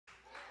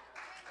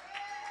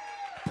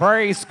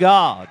Praise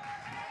God,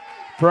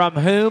 from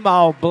whom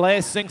all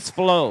blessings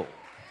flow.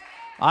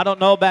 I don't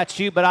know about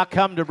you, but I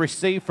come to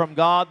receive from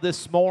God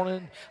this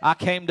morning. I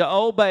came to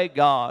obey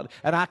God,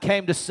 and I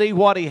came to see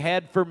what He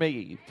had for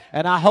me.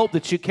 And I hope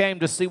that you came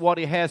to see what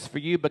He has for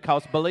you,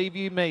 because believe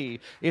you me,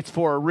 it's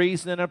for a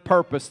reason and a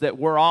purpose that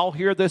we're all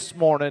here this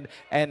morning,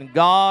 and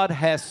God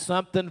has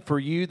something for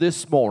you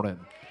this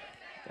morning.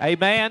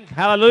 Amen.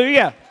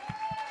 Hallelujah.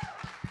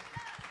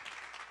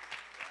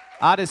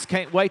 I just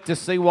can't wait to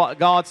see what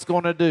God's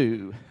going to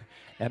do.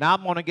 And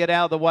I'm going to get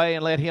out of the way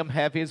and let Him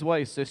have His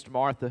way, Sister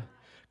Martha,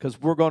 because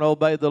we're going to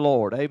obey the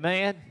Lord.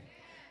 Amen.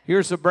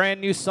 Here's a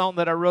brand new song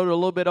that I wrote a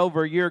little bit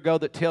over a year ago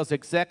that tells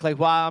exactly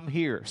why I'm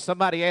here.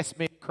 Somebody asked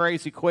me a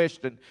crazy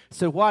question.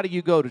 Said, why do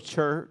you go to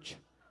church?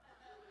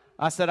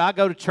 I said, I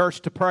go to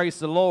church to praise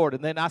the Lord.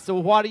 And then I said,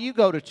 well, why do you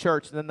go to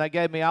church? And then they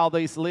gave me all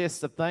these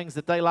lists of things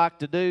that they like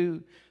to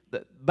do.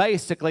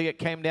 Basically, it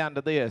came down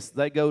to this.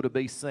 They go to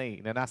be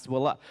seen. And I said,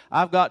 well,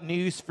 I've got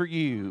news for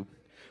you.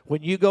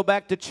 When you go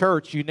back to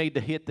church, you need to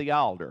hit the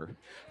altar,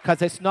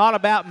 because it's not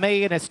about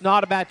me and it's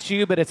not about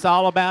you, but it's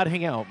all about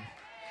Him.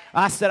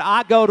 I said,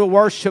 I go to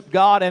worship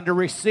God and to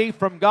receive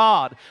from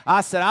God.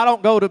 I said, I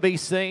don't go to be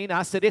seen.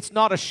 I said, it's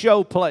not a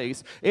show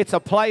place. It's a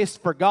place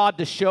for God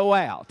to show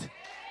out.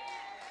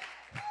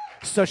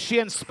 So she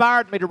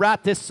inspired me to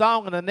write this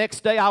song, and the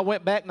next day I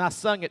went back and I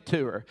sung it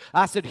to her.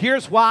 I said,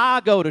 here's why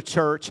I go to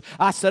church.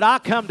 I said, I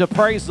come to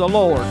praise the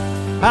Lord.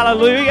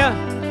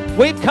 Hallelujah.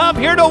 We've come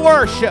here to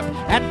worship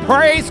and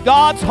praise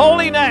God's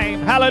holy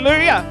name.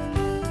 Hallelujah.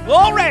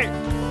 Glory.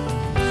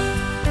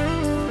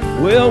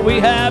 Well, we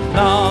have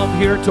come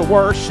here to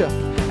worship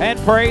and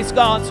praise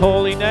God's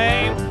holy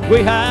name.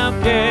 We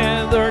have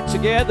gathered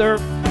together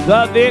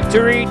the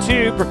victory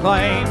to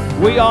proclaim.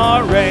 We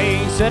are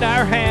raising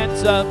our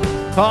hands up,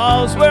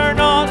 'cause we're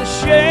not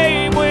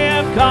ashamed. We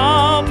have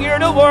come here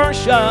to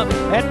worship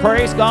and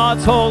praise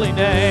God's holy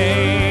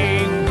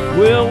name.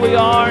 Well, we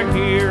are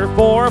here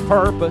for a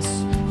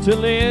purpose, to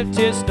lift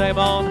His name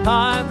on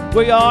high.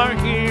 We are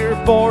here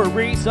for a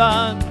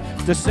reason,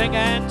 to sing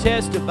and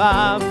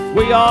testify.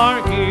 We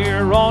are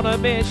here on a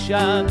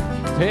mission,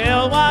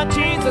 tell why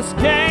Jesus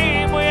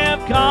came. We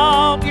have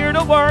come here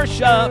to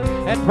worship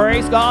and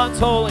praise God's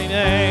holy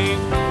name.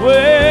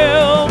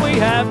 Well, we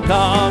have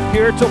come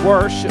here to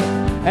worship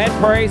and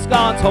praise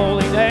God's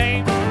holy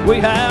name. We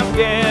have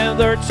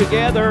gathered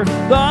together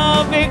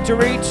the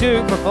victory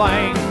to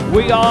proclaim.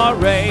 We are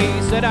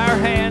raising our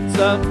hands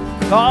up,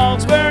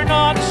 'cause we're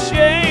not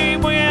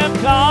ashamed. We have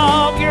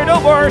come here to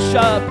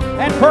worship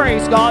and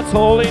praise God's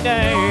holy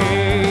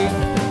name.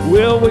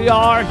 Well, we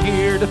are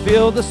here to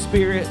feel the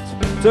Spirit,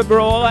 to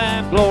grow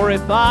and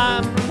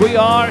glorify. We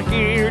are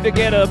here to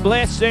get a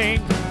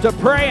blessing, to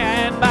pray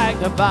and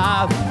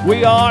magnify.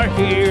 We are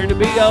here to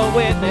be a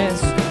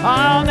witness.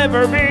 I'll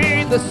never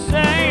be the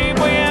same.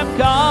 We have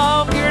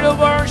come here to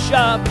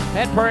worship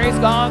and praise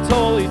God's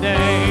holy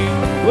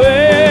name.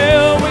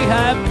 Well, we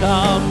have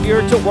come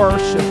here to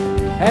worship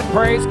and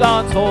praise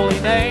God's holy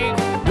name.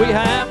 We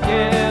have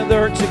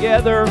gathered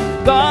together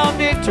the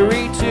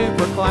victory to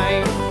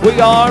proclaim.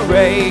 We are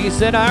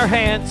raising our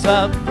hands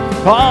up,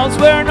 'cause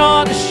we're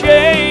not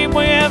ashamed.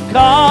 We have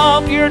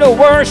come here to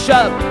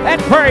worship and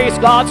praise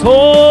God's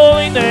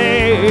holy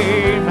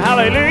name.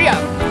 Hallelujah.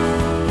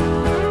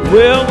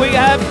 Well, we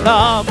have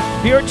come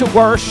here to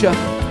worship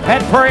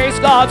and praise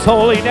God's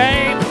holy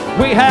name.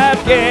 We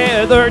have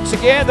gathered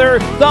together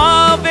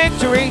the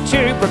victory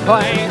to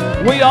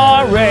proclaim. We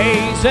are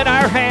raising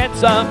our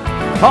hands up,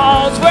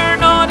 'cause we're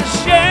not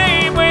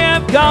ashamed. We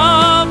have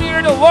come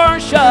here to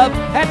worship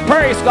and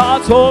praise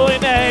God's holy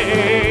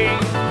name.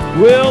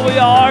 Well, we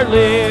are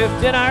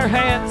lifting our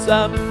hands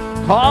up,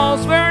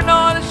 'cause we're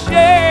not ashamed.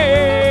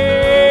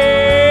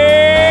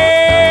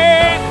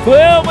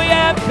 Well, we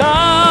have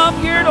come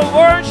here to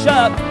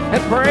worship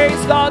and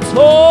praise God's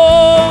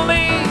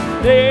holy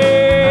name.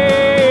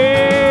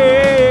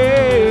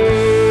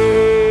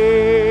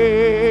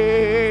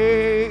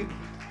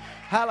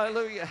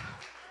 Hallelujah.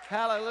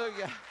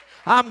 Hallelujah.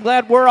 I'm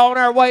glad we're on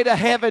our way to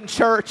heaven,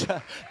 church.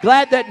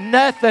 Glad that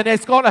nothing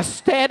is going to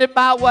stand in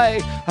my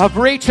way of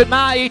reaching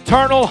my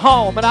eternal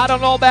home. And I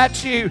don't know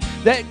about you,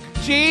 that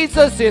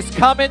Jesus is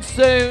coming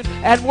soon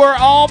and we're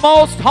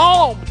almost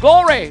home.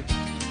 Glory.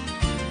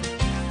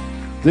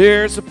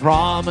 There's a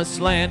promised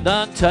land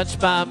untouched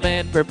by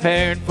man,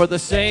 prepared for the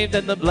saved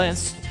and the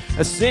blessed.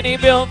 A city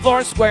built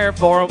for square,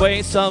 far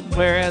away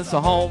somewhere, as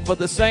a home for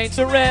the saints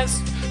to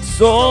rest.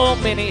 So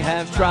many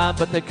have tried,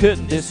 but they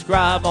couldn't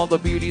describe all the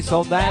beauties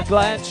on that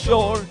glad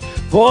shore.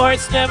 For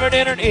it's never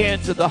entered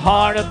into the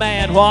heart of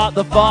man what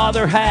the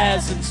Father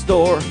has in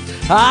store.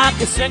 I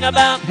could sing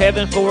about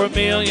heaven for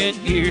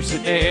 1,000,000 years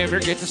and never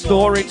get the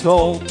story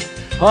told.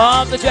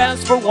 Of the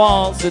jasper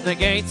walls and the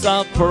gates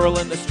of pearl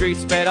and the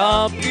streets made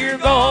of pure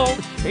gold.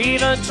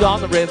 Even John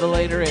the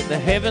Revelator in the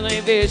heavenly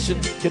vision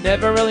could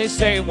never really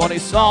say what he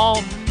saw.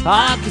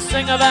 I could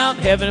sing about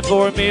heaven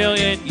for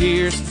 1,000,000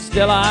 years,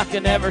 still I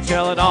can never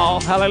tell it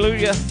all.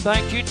 Hallelujah.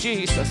 Thank you,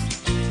 Jesus.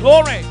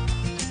 Glory.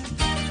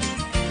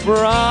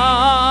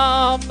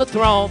 From the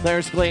throne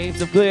there's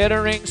gleams of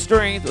glittering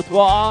streams with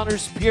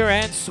waters pure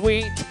and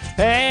sweet,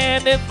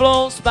 and it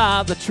flows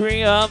by the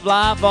tree of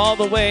life all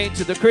the way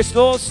to the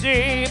crystal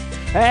sea.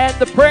 And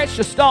the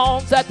precious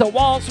stones that the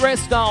walls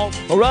rest on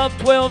are of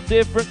 12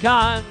 different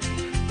kinds.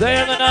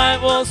 There the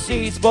night will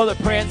cease, for the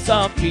Prince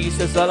of Peace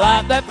is the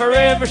light that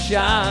forever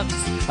shines.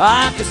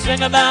 I could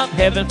sing about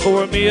heaven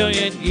for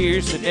 1,000,000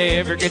 years and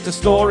never get the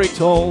story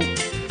told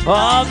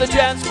of the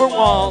jasper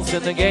walls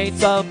and the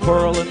gates of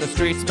pearl and the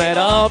streets made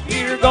of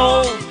pure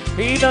gold.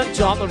 Even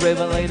John the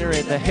Revelator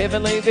in the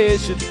heavenly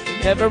vision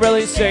never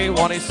really say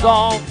what he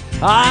saw.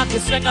 I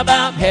could sing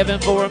about heaven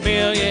for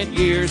 1,000,000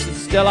 years and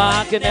still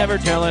I could never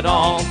tell it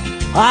all.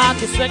 I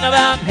could sing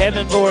about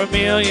heaven for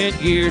 1,000,000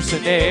 years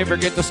and never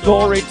get the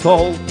story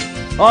told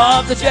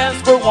of the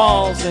jasper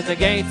walls and the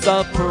gates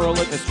of pearl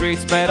and the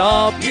streets made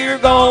of pure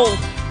gold.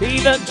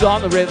 Even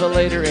John the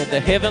Revelator in the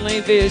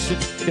heavenly vision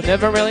could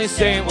never really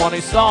say what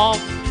he saw.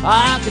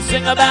 I could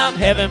sing about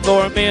heaven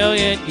for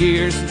 1,000,000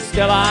 years and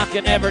still I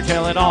can never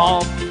tell it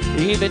all.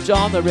 Even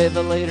John the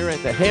Revelator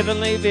in the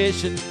heavenly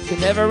vision could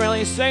never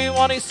really say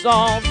what he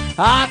saw.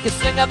 I could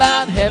sing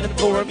about heaven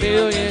for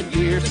 1,000,000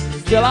 years,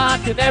 still I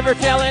could never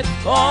tell it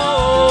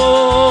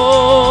all.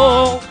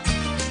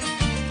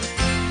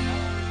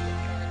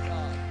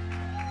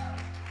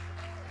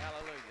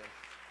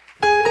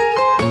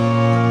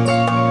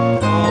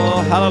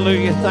 Oh,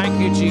 hallelujah. Thank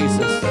you,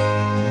 Jesus.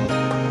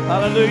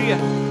 Hallelujah.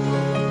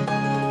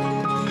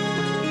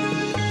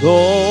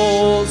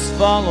 Those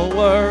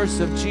followers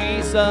of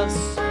Jesus,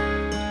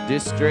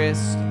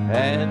 distressed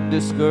and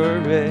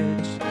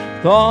discouraged,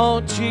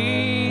 thought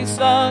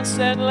Jesus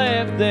had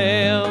left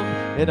them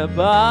in a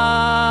bind.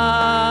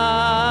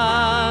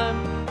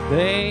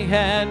 They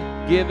had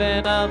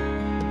given up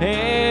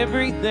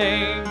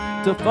everything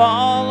to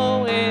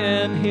follow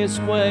in his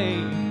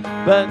way,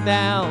 but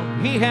now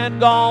he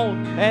had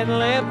gone and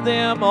left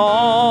them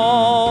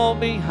all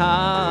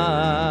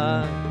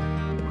behind.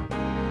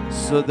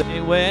 So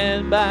they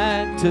went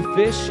back to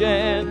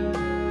fishing,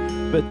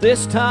 but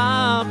this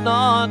time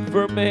not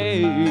for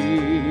me.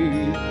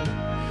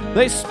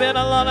 They spent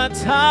a lot of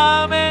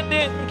time and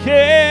didn't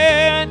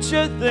catch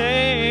a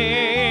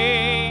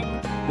thing.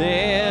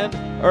 Then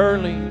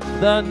early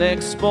the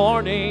next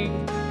morning,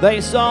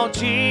 they saw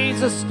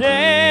Jesus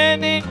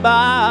standing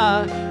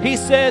by. He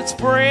says,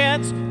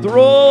 friends,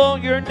 throw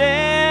your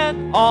net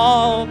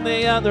on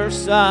the other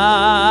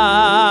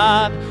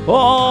side.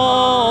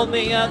 On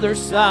the other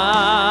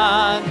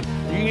side,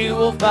 you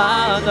will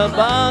find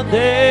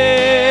abundance.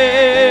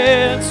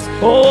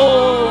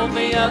 On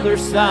the other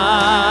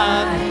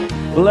side,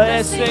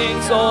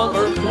 blessings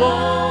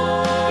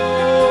overflow.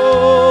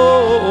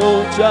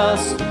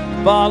 Just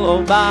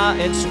follow my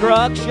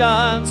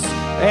instructions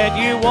and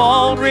you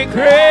won't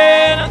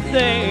regret a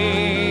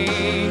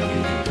thing.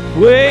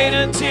 Wait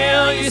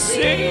until you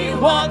see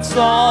what's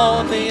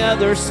on the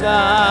other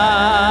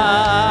side.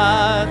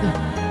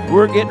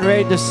 We're getting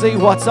ready to see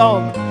what's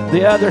on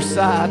the other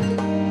side.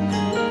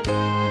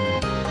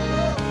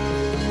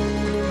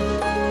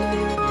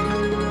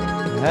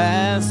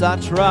 As I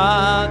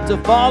try to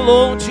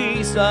follow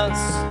Jesus,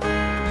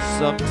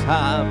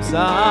 sometimes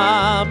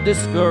I'm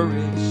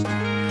discouraged.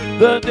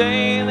 The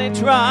daily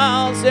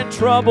trials and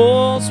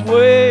troubles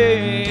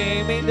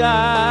weigh me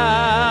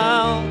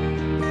down.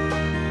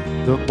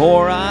 The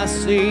more I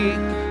seek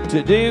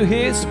to do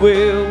his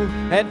will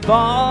and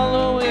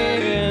follow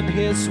in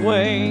his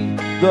way,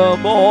 the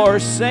more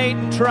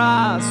Satan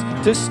tries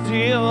to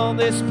steal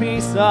this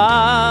peace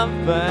I've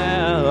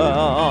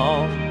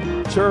found.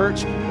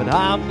 Church, but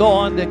I'm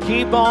going to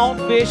keep on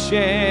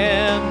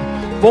fishing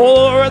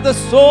for the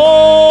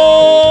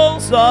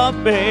souls of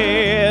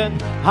men.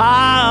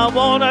 I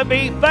want to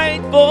be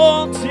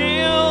faithful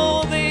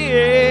till the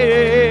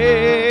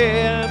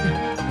end.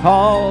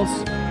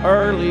 'Cause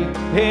early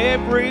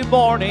every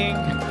morning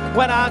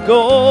when I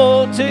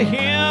go to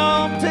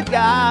him to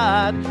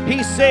guide,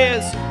 he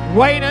says,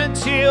 wait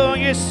until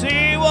you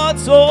see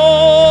what's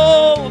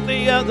on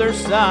the other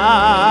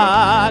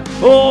side.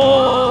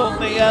 On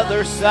the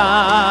other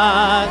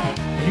side,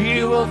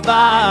 you will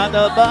find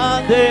abundance.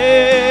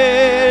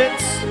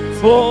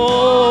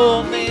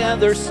 On the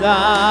other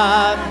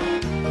side,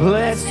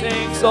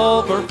 blessings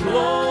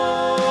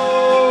overflow.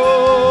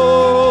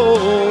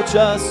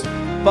 Just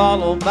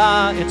follow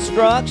my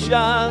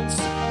instructions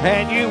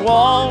and you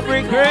won't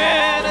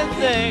regret a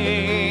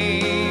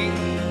thing.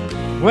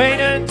 Wait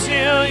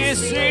until you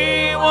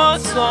see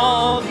what's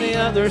on the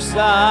other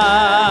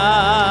side.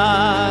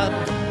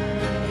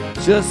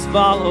 Just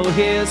follow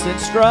his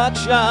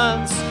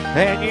instructions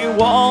and you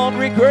won't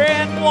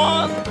regret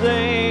one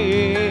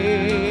thing.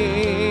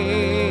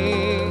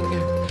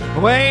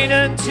 Wait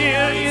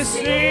until you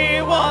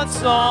see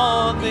what's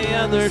on the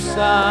other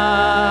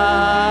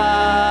side.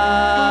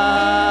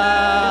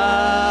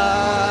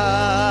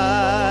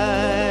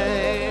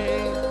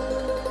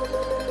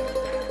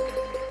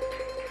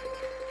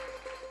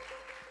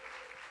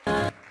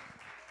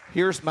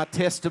 Here's my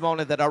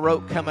testimony that I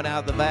wrote coming out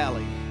of the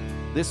valley.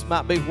 This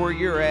might be where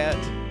you're at.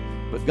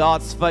 But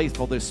God's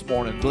faithful this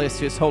morning. Bless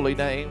His holy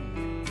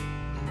name.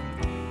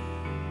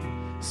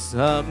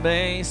 Some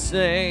may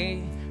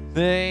say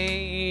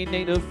they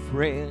need a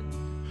friend,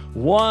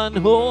 one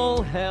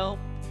who'll help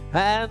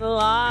at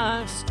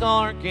life's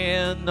dark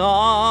and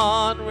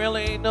not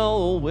really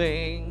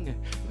knowing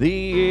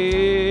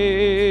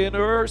the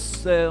inner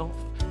self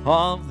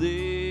of them.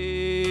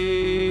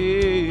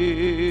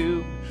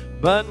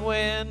 But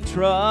when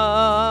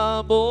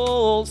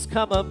troubles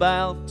come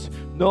about,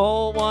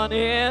 no one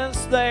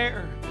is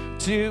there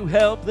to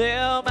help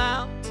them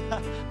out.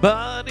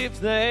 But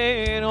if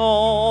they'd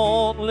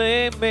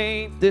only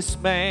meet this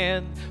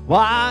man,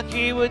 why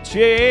he would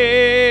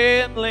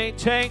gently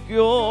take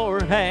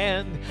your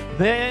hand,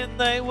 then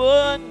they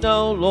would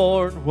know,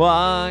 Lord,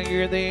 why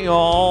you're the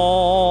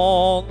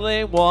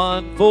only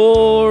one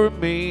for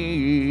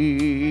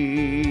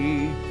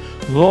me.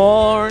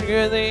 Lord,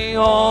 you're the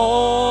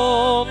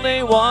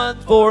only one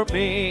for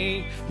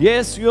me.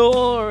 Yes,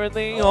 you're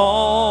the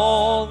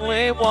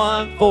only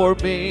one for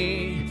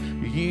me.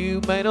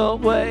 You made a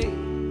way,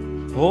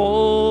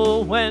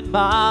 oh, when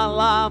my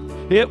life,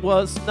 it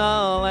was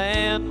null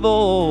and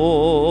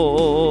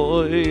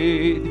void.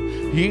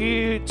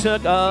 You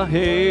took a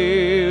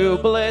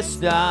helpless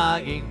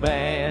dying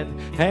man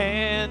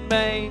and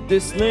made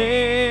this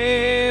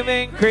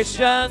living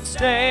Christian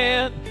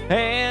stand.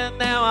 And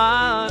now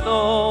I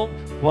know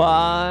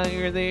why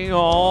you're the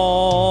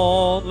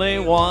only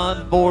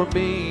one for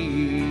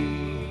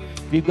me.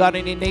 If you've got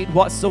any need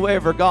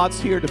whatsoever,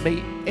 God's here to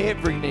meet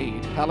every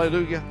need.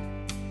 Hallelujah.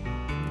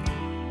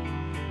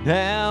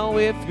 Now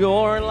if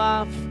your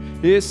life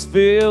is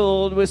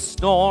filled with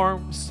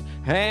storms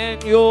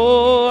and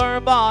your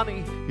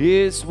body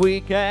is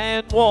weak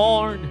and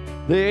worn,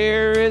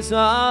 there is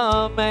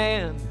a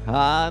man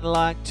I'd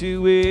like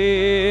to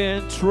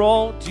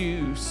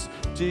introduce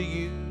to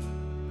you.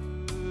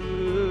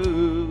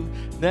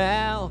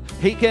 Now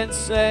he can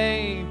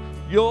save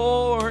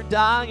your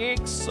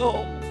dying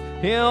soul.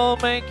 He'll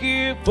make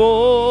you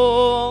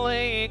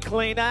fully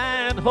clean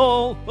and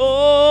whole.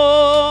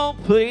 Oh,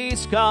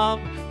 please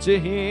come to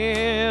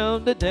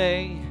Him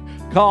today,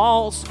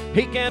 'cause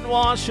He can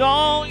wash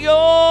all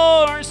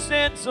your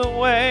sins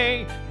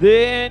away.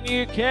 Then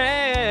you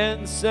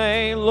can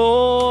say,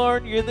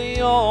 Lord, you're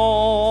the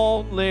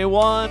only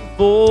one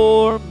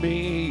for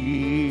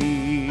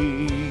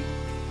me.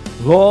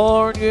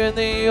 Lord, you're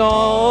the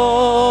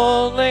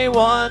only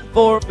one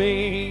for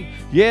me.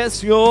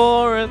 Yes,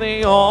 you're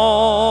the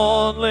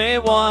only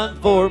one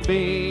for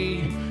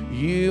me.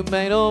 You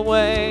made a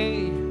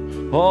way,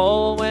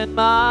 oh, when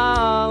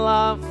my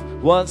life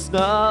was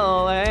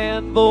null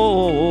and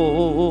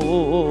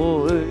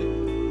void.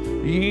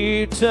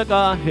 You took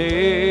a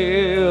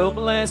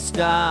helpless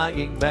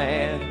dying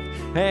man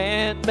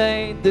and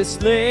made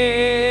this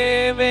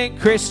living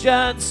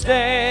Christian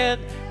stand.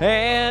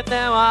 And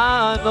now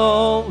I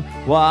know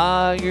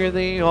why you're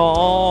the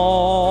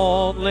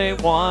only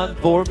one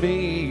for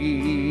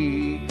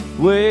me.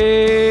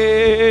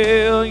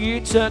 Well, you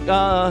took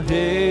a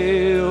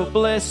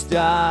helpless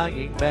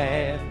dying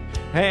man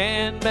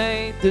and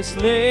made this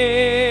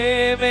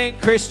living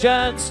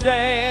Christian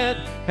stand.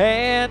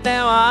 And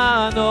now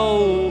I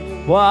know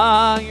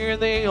why you're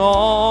the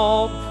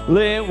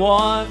only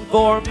one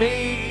for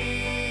me.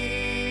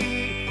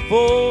 For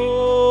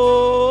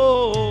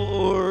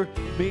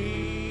me.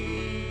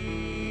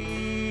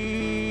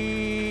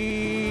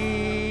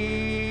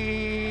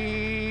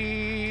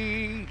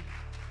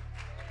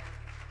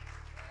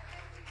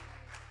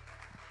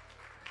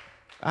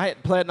 I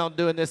hadn't planned on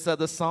doing this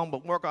other song,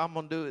 but I'm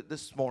going to do it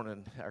this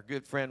morning. Our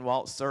good friend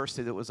Walt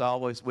Searcy, that was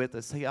always with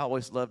us, he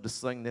always loved to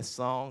sing this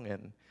song,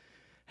 and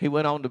he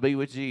went on to be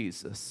with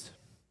Jesus.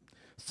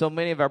 So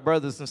many of our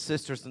brothers and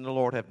sisters in the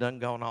Lord have done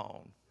gone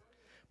on.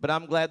 But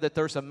I'm glad that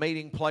there's a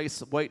meeting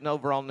place waiting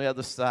over on the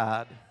other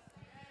side.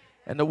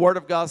 And the Word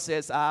of God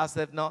says, eyes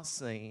have not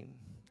seen,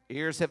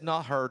 ears have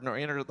not heard, nor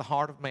entered the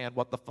heart of man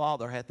what the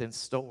Father hath in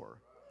store.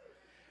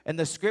 And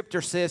the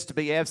Scripture says to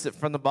be absent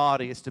from the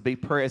body is to be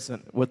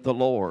present with the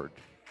Lord.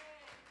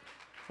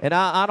 And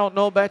I don't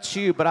know about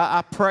you, but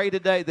I pray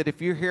today that if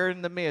you're here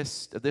in the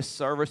midst of this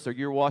service or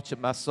you're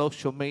watching my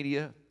social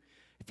media,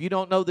 if you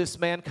don't know this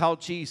man called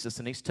Jesus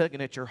and He's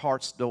tugging at your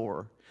heart's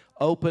door,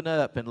 open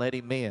up and let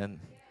Him in.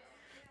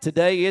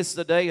 Today is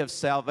the day of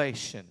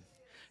salvation.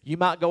 You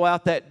might go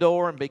out that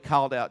door and be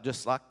called out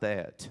just like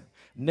that.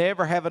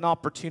 Never have an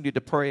opportunity to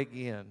pray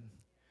again.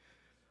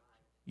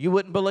 You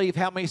wouldn't believe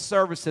how many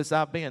services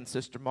I've been,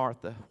 Sister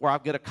Martha, where I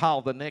get a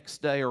call the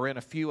next day or in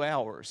a few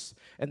hours,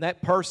 and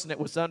that person that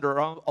was under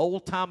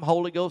old-time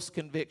Holy Ghost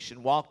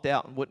conviction walked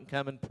out and wouldn't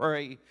come and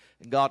pray,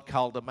 and God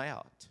called them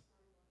out.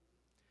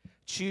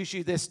 Choose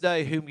you this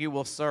day whom you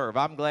will serve.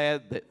 I'm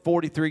glad that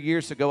 43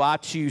 years ago I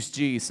choose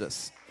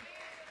Jesus,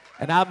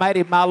 and I made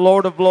Him my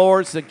Lord of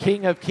Lords and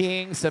King of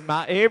Kings and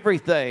my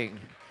everything.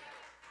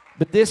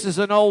 But this is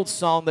an old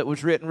song that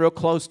was written real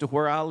close to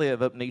where I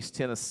live up in East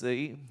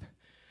Tennessee.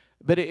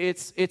 But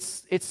it's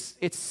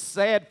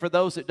sad for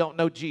those that don't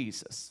know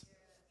Jesus.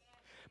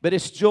 But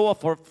it's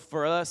joyful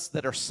for us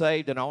that are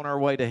saved and on our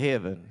way to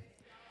heaven.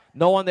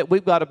 knowing that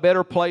we've got a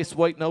better place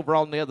waiting over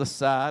on the other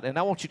side. And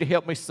I want you to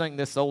help me sing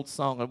this old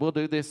song, and we'll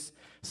do this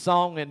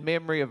song in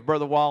memory of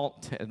Brother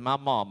Walt and my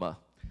mama.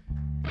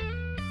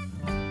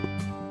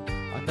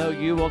 I know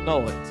you will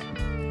know it.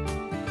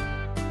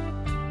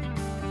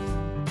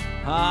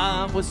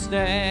 I was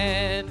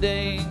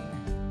standing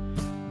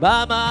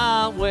by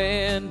my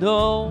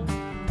window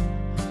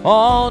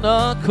on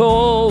a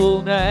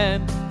cold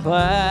and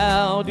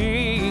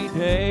cloudy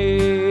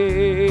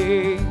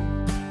day,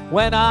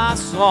 when I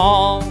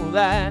saw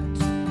that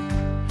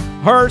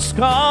hearse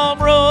come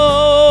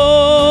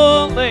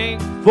rolling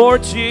for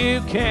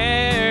to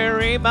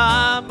carry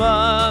my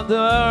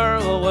mother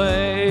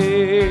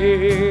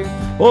away.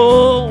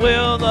 Oh,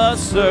 will the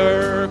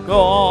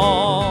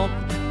circle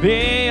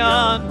be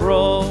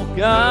unbroken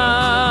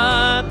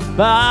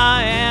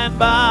by and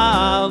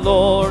by,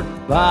 Lord,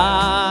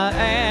 by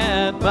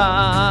and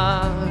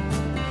by?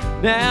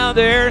 Now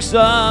there's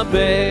a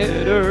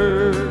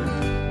better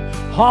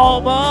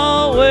home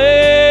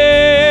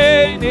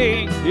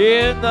awaiting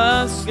in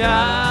the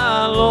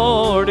sky,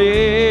 Lord,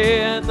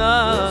 in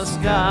the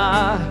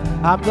sky.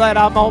 I'm glad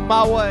I'm on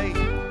my way.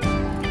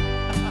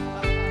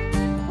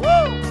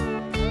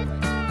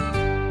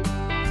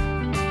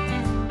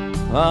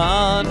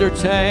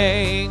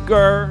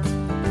 Undertaker,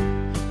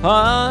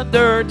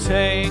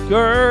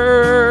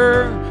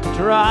 undertaker,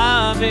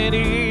 drive it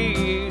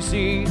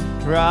easy,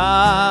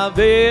 drive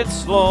it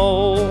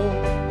slow,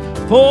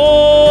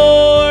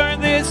 for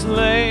this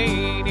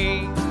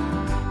lady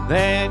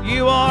that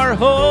you are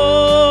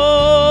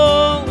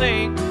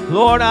holding,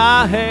 Lord,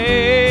 I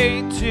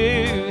hate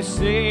to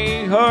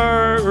see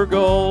her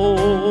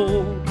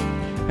go.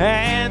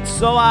 And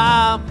so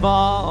I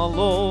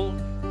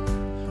followed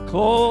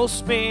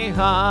close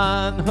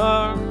behind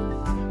her,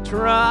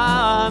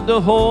 trying to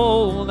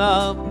hold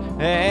up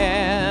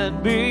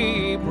and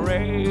be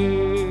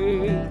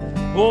brave.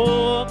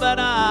 Oh, but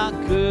I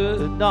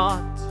could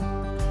not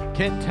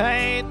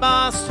contain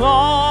my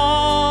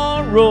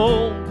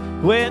sorrow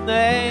when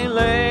they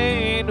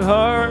laid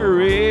her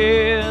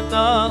in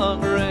the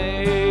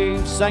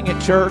grave. Sing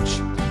it, church.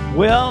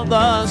 Will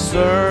the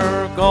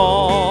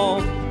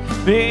circle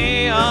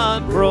be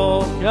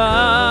unbroken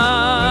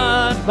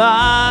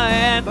by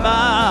and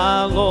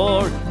by,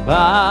 Lord,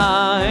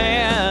 by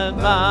and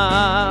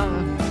by?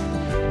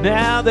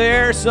 Now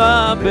there's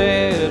a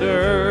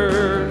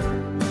better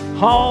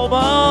home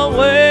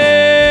awaiting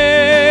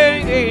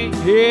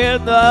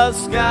in the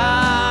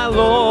sky,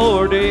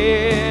 Lord,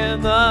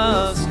 in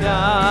the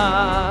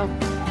sky.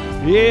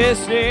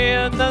 Yes,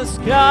 in the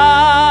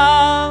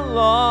sky,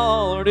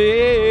 Lord,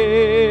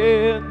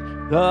 in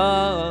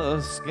the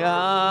sky.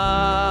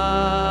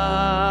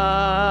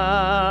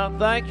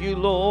 Thank you,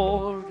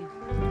 Lord.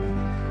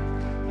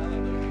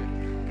 Hallelujah.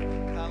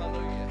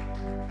 Hallelujah.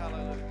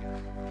 Hallelujah.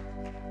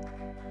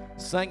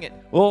 Sing it.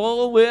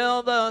 Oh,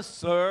 will the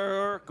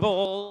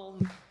circle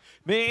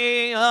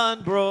be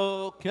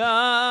unbroken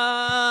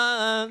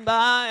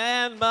by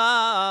and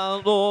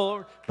by,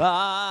 Lord,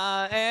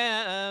 by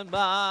and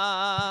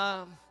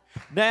by?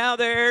 Now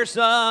there's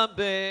a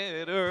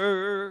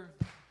better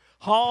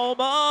home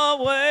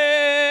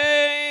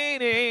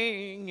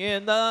awaiting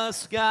in the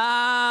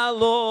sky,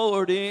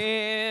 Lord,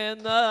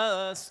 in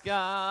the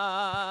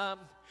sky.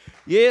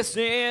 Yes,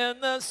 in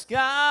the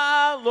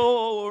sky,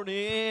 Lord,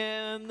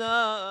 in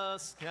the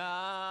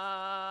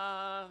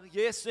sky.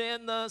 Yes,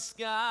 in the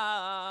sky.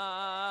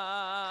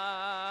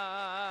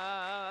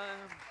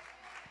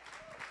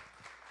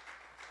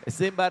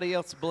 Is anybody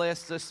else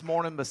blessed this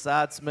morning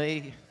besides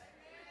me?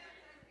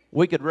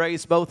 We could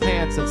raise both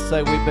hands and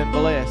say we've been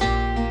blessed.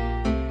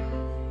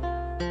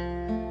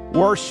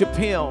 Worship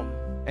Him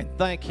and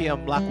thank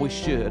Him like we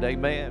should.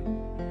 Amen.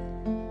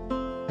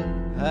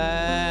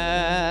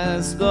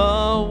 As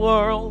the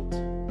world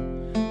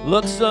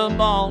looks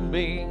upon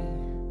me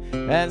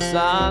as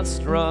I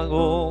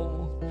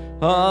struggle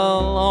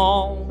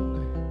along,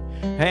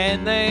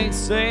 and they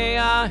say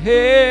I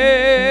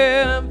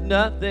have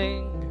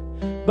nothing,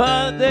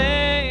 but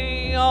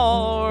they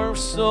are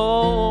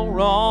so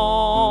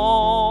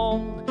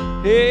wrong.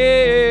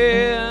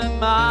 In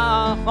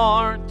my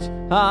heart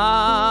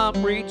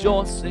I'm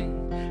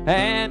rejoicing,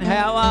 and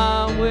how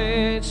I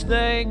wish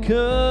they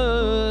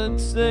could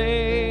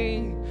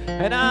sing.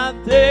 And I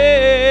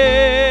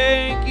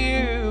thank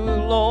you,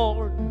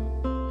 Lord,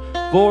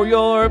 for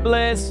your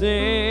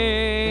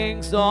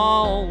blessings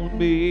on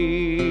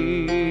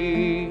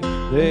me.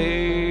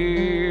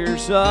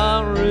 There's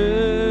a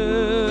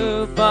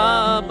roof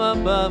up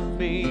above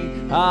me,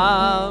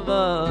 I've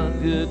a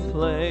good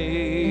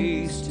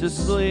place to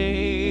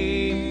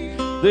sleep.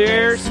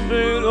 There's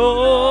food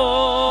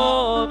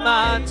on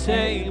my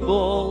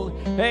table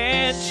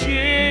and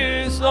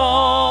shoes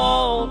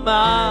on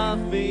my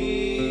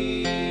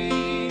feet.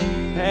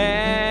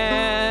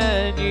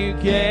 And you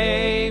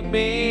gave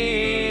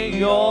me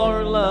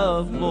your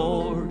love,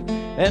 Lord,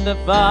 and a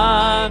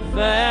fine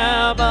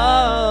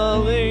family.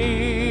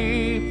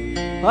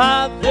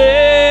 I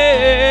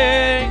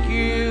thank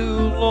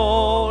you,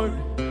 Lord,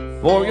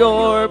 for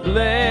your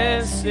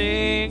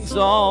blessings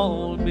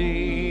on me.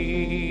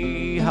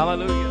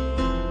 Hallelujah.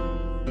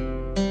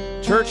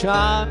 Church,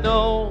 I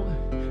know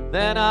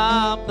that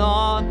I'm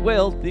not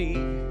wealthy.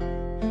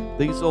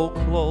 These old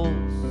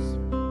clothes,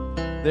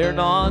 they're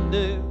not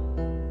new.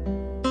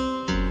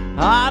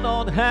 I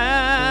don't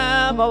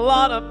have a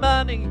lot of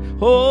money,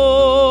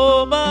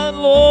 oh, but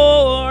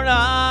Lord,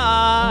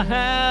 I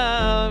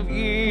have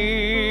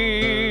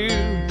you.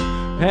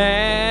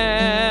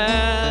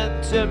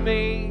 And to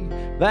me,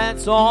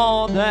 that's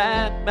all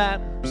that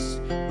matters,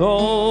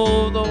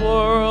 though the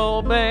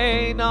world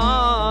may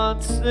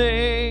not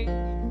sing.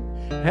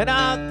 And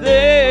I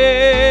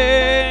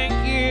thank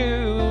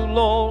you,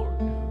 Lord,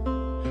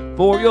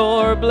 for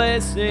your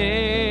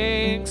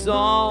blessings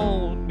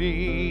on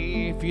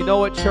me. If you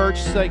know it, church,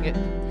 sing it.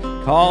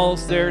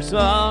 'Cause there's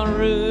a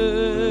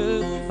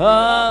roof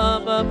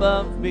up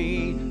above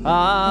me,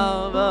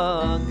 I've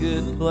a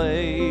good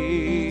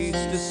place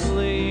to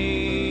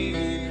sleep.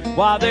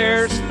 While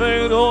there's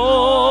food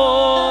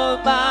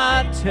on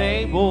my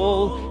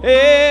table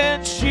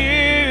and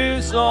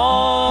shoes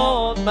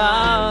on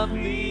my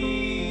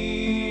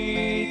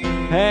feet,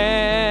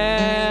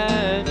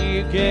 and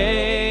you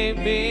gave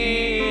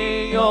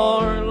me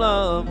your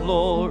love,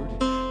 Lord,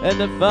 and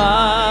the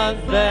fine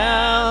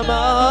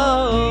family.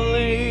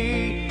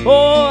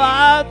 Oh,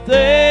 I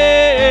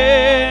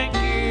thank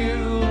you,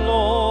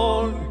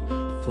 Lord,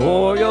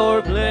 for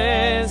your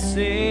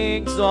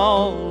blessings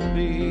on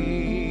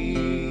me.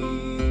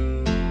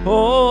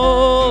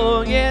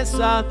 Oh, yes,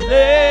 I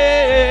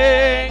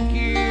thank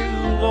you,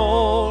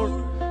 Lord,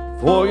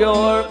 for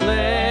your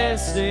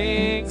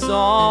blessings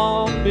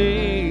on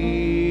me.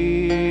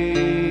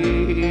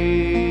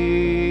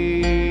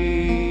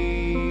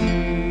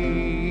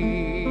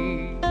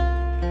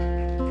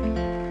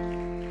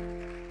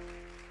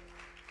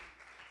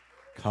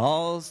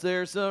 'Cause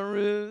there's a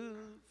roof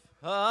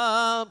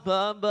up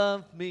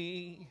above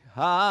me,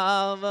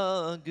 I've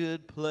a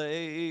good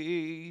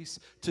place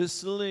to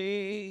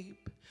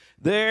sleep.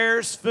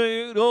 There's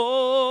food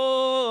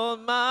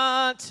on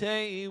my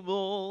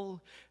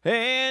table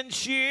and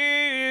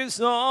shoes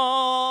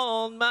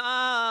on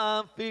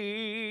my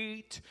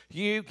feet.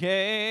 You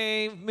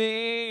gave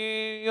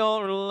me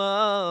your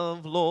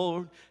love,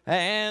 Lord,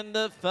 and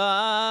a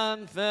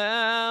fine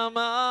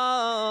family.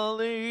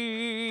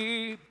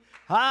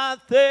 I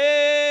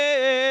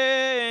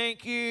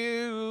thank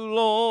you,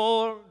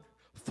 Lord,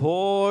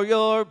 for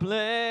your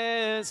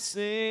blessings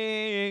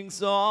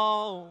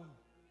on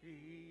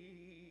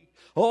me.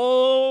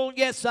 Oh,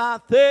 yes, I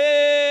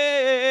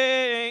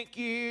thank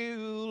you,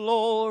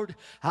 Lord.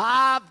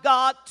 I've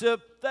got to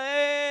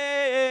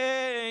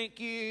thank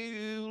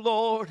you,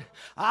 Lord.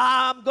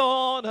 I'm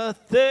gonna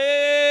thank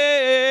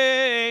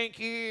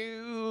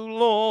you,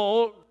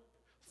 Lord,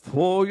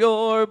 for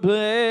your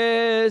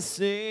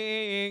blessings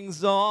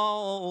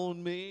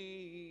on me.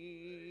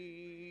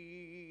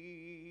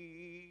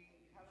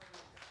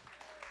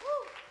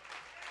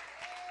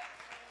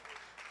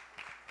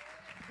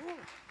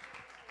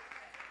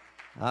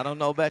 I don't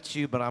know about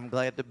you, but I'm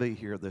glad to be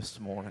here this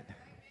morning.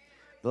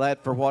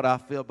 Glad for what I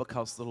feel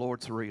because the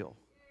Lord's real.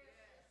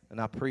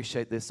 And I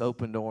appreciate this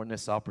open door and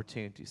this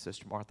opportunity.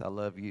 Sister Martha, I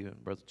love you.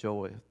 And Brother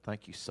Joy,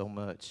 thank you so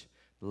much.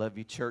 Love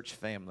you, church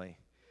family.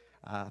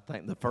 I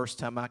think the first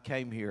time I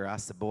came here, I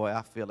said, boy,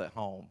 I feel at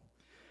home.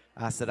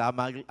 I said, I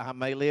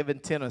may live in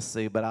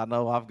Tennessee, but I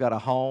know I've got a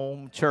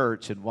home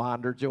church in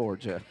Winder,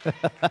 Georgia.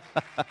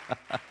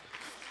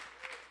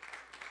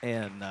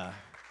 And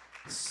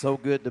so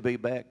good to be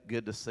back.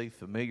 Good to see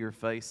familiar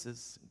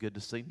faces. Good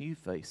to see new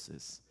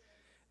faces.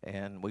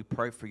 And we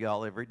pray for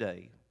y'all every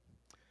day.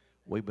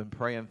 We've been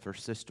praying for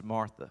Sister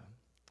Martha.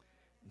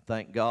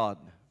 Thank God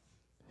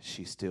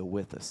she's still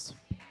with us.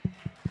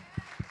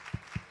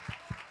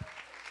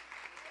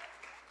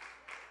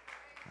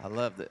 I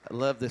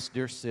love this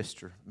dear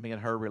sister. Me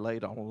and her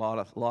relate on a lot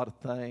of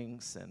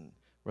things. And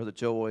Brother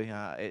Joy,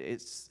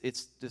 it's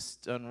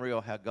just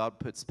unreal how God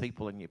puts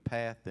people in your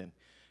path, and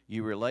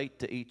you relate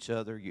to each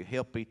other, you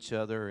help each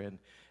other,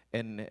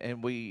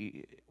 and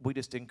we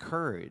just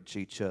encourage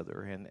each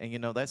other. And you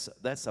know,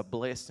 that's a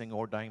blessing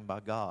ordained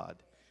by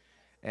God.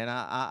 And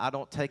I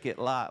don't take it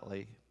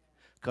lightly,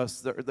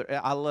 because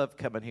I love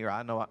coming here.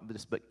 I know I can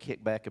just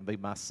kick back and be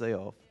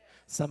myself.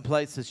 Some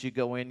places you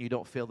go in, you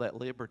don't feel that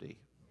liberty.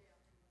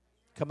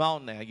 Come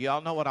on now.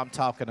 Y'all know what I'm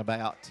talking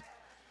about.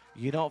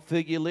 You don't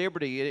feel your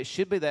liberty. It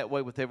should be that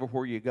way with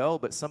everywhere you go,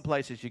 but some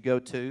places you go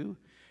to,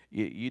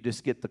 you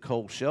just get the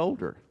cold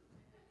shoulder.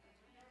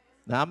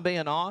 Now, I'm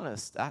being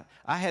honest.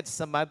 I had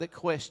somebody that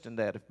questioned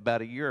that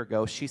about a year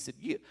ago. She said,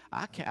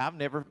 I've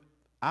never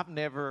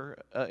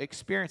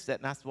experienced that.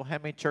 And I said, well, how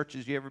many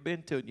churches have you ever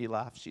been to in your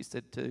life? She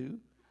said, 2.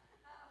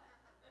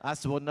 I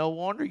said, well, no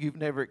wonder you've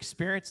never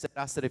experienced it.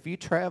 I said, if you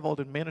traveled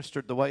and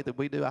ministered the way that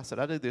we do, I said,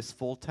 I do this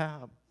full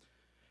time.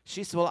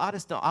 She said, well,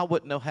 I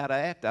wouldn't know how to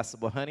act. I said,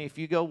 well, honey, if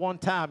you go one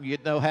time,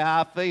 you'd know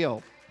how I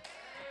feel.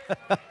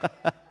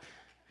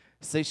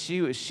 See,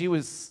 she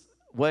was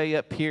way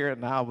up here,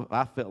 and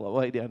I felt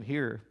way down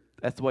here.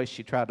 That's the way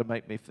she tried to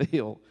make me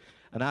feel.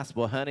 And I said,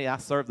 well, honey, I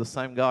serve the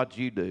same God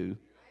you do.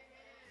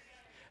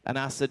 And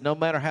I said, no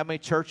matter how many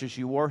churches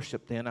you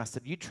worshiped in, I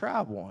said, you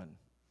try one.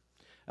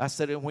 I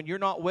said, and when you're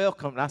not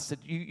welcome, I said,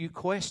 you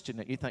question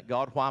it. You think,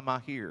 God, why am I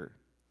here?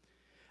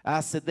 I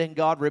said, then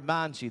God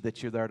reminds you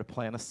that you're there to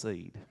plant a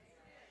seed.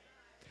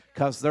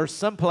 Because there's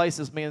some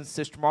places, me and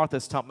Sister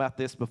Martha's talking about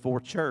this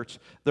before church,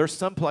 there's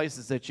some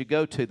places that you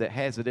go to that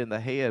has it in the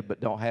head but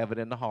don't have it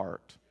in the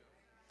heart.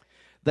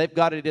 They've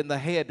got it in the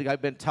head.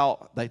 They've been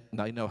taught. They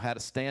know how to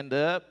stand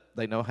up.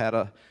 They know how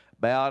to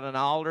bow at an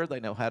altar. They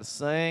know how to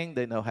sing.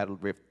 They know how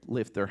to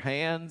lift their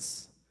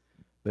hands.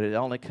 But it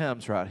only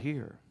comes right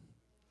here.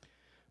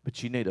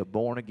 But you need a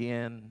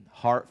born-again,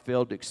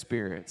 heart-filled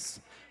experience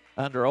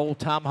under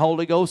old-time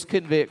Holy Ghost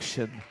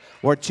conviction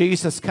where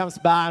Jesus comes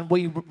by and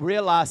we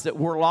realize that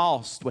we're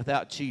lost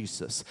without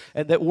Jesus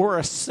and that we're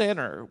a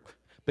sinner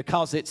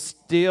because it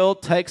still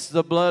takes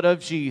the blood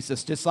of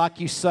Jesus. Just like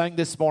you sang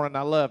this morning,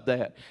 I love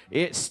that.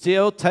 It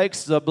still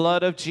takes the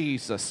blood of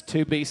Jesus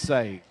to be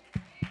saved.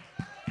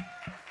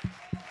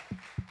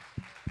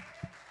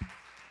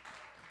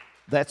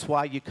 That's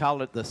why you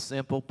call it the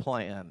simple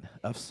plan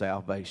of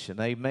salvation.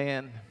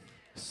 Amen.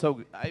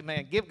 So,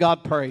 amen. Give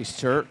God praise,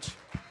 church.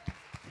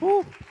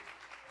 Woo.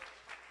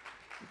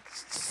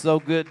 It's so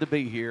good to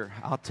be here.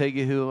 I'll tell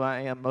you who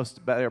I am. Most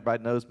about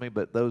everybody knows me,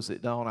 but those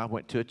that don't, I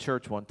went to a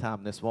church one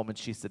time. This woman,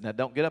 she said, now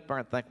don't get up there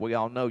and think we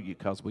all know you,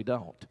 because we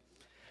don't.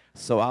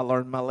 So I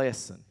learned my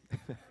lesson.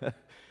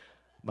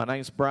 My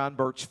name's Brian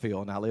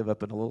Burchfield, and I live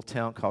up in a little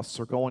town called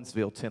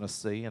Sirgoinsville,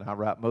 Tennessee, and I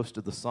write most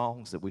of the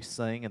songs that we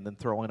sing and then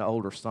throw in an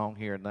older song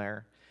here and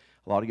there.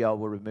 A lot of y'all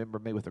will remember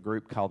me with a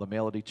group called the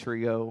Melody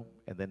Trio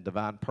and then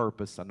Divine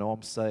Purpose. I know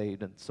I'm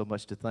saved and so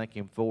much to thank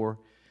Him for.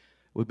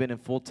 We've been in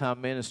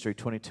full-time ministry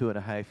 22 and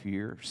a half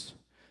years.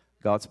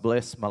 God's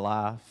blessed my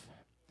life.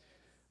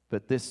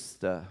 But this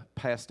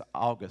past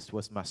August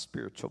was my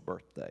spiritual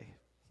birthday.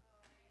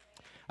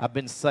 I've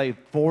been saved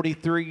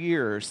 43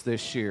 years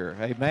this year.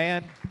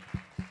 Amen.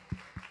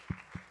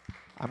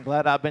 I'm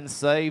glad I've been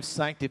saved,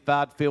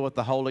 sanctified, filled with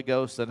the Holy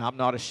Ghost, and I'm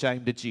not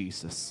ashamed of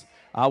Jesus.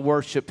 I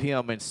worship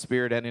Him in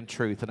spirit and in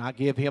truth, and I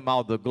give Him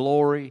all the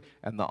glory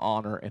and the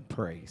honor and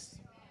praise.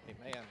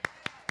 Amen.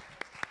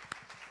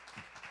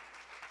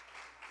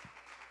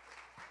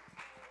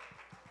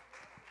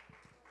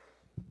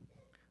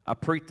 I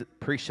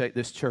appreciate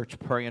this church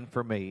praying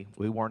for me.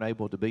 We weren't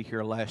able to be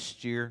here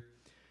last year.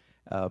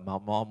 My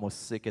mom was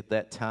sick at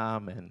that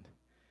time, and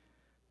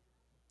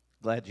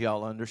glad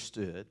y'all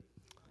understood.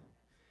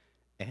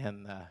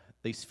 And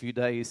these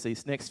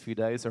next few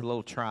days are a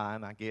little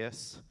trying, I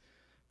guess,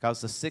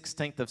 because the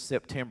 16th of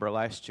September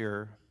last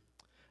year,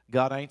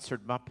 God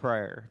answered my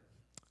prayer.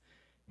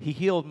 He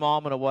healed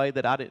Mom in a way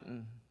that I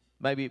didn't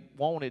maybe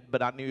wanted,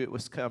 but I knew it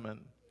was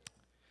coming.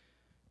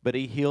 But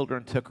He healed her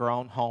and took her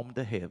on home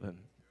to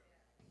heaven.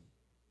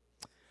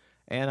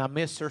 And I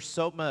miss her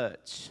so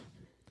much.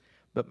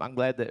 But I'm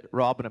glad that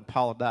Robin and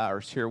Paula Dyer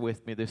is here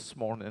with me this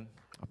morning.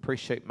 I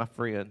appreciate my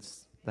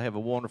friends. They have a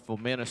wonderful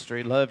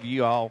ministry. Love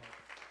you all.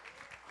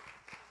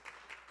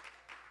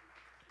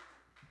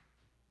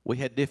 We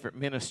had different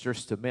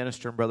ministers to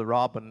minister, and Brother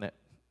Robin, at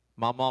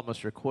my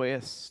mama's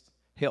request,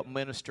 helped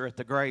minister at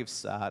the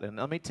graveside. And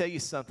let me tell you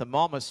something,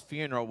 Mama's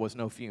funeral was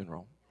no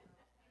funeral.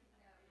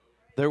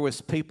 There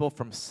was people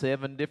from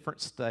 7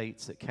 different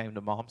states that came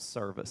to Mom's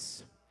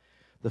service.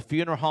 The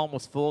funeral home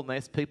was full, and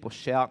there's people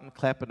shouting,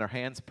 clapping their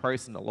hands,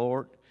 praising the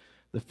Lord.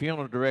 The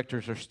funeral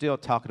directors are still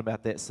talking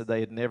about that, so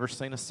they had never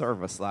seen a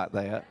service like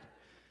that.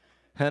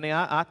 Honey,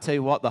 I tell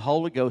you what, the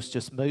Holy Ghost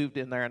just moved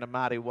in there in a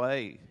mighty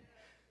way.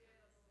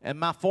 And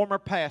my former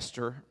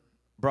pastor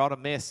brought a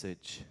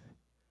message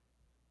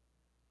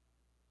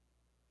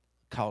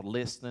called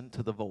Listening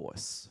to the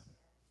Voice.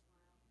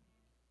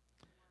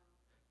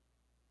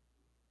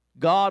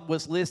 God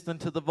was listening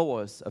to the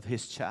voice of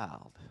His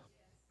child,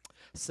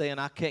 saying,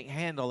 I can't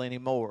handle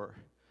anymore.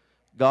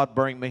 God,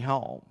 bring me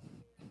home.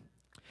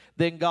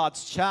 Then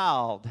God's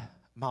child,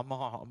 my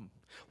mom,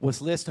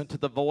 was listening to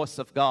the voice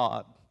of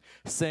God,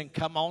 saying,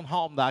 come on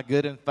home, thy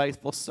good and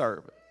faithful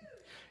servant.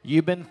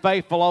 You've been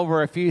faithful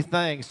over a few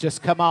things.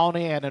 Just come on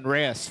in and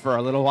rest for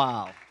a little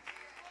while.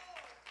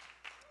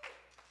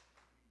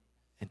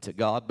 And to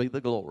God be the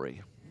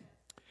glory.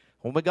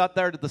 When we got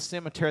there to the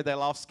cemetery, they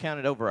lost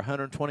counted over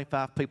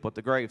 125 people at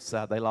the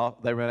graveside. They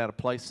ran out of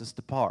places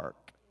to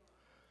park.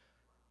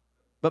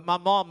 But my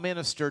mom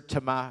ministered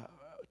to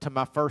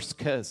my first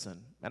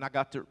cousin, and I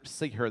got to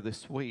see her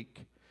this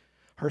week.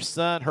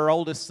 Her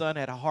oldest son,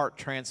 had a heart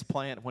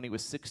transplant when he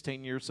was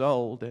 16 years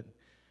old, and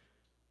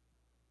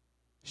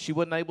she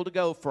wasn't able to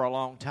go for a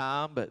long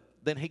time, but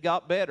then he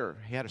got better.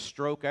 He had a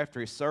stroke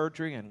after his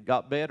surgery and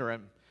got better,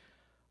 and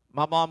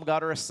my mom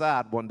got her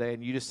aside one day,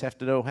 and you just have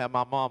to know how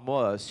my mom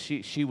was.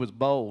 She was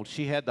bold.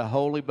 She had the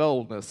holy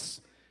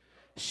boldness.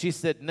 She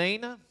said,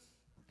 Nina,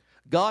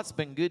 God's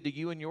been good to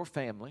you and your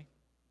family.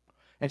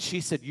 And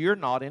she said, you're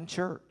not in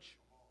church.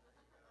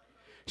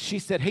 She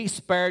said, He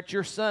spared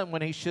your son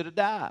when he should have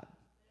died.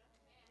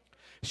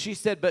 She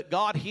said, but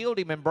God healed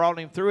him and brought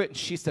him through it. And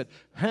she said,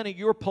 honey,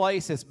 your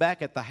place is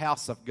back at the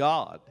house of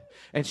God.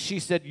 And she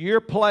said, your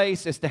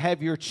place is to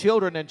have your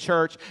children in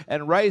church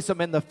and raise them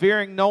in the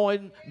fearing,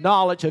 knowing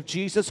knowledge of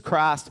Jesus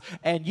Christ.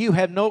 And you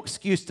have no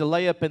excuse to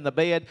lay up in the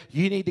bed.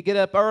 You need to get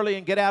up early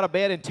and get out of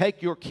bed and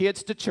take your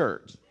kids to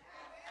church.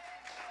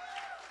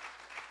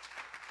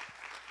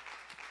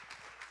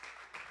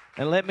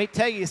 And let me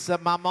tell you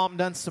something. My mom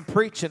done some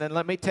preaching, and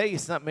let me tell you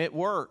something. It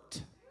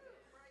worked.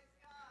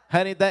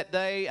 Honey, that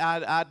day,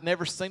 I'd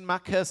never seen my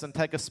cousin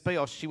take a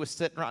spell. She was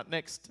sitting right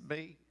next to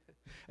me.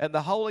 And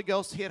the Holy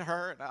Ghost hit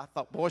her, and I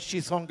thought, boy,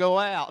 she's going to go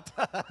out.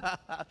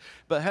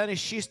 But, honey,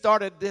 she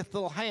started this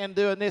little hand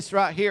doing this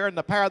right here, and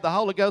the power of the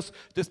Holy Ghost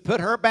just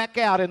put her back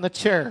out in the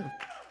chair.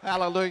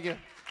 Hallelujah.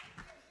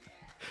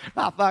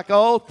 I thought,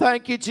 oh,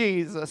 thank you,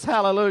 Jesus.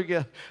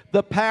 Hallelujah.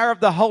 The power of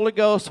the Holy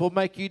Ghost will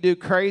make you do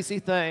crazy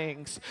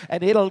things,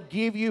 and it'll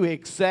give you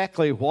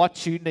exactly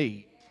what you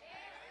need.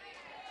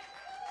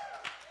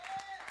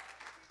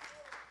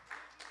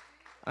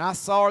 And I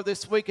saw her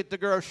this week at the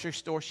grocery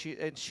store,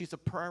 and she's a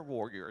prayer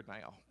warrior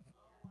now.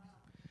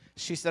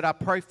 She said, I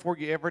pray for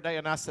you every day.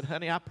 And I said,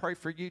 honey, I pray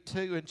for you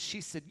too. And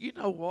she said, you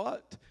know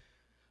what?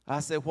 I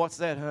said, what's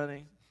that,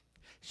 honey?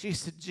 She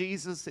said,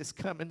 Jesus is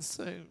coming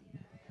soon.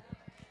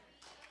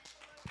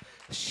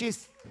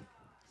 She's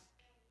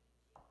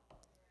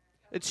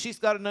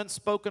got an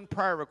unspoken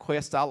prayer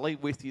request I'll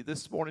leave with you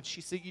this morning. She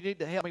said, you need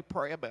to help me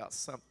pray about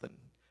something.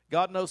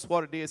 God knows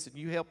what it is, and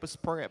you help us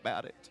pray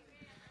about it.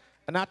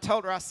 And I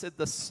told her, I said,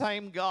 the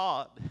same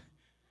God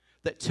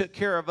that took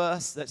care of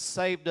us, that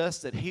saved us,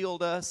 that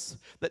healed us,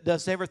 that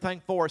does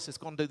everything for us is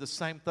going to do the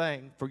same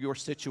thing for your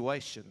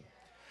situation.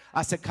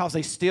 I said, because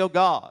He's still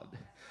God.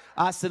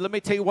 I said, let me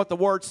tell you what the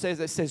Word says.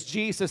 It says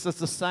Jesus is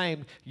the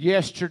same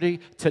yesterday,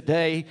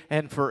 today,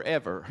 and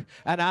forever.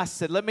 And I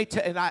said, let me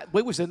tell you,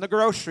 we was in the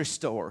grocery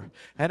store,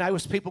 and there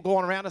was people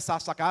going around us. I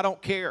was like, I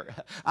don't care.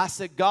 I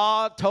said,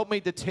 God told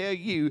me to tell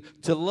you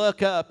to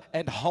look up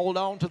and hold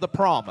on to the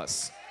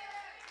promise.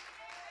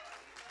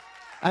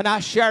 And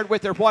I shared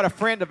with her what a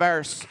friend of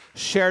ours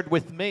shared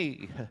with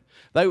me.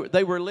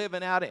 They were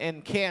living out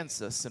in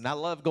Kansas, and I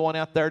love going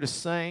out there to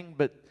sing,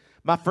 but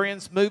my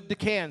friends moved to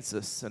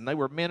Kansas, and they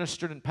were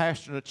ministering and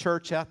pastoring a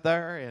church out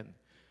there, and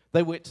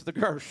they went to the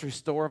grocery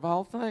store of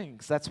all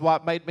things. That's why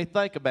it made me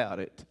think about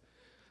it.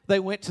 They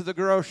went to the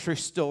grocery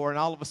store, and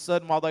all of a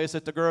sudden, while they was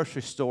at the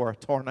grocery store, a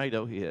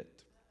tornado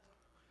hit.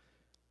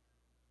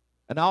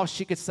 And all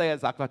she could say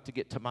is, I've got to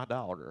get to my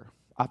daughter.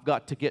 I've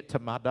got to get to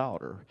my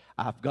daughter.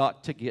 I've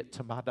got to get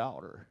to my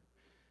daughter.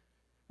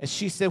 And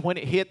she said when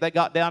it hit, they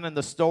got down in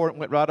the store and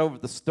went right over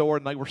the store,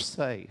 and they were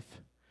safe.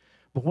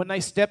 But when they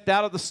stepped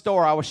out of the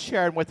store, I was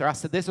sharing with her. I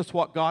said, this is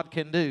what God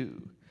can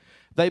do.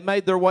 They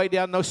made their way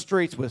down those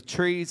streets with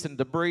trees and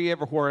debris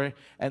everywhere,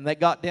 and they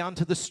got down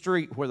to the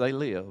street where they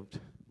lived.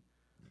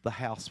 The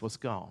house was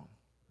gone.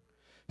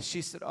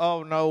 She said,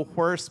 oh, no,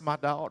 where's my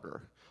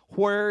daughter?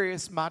 Where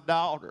is my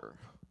daughter?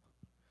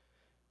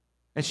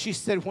 And she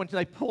said when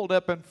they pulled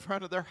up in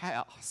front of their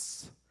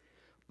house,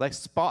 they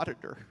spotted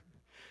her.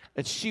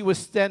 And she was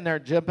standing there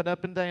jumping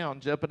up and down,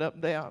 jumping up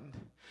and down.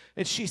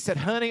 And she said,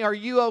 honey, are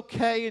you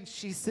okay? And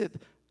she said,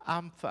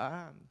 I'm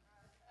fine.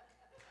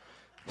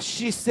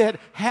 She said,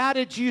 how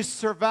did you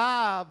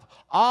survive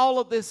all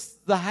of this,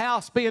 the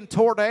house being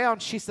tore down?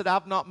 She said,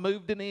 I've not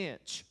moved an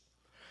inch.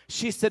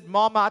 She said,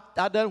 Mom, I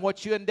done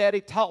what you and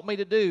Daddy taught me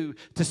to do,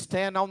 to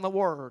stand on the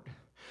Word.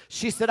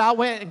 She said, I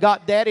went and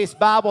got Daddy's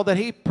Bible that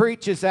he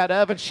preaches out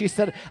of, and she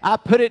said, I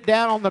put it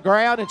down on the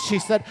ground, and she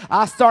said,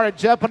 I started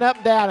jumping up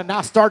and down, and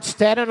I started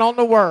standing on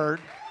the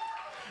Word.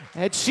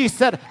 And she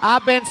said,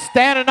 I've been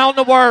standing on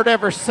the Word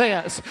ever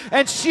since.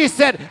 And she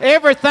said,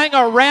 everything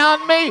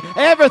around me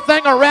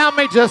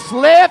just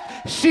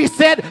left. She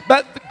said,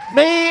 but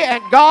me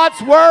and God's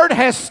Word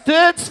has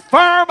stood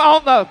firm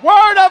on the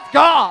Word of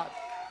God.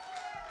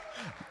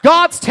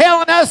 God's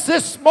telling us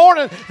this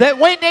morning that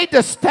we need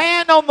to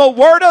stand on the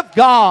Word of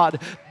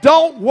God.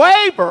 Don't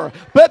waver,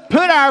 but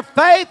put our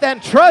faith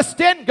and trust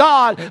in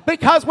God,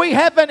 because we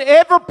have an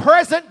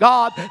ever-present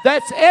God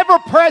that's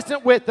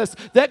ever-present with us,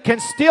 that can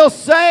still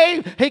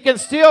save, He can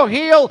still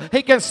heal,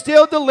 He can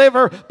still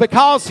deliver,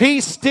 because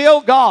He's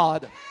still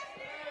God.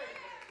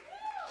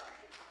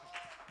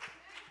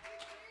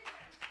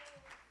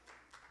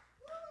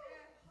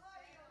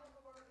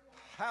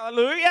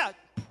 Hallelujah.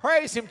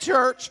 Praise Him,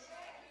 church.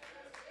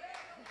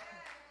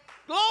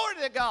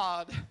 Glory to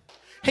God.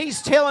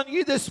 He's telling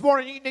you this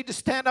morning you need to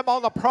stand up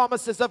on the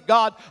promises of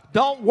God.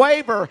 Don't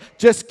waver.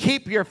 Just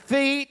keep your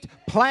feet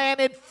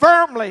planted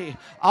firmly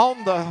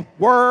on the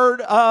Word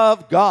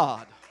of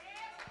God.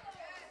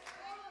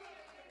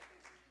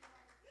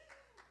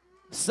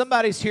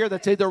 Somebody's here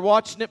that's either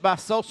watching it by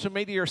social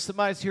media, or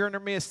somebody's here in their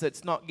midst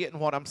that's not getting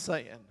what I'm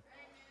saying.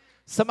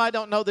 Somebody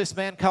don't know this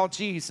man called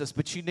Jesus,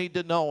 but you need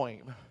to know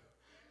Him.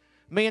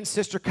 Me and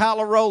Sister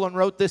Kyla Rowland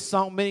wrote this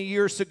song many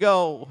years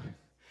ago.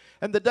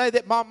 And the day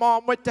that my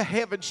mom went to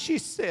heaven, she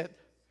said,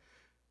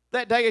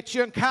 that day that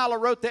you and Kyla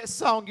wrote that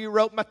song, you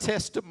wrote my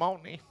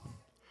testimony.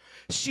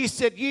 She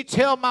said, you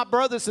tell my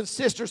brothers and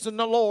sisters in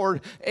the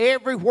Lord,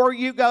 everywhere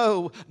you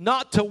go,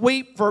 not to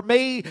weep for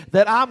me,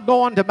 that I'm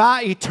going to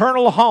my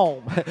eternal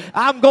home.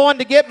 I'm going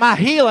to get my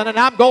healing, and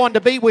I'm going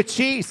to be with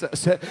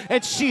Jesus.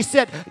 And she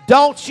said,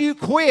 don't you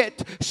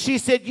quit. She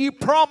said, you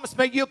promised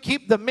me you'll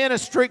keep the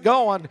ministry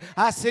going.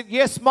 I said,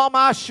 yes, Mama,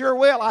 I sure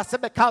will. I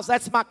said, because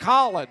that's my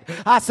calling.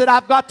 I said,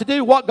 I've got to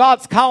do what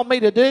God's called me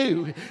to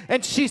do.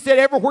 And she said,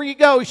 everywhere you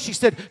go, she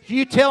said,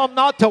 you tell them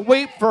not to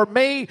weep for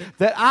me,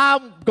 that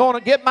I'm going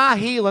to get my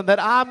healing, that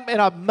I'm in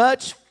a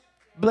much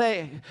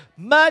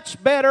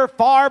better,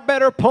 far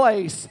better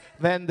place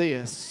than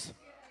this.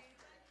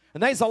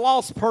 And there's a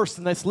lost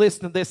person that's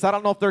listening to this. I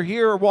don't know if they're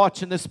here or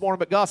watching this morning,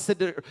 but God said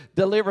to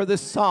deliver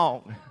this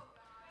song.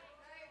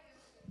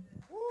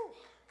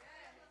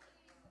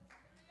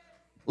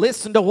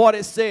 Listen to what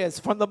it says.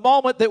 From the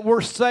moment that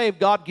we're saved,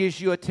 God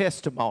gives you a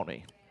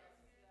testimony.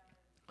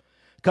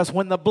 Because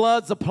when the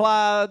blood's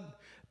applied,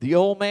 the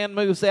old man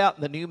moves out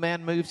and the new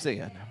man moves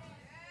in.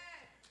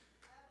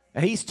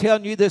 And He's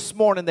telling you this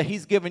morning that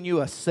He's giving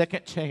you a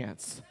second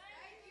chance.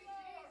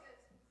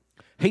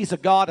 He's a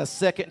God of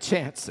second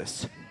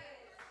chances.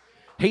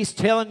 He's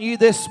telling you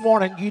this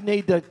morning you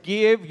need to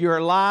give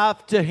your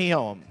life to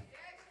Him.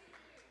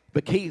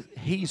 But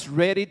He's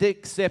ready to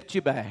accept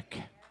you back.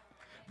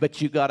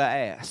 But you got to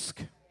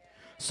ask.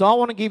 So I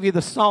want to give you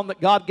the song that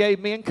God gave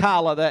me and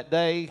Kyla that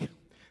day.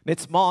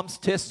 It's Mom's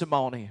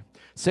testimony.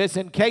 It says,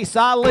 in case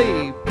I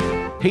leave,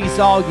 He's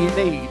all you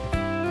need.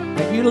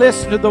 And you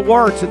listen to the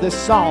words of this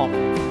song,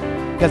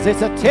 because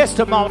it's a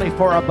testimony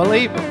for a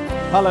believer.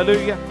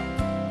 Hallelujah.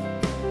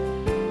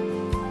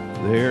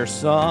 There's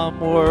some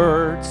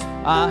words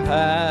I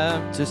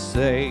have to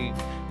say.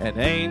 An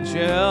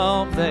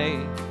angel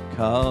may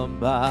come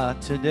by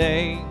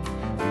today.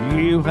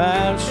 You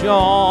have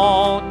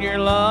shown your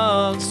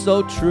love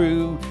so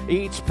true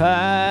each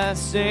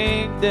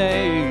passing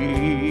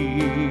day.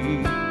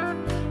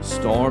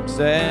 Storms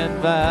and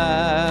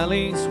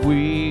valleys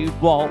we've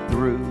walked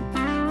through.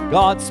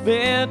 God's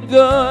been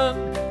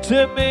good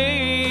to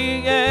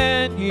me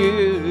and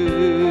you.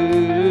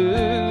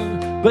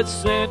 But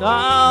soon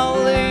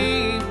I'll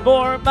leave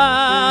for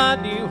my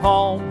new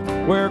home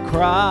where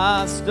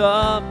Christ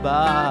abides.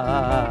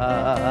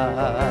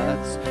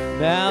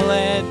 Now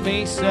let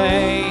me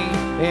say,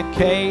 in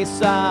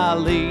case I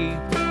leave,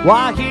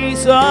 why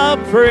He's a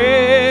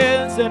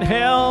present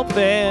help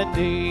and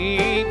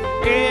need.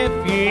 If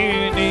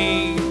you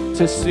need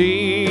to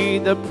see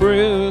the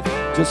proof,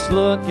 just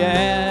look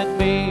at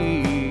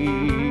me.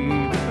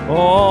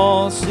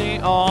 Oh, see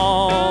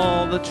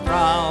all the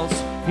trials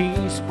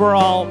He's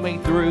brought me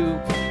through.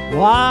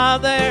 Why,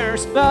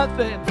 there's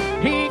nothing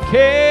He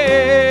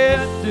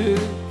can't do.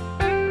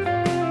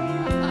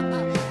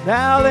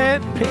 Now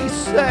let me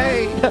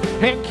say,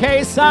 in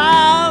case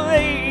I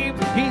leave,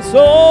 He's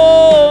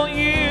all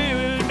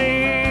you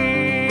need.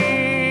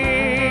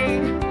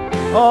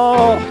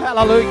 Oh,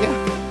 hallelujah.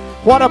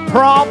 What a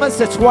promise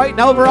that's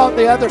waiting over on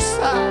the other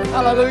side.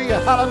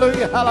 Hallelujah,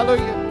 hallelujah,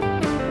 hallelujah.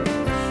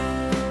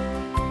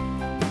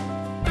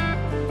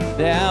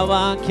 Now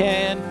I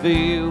can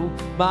feel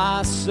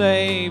my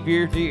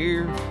Savior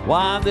dear.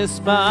 Why,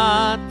 this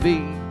might be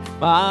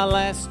my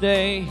last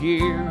day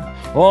here.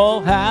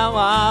 Oh, how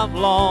I've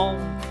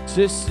longed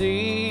to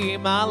see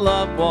my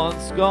loved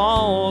ones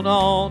gone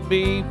on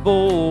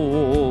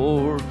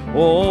before.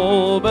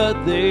 Oh,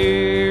 but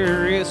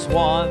there is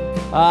one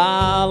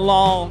I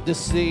long to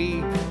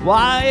see.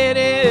 Why, it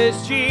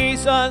is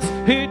Jesus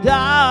who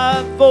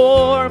died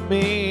for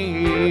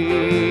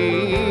me.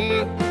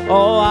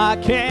 Oh, I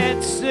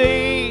can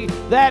see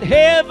that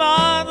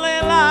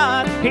heavenly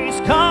light. He's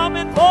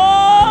coming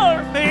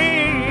for me.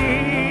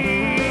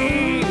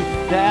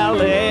 Now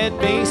let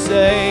me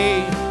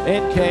say,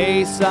 in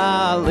case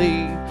I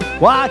leave,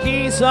 why,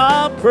 He's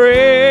a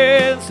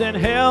present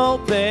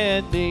help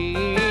and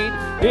need.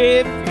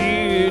 If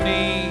you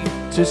need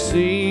to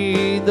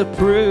see the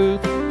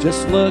proof,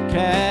 just look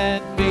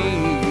at me.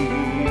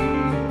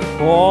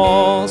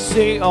 Oh,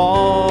 see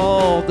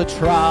all the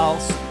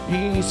trials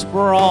He's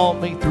brought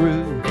me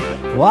through.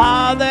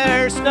 Why,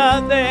 there's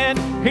nothing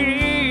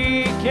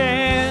He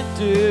can't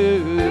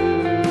do.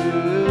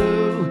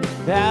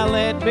 Now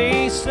let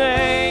me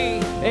say,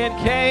 in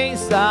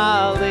case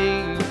I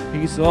leave,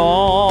 He's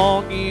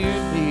all you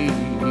need.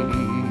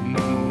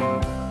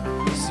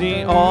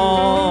 See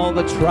all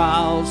the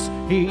trials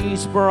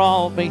He's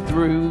brought me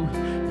through.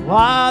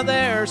 Why,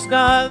 there's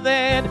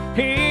nothing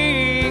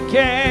He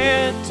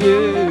can't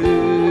do.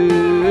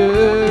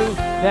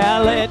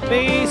 Now let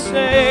me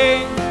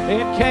say,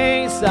 in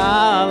case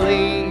I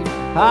leave,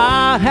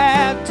 I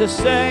have to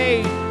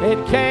say,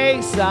 in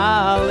case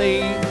I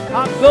leave,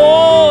 I'm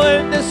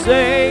going to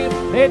say,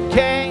 in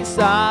case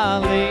I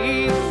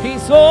leave,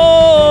 He's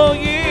all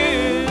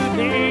you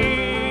need.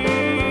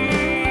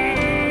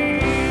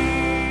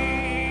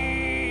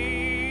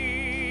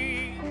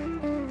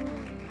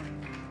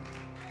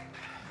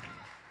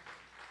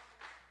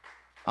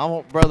 I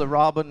want Brother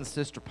Robin and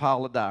Sister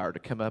Paula Dyer to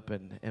come up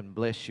and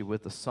bless you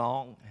with a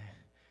song.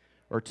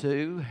 or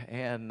two,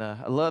 and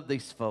I love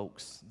these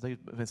folks. They've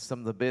been some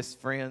of the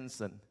best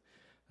friends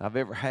I've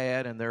ever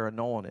had, and they're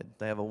anointed.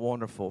 They have a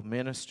wonderful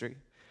ministry.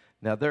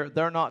 Now,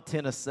 they're not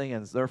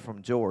Tennesseans. They're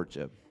from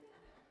Georgia.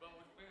 But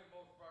we spend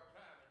most of our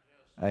time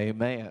in Tennessee.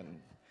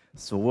 Amen.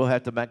 So we'll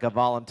have to make a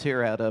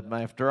volunteer out of them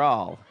after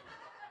all.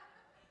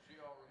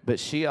 But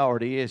she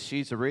already is.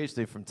 She's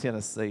originally from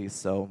Tennessee,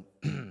 so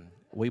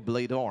we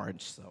bleed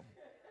orange. So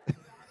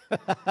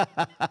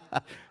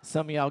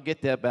some of y'all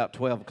get that about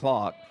 12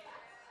 o'clock.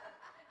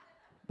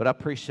 But I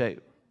appreciate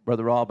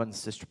Brother Robin,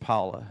 Sister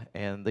Paula,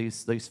 and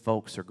these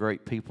folks are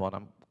great people, and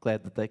I'm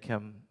glad that they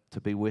come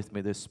to be with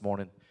me this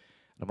morning.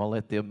 And I'm going to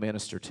let them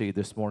minister to you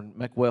this morning.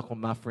 Make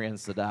welcome my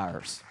friends, the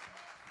Dyers.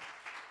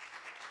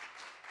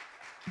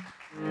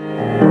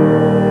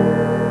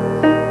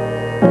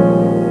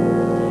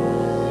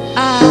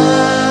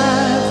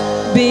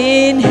 I've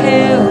been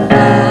held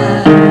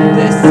by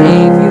the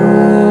Savior,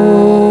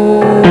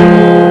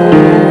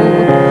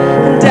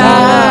 and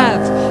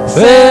I've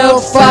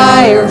felt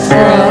fire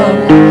from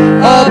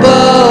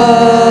above.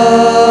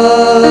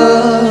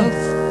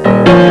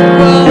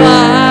 Well,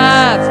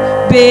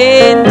 I've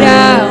been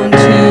down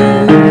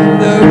to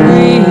the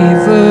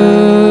river.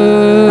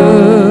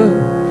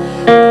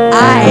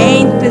 I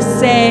ain't the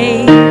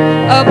same,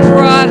 a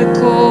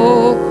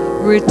prodigal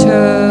returned,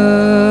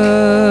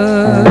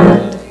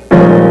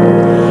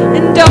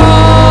 and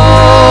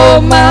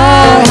all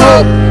my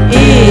hope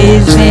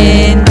is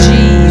in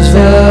Jesus.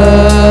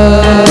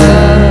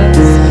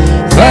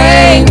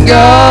 Thank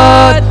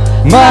God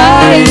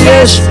my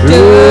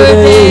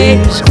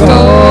yesterday's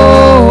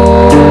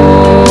gone,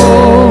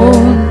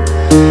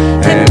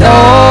 and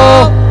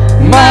all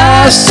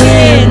my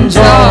sins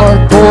are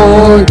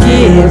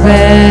forgiven.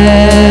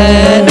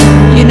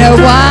 You know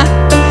why?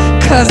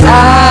 'Cause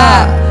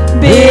I've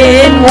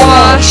been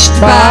washed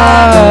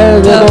by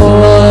the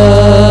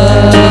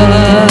blood.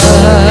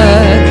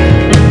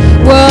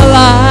 Well,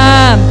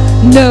 I'm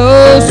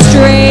no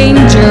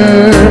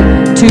stranger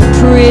to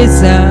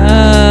prison.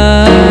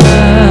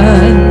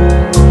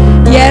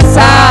 Yes,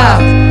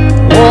 I've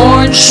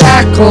worn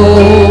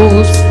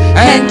shackles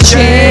and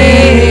chains,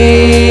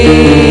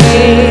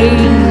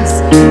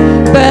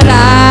 but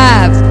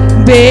I've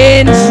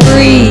been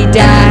freed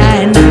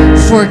and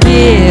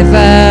forgiven.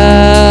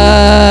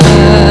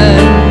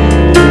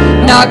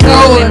 Not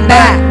going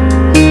back,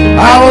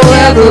 I will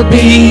ever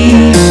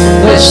be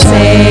the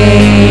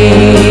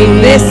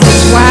same. This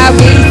is why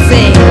we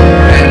sing.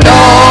 And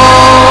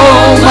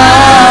all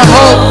my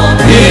hope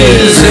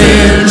is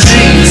in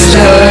Jesus.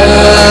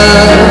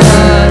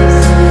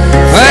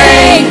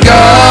 Thank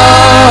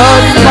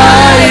God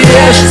my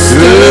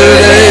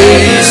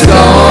yesterday's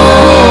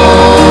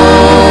gone,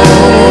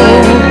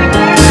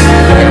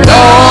 and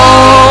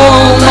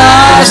all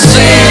my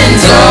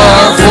sins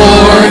are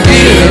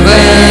forgiven,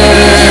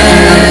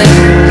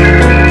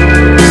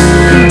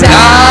 and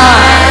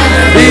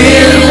I've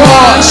been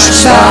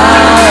washed by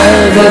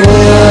the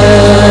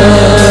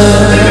blood.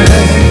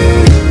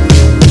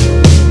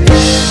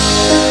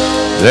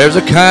 There's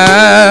a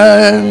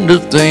kind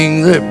of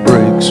thing that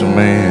breaks a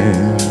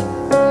man,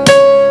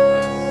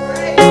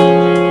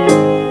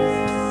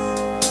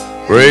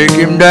 break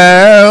him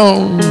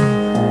down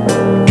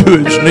to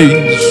his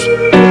knees.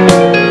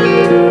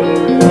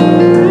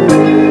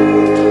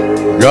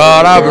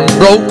 God, I've been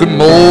broken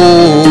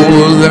more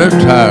than a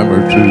time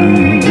or two.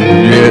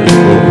 Yes,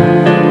 Lord.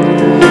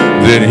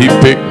 Then he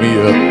picked me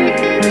up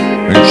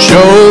and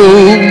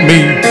showed me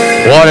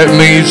what it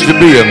means to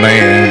be a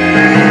man.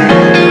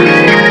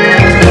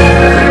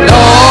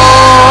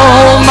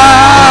 All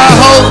my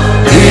hope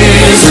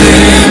is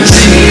in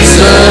Jesus.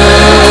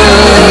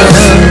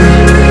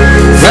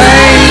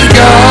 Thank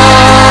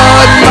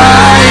God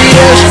my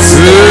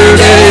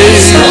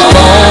yesterday's gone.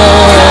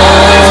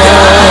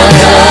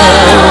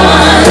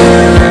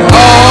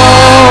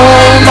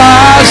 All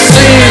my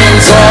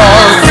sins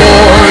are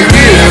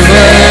forgiven.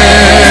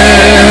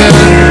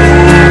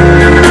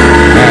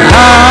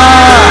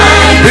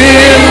 I've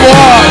been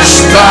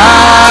washed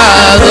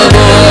by the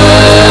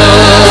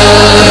blood,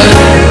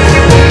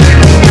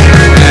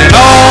 and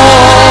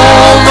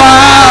all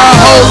my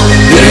hope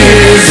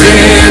is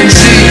in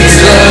Jesus.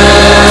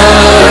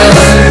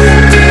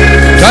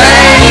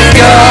 Thank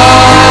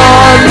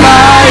God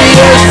my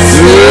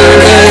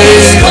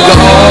yesterday's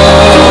gone,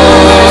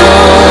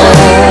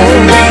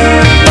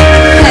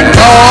 and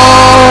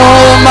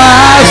all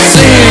my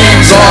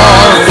sins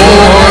are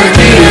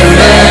forgiven.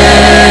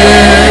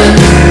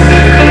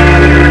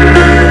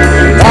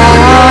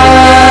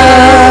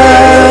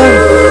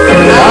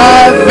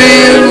 I've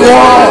been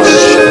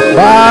washed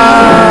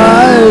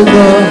by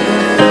the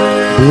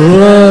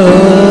blood,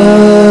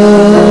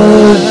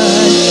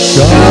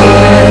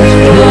 God's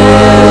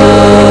blood.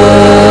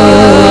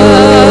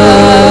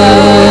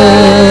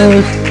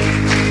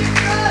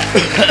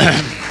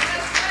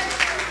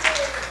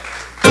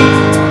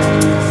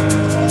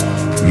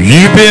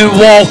 You've been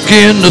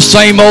walking the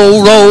same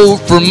old road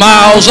for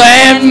miles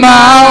and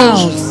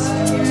miles.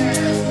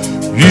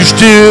 You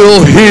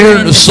still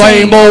hear the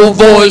same old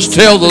voice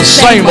tell the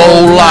same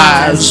old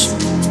lies.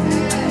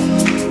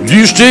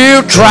 You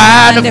still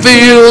try to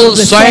fill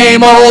the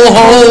same old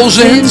holes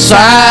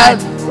inside.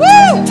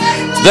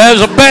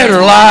 There's a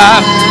better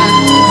life.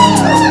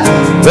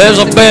 There's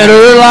a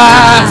better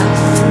life.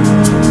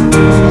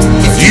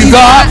 If you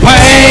got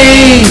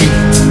pain,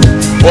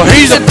 well,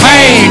 he's a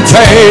pain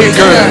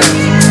taker.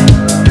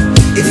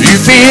 If you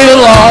feel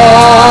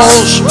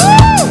lost,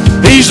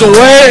 he's the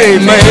way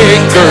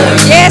maker.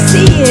 Yes,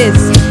 he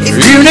is. If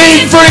you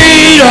need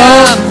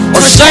freedom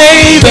or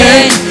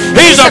saving,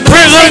 he's a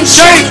prison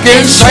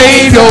shaking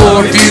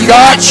savior. If you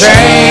got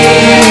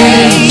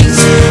chains,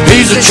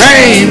 he's a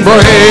chain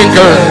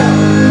breaker.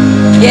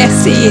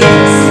 Yes, he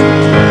is.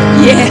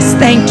 Yes,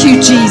 thank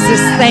you, Jesus.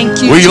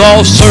 Thank you. We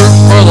all search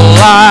for the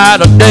light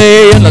of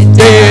day and the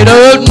dead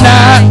of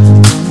night.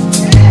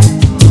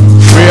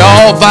 We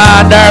all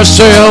find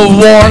ourselves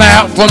worn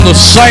out from the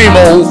same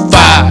old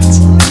fight.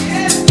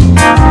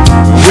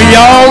 We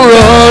all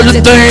run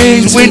to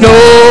things we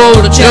know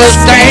that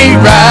just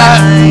ain't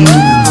right.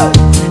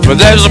 But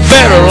there's a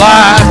better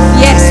life.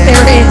 Yes,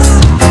 there is.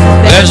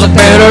 There's a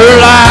better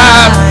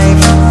life.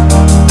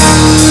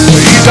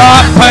 You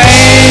got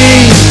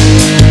pain,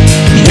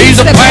 he's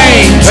a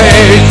pain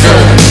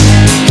taker.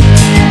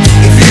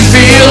 If you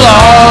feel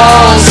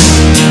lost,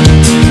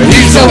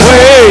 he's a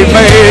way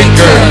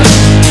maker.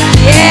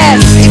 Yes.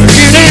 If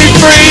you need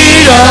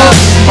freedom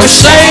or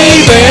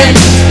saving,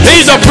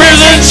 he's a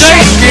prison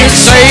shaking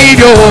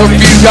savior.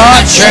 If you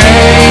got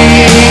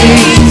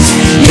chains,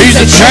 he's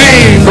a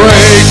chain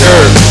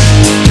breaker.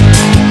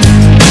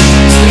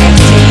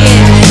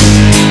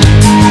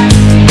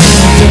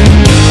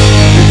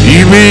 If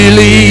you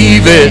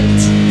believe it,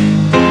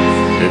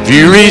 if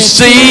you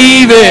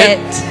receive it,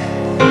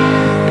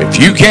 if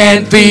you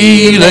can't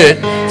feel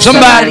it,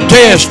 somebody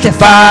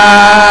testify.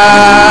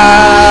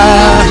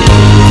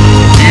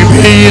 If you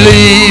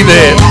believe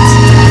it,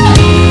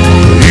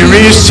 if you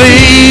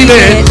receive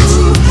it,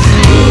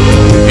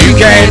 if you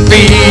can't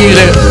feel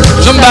it,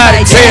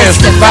 somebody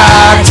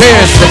testify,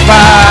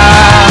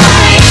 testify.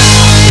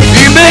 If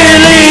you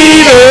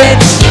believe it,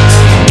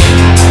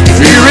 if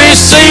you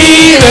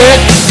receive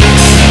it,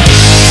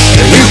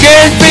 if you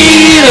can't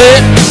feel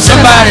it,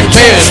 somebody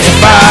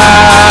testify.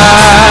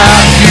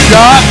 You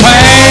got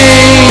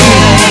pain,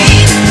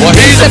 well,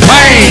 he's a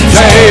pain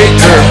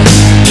taker.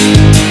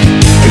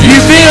 If you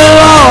feel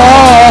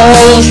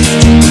lost,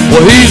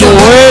 well, he's a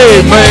way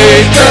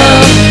maker.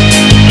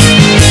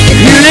 If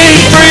you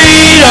need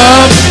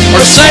freedom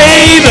or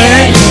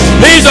saving,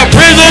 he's a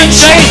prison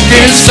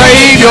shaking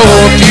savior.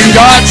 If you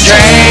got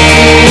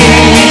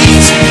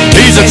chains,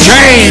 he's a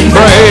chain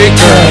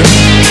breaker.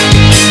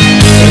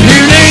 If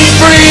you need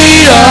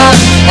freedom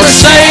or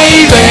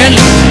saving,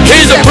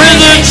 he's a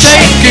prison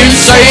shaking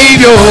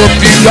savior.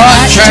 If you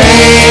got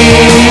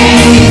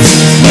chains,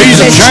 he's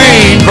a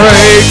chain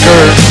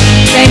breaker.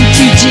 Thank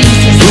you,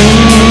 Jesus.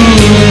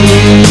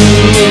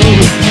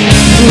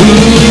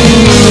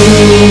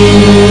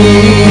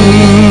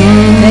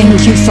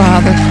 Thank you,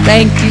 Father.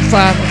 Thank you,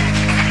 Father.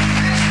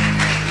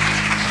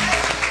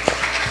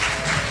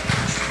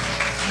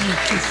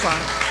 Thank you,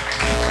 Father.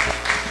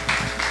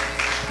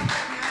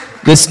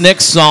 This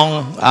next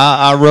song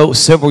I wrote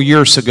several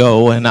years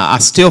ago, and I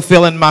still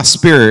feel in my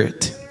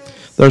spirit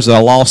there's a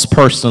lost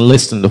person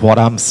listening to what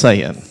I'm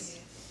saying.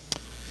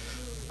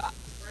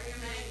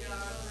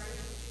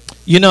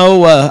 You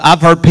know, I've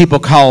heard people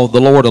call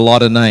the Lord a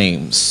lot of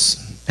names,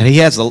 and he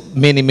has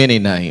many, many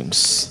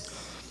names.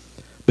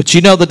 But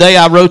you know, the day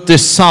I wrote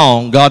this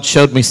song, God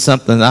showed me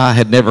something I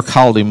had never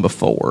called him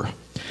before.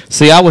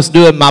 See, I was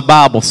doing my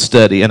Bible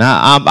study, and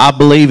I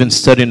believe in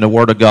studying the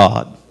Word of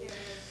God.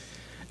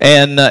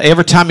 And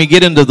every time you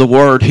get into the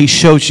Word, he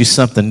shows you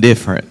something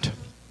different.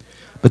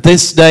 But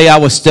this day I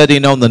was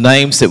studying on the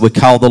names that we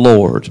call the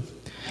Lord.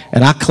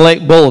 And I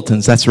collect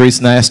bulletins. That's the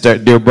reason I asked our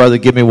dear brother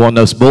to give me one of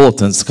those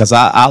bulletins, because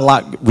I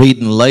like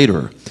reading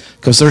later,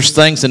 because there's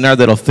things in there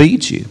that'll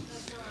feed you.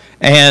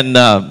 And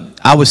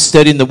I was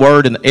studying the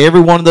Word, and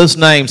every one of those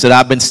names that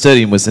I've been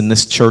studying was in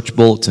this church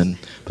bulletin,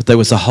 but there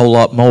was a whole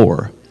lot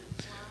more.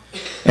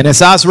 And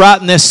as I was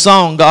writing this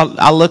song, God,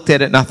 I looked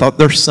at it and I thought,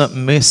 there's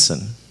something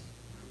missing.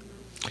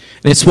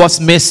 And it's what's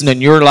missing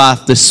in your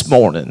life this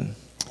morning.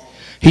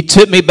 He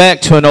took me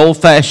back to an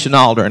old-fashioned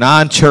altar, and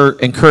I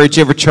encourage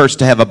every church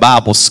to have a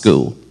Bible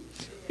school.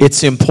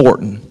 It's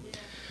important.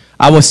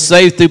 I was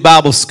saved through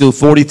Bible school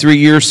 43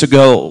 years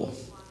ago.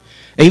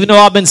 Even though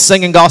I've been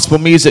singing gospel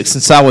music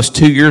since I was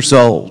 2 years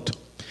old.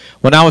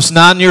 When I was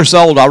 9 years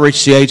old, I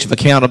reached the age of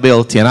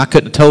accountability, and I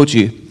couldn't have told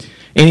you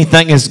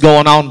anything is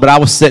going on, but I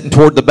was sitting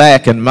toward the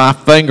back, and my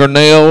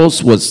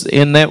fingernails was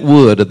in that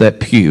wood of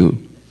that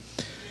pew.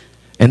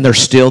 And they're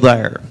still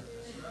there.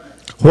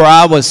 Where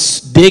I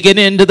was digging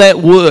into that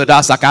wood, I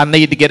was like, I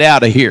need to get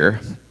out of here.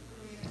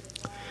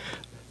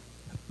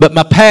 But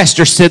my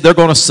pastor said they're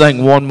going to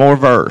sing one more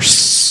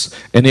verse,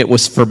 and it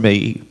was for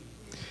me.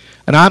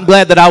 And I'm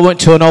glad that I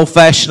went to an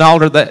old-fashioned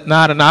altar that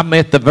night, and I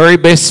met the very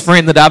best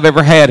friend that I've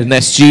ever had, and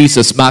that's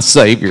Jesus, my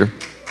Savior.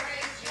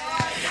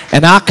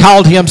 And I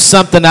called him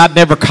something I'd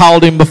never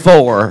called him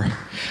before.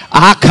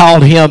 I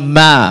called him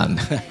mine.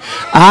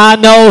 I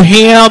know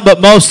him,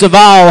 but most of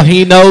all,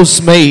 he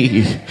knows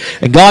me.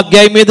 And God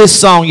gave me this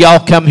song. Y'all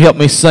come help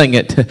me sing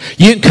it.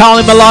 You can call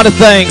him a lot of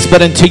things, but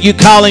until you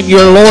call him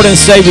your Lord and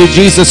Savior,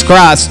 Jesus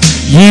Christ,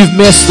 you've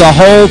missed the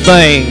whole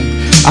thing.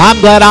 I'm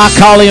glad I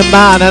call him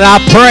mine, and I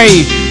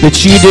pray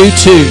that you do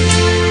too.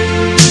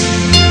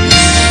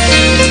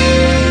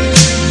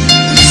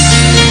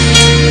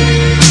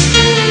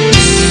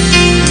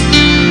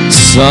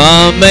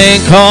 Some may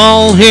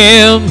call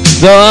him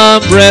the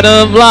bread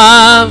of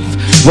life,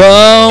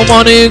 the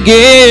one who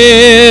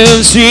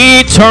gives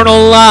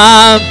eternal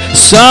life.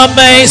 Some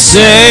may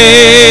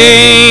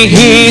say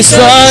he's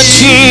the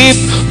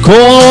chief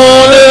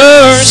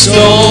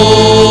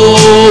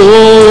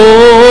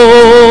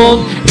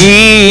cornerstone.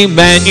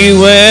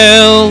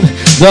 Emmanuel,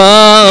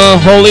 the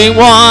Holy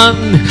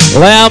One,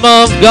 Lamb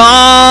of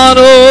God,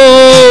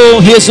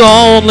 oh, his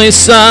only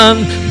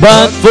Son.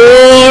 But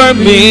for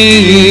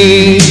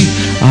me,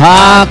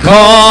 I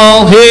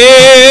call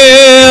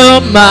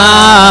him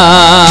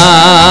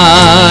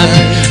mine,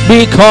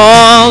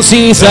 because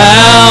he's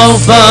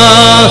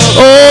Alpha,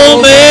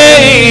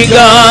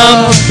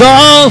 Omega,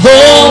 the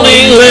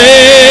Holy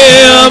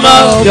Lamb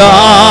of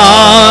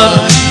God,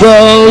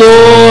 the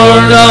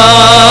Lord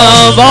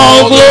of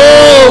all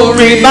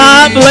glory,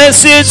 my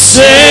blessed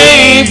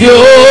Savior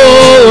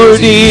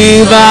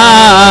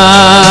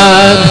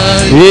divine.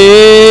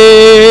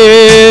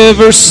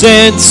 Ever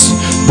since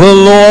the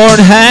Lord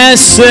has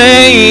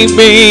saved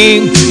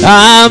me,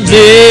 I've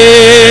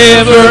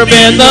never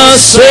been the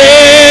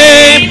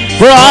same.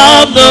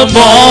 From the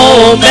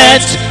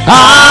moment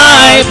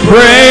I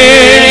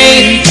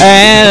prayed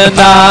and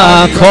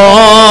I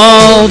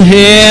called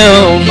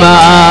him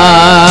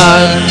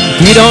mine.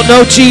 If you don't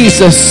know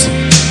Jesus,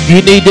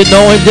 you need to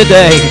know him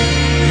today.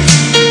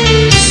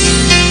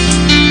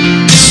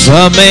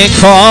 Some may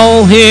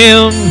call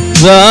him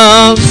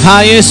the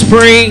highest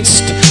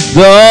priest,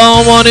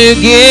 the one who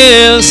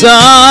gives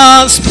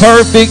us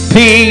perfect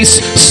peace.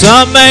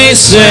 Some may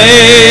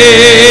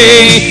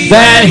say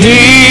that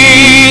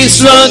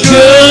he's the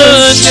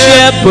good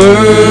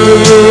shepherd.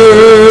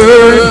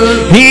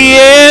 He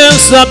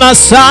is the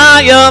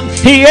Messiah.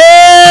 He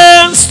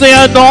is the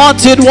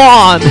anointed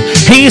one.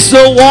 He's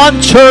the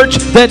one, church,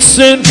 that's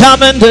soon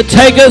coming to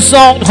take us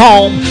on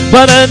home.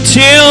 But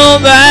until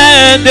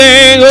that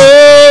day,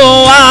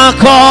 oh, I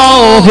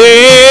call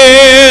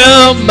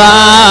him mine,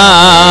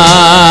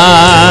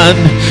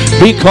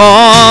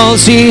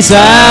 because he's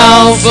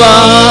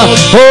Alpha,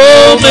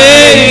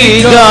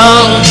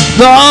 Omega,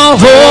 the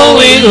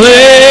Holy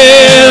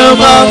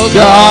Lamb of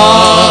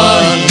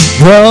God,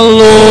 the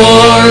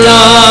Lord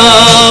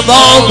of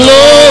all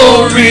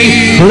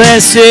glory,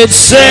 blessed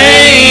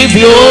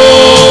Savior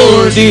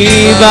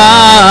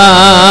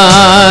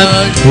divine.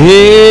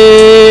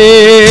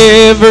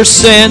 Ever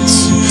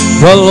since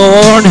the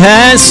Lord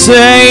has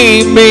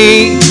saved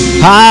me,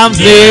 I've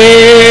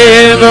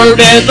never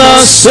been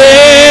the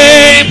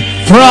same.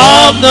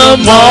 From the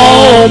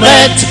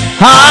moment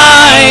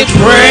I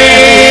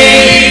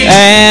prayed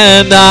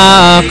and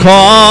I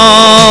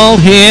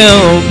called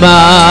him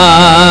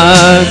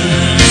mine.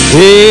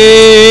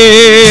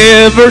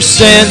 Ever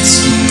since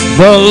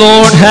the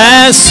Lord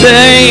has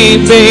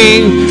saved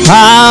me,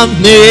 I've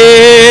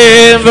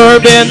never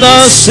been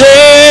the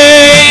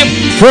same.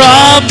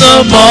 From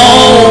the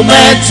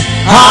moment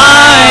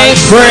I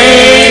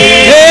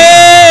prayed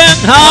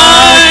and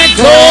I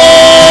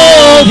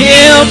called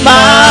him mine.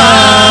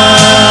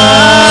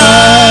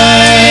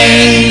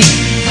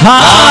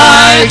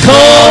 I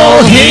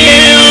call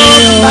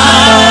him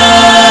mine.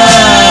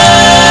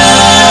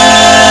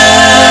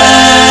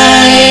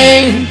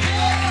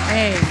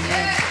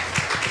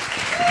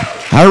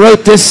 I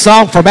wrote this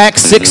song from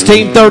Acts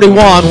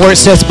 16:31, where it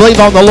says, believe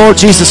on the Lord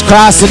Jesus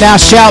Christ and thou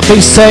shalt be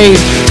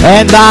saved,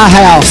 and thy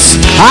house.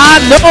 I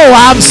know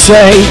I'm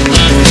saved.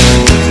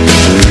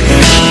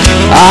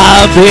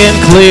 I've been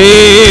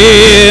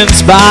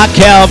cleansed by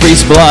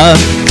Calvary's blood,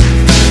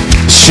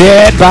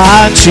 shed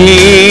by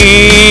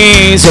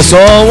Jesus.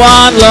 Oh,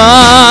 what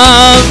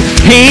love.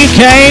 He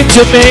came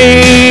to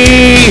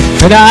me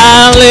and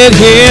I let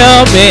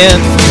him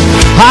in.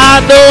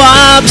 I know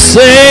I'm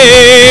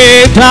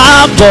saved,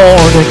 I'm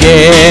born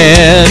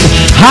again.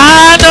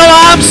 I know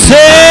I'm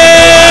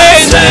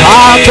saved,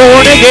 I'm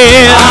born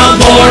again.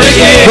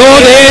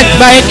 Though death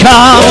may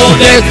come,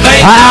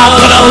 I'm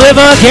gonna live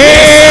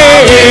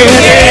again.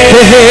 To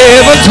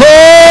heaven's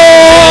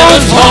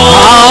home,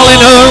 all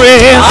in her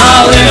end.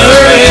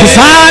 'Cause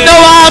I know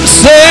I'm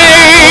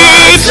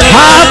saved,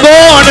 I'm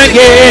born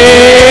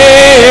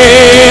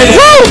again.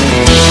 Woo!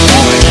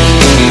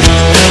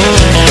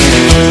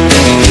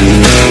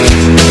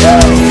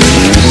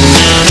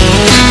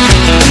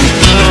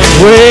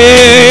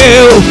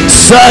 Well,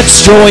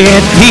 such joy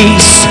and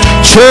peace,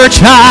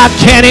 church, I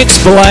can't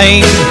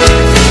explain.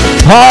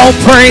 All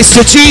praise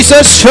to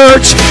Jesus,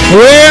 church,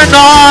 we're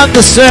not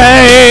the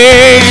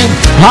same.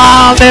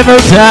 I'll never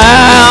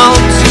doubt,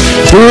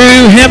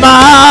 through him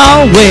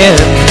I'll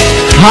win.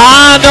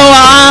 I know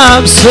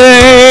I'm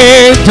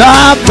saved,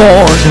 I'm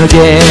born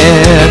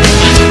again.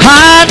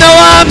 I know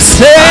I'm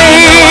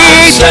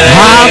saved,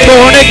 I'm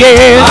born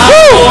again.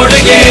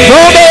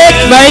 Though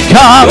death may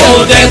come,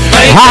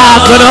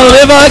 I'm gonna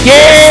live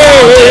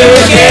again.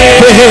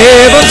 To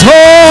heaven's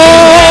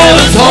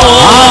home,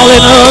 all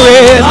in the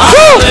red.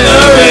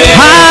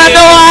 I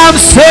know I'm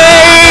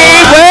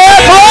saved, well,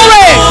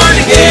 glory.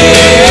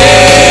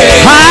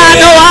 I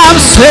know I'm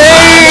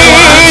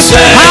saved,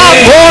 I'm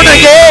born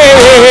again.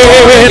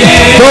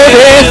 Though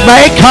death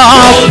may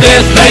come,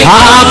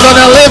 I'm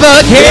gonna live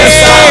again.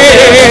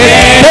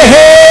 The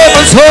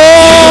heavens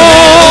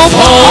home,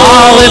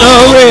 all in a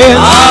red.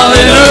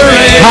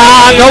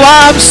 I know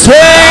I'm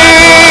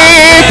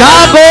saved,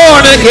 I'm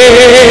born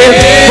again.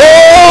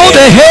 Oh,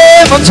 the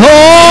heavens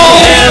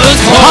home,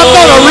 I'm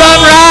gonna run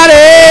right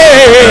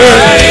in.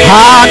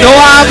 I know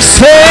I'm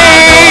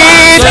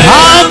saved,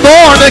 I'm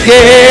born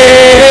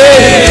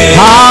again.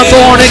 I'm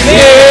born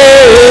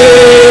again.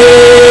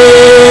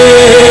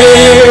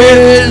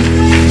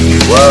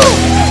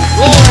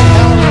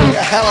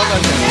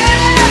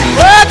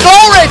 Well,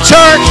 glory,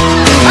 church.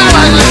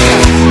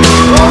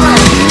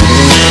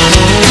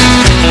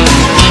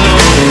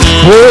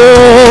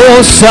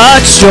 Oh,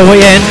 such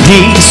joy and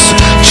peace,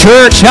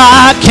 church,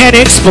 I can't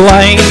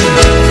explain.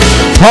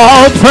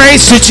 All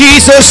praise to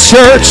Jesus,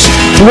 church,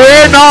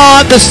 we're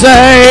not the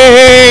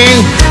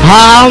same.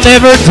 I'll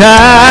never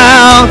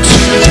doubt,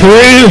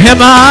 through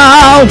him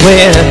I'll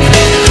win.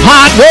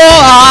 I know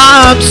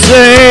I'm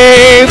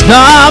saved,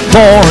 I'm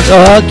born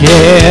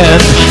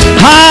again.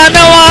 I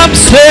know I'm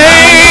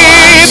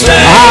saved,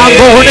 I'm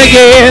born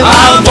again.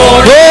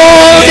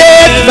 Oh,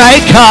 death may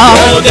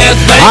come,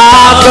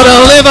 I'm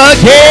gonna live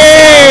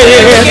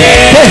again.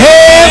 The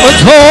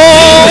heavens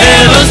home,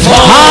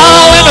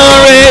 all in the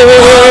red.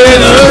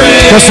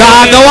 'Cause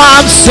I know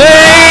I'm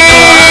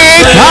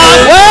saved,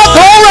 well,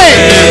 glory.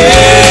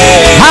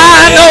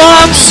 I know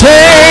I'm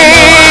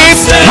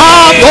saved,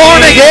 I'm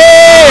born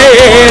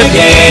again.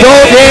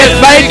 Though death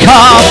may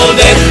come,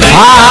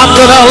 I'm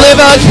gonna live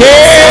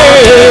again.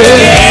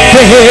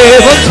 The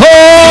heavens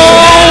home,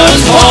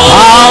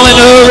 all in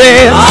the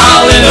red.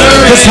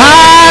 'Cause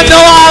I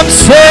know I'm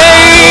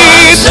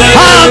saved,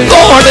 I'm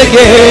born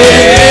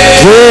again.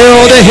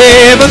 Will the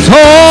heavens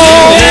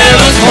home,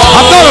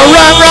 I'm gonna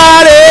run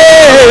right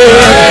in.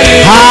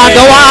 I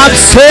know I'm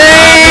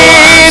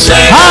saved,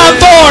 I'm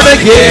born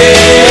again.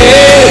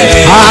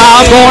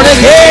 I'm born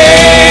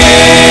again.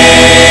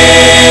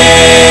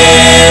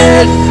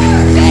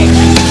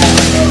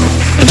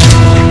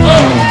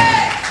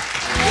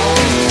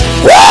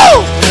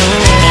 Woo!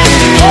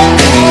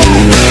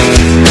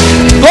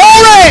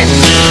 Glory!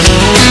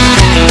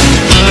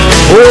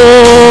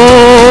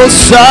 Oh,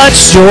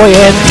 such joy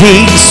and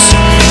peace,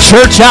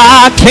 church,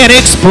 I can't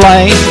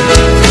explain.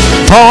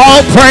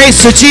 All praise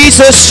to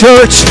Jesus,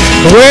 church,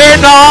 we're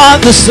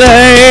not the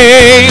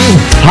same.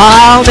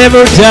 I'll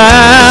never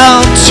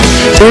doubt,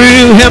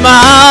 through him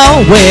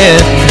I'll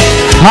win.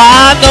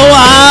 I know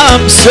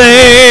I'm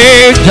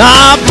saved,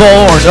 I'm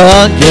born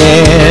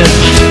again.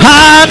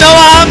 I know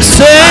I'm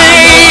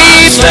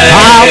saved,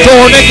 I'm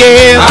born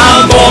again.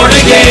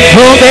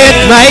 Though death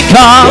may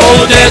come,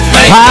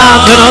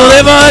 I'm gonna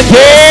live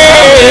again.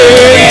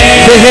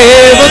 The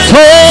heavens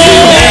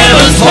home,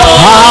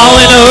 all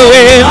in a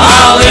red.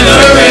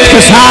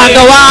 'Cause I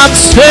know I'm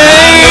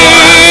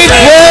saved,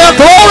 well,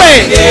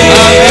 glory.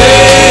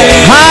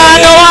 I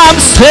know I'm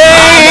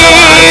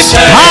saved,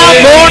 I'm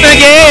born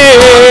again.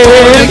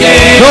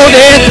 Though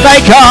death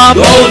may come,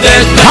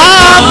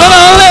 I'm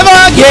gonna live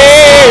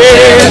again.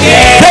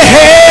 The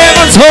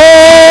heavens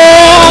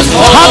home,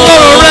 I'm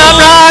gonna run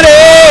right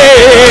in.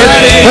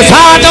 'Cause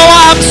I know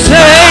I'm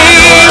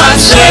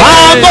saved,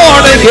 I'm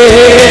born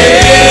again.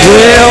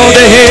 Well,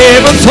 the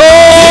heavens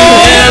home,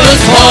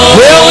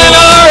 well, in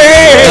a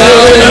red.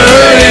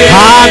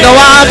 I know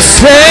I'm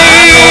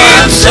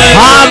saved,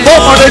 I'm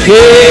born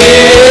again.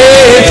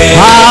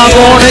 I'm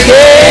born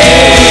again.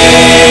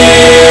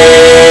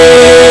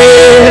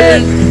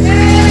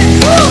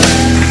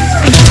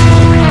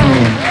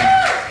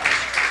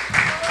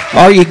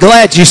 Are you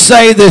glad you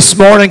saved this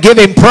morning? Give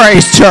him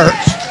praise, church.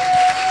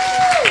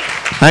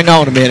 Hang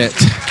on a minute.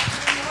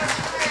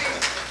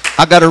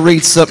 I got to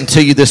read something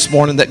to you this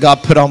morning that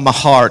God put on my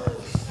heart.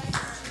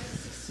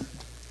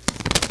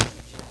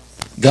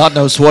 God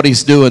knows what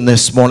he's doing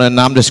this morning, and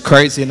I'm just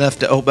crazy enough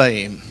to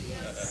obey him.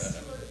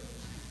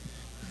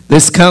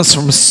 This comes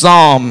from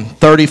Psalm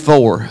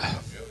 34.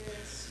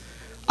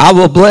 I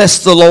will bless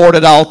the Lord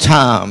at all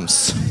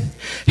times.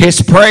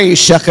 His praise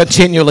shall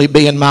continually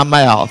be in my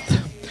mouth.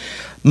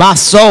 My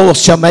soul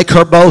shall make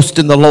her boast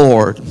in the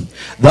Lord.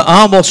 The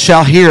humble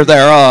shall hear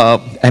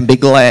thereof and be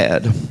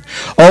glad.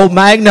 Oh,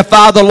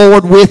 magnify the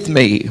Lord with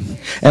me,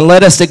 and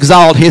let us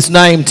exalt his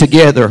name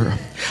together.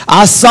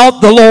 I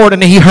sought the Lord,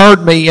 and he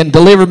heard me and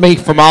delivered me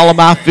from all of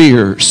my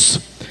fears.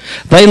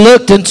 They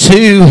looked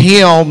unto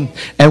him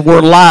and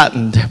were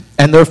lightened,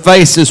 and their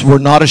faces were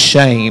not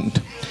ashamed.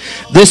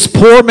 This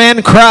poor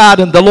man cried,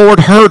 and the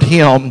Lord heard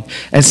him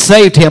and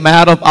saved him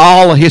out of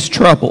all his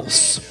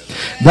troubles.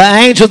 The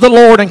angel of the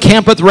Lord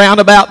encampeth round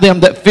about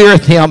them that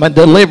feareth him and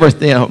delivereth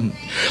them.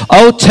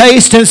 Oh,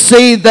 taste and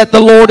see that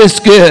the Lord is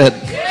good.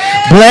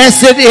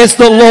 Blessed is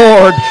the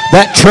Lord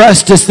that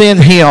trusteth in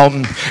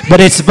him. But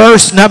it's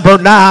verse number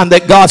 9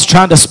 that God's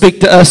trying to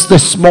speak to us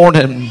this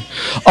morning.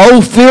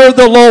 Oh, fear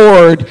the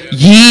Lord,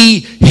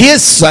 ye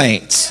his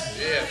saints.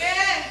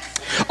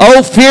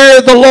 Oh,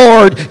 fear the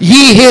Lord,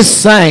 ye his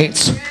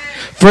saints.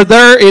 For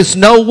there is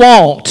no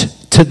want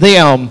to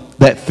them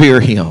that fear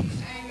him.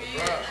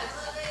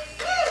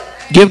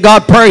 Give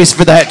God praise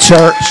for that,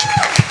 church.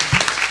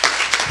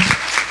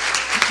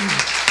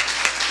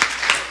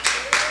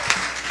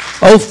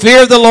 Oh,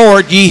 fear the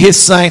Lord, ye his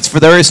saints, for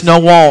there is no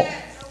want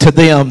to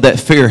them that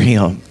fear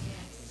him.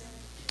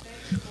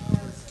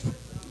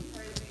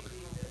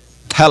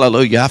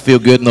 Hallelujah. I feel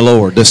good in the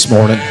Lord this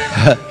morning.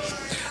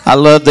 I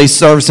love these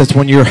services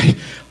when you're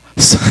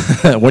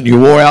when you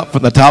wore out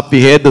from the top of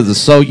your head to the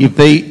sole of your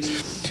feet.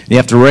 You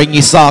have to wring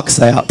your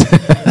socks out.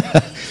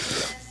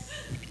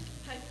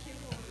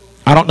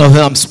 I don't know who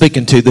I'm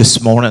speaking to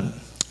this morning,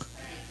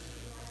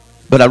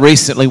 but I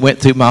recently went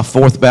through my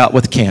 4th bout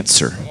with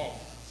cancer.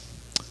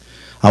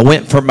 I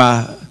went for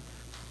my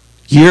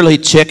yearly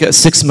checkup,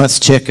 6 months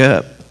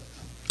checkup,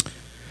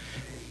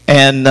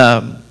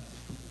 and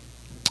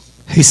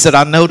he said,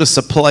 I noticed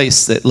a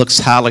place that looks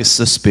highly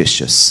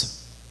suspicious.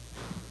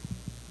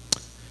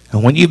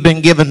 And when you've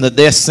been given the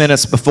death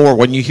sentence before,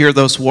 when you hear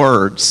those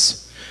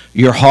words,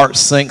 your heart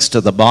sinks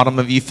to the bottom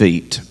of your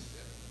feet.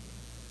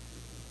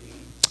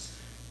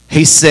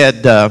 He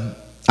said, I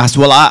said,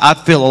 well, I'd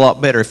feel a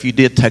lot better if you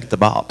did take the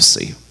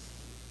biopsy.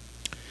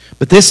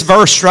 But this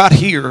verse right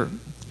here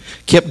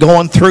kept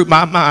going through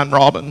my mind,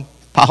 Robin,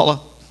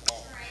 Paula.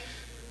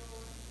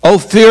 Oh,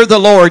 fear the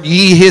Lord,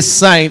 ye his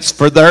saints,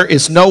 for there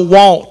is no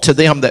want to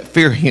them that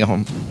fear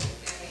him.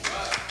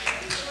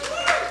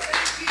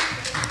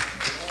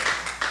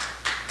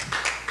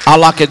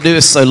 All I could do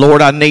is say,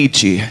 Lord, I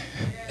need you.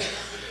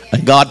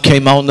 And God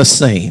came on the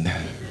scene.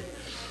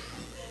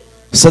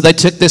 So they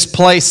took this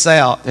place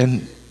out,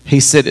 and he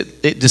said,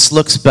 it just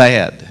looks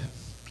bad.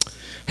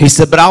 He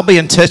said, but I'll be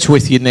in touch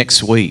with you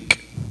next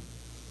week.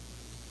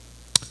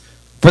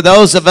 For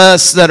those of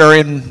us that are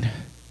in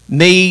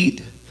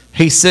need,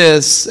 he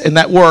says, in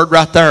that word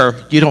right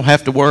there, you don't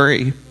have to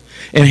worry.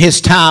 In his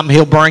time,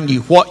 he'll bring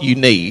you what you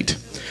need.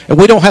 And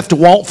we don't have to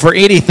want for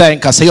anything,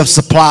 because he'll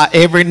supply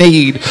every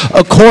need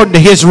according to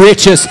his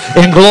riches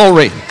and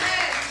glory.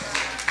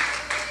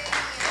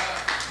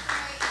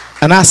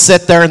 And I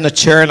sat there in the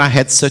chair and I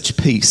had such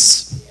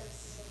peace.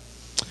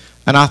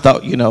 And I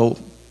thought, you know,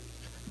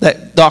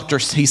 that doctor,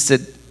 he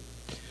said,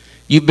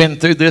 you've been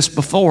through this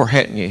before,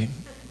 hadn't you?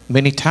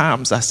 Many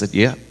times. I said,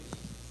 yeah.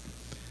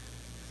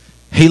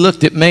 He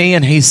looked at me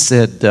and he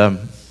said,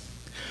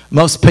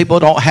 most people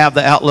don't have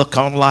the outlook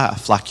on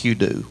life like you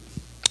do.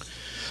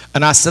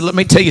 And I said, let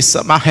me tell you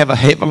something. I have a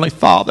heavenly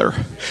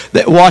Father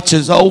that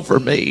watches over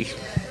me.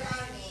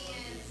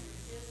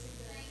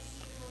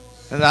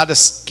 And I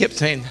just kept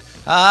saying,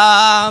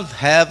 I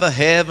have a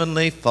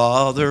heavenly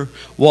Father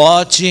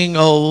watching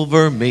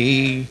over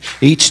me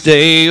each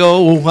day.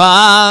 Oh,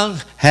 I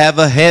have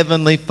a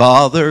heavenly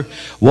Father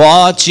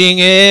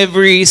watching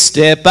every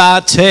step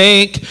I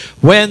take.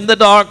 When the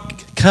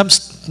dark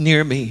comes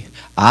near me,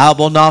 I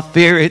will not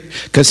fear it,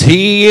 because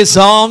he is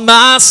on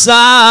my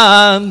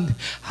side.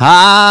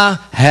 I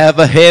have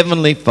a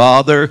heavenly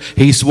Father.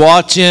 He's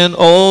watching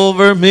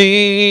over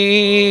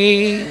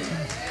me.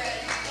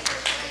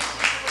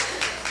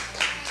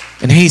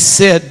 And he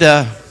said,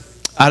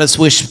 I just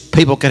wish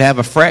people could have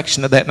a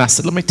fraction of that. And I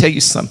said, let me tell you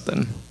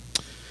something.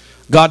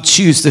 God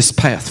chose this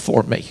path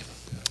for me.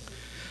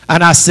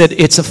 And I said,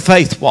 it's a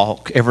faith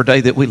walk every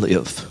day that we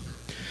live.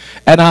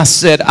 And I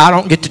said, I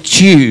don't get to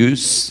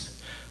choose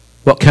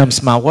what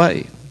comes my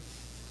way.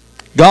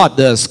 God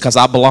does, because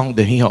I belong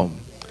to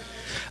him.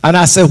 And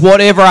I said,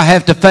 whatever I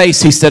have to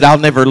face, he said, I'll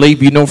never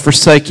leave you nor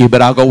forsake you,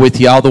 but I'll go with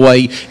you all the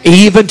way,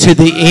 even to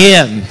the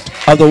end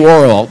of the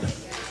world.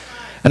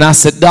 And I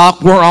said,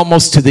 Doc, we're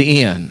almost to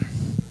the end.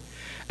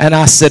 And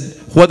I said,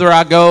 whether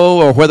I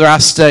go or whether I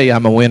stay,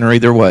 I'm a winner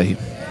either way.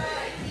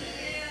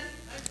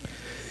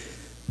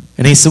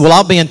 And he said, well,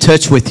 I'll be in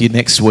touch with you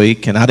next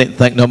week. And I didn't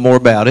think no more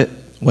about it.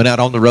 Went out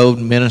on the road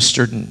and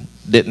ministered and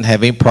didn't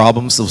have any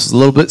problems. I was a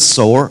little bit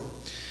sore.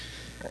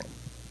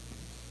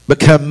 But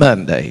come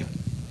Monday,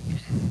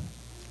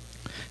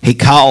 he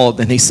called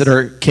and he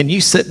said, can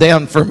you sit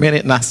down for a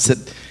minute? And I said,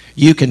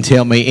 you can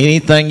tell me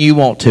anything you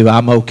want to.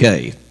 I'm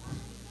okay.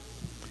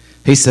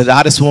 He said,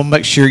 I just want to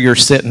make sure you're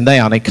sitting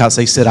down, because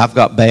he said, I've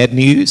got bad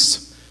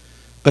news,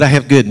 but I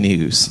have good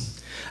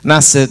news. And I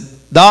said,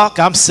 Doc,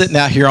 I'm sitting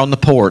out here on the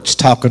porch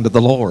talking to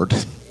the Lord.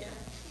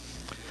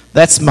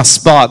 That's my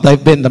spot.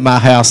 They've been to my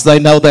house. They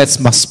know that's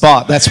my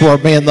spot. That's where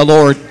me and the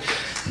Lord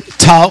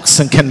talks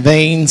and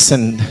convenes,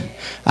 and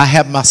I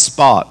have my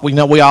spot. We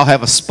know we all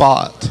have a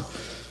spot.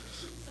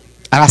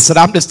 And I said,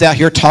 I'm just out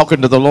here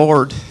talking to the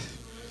Lord.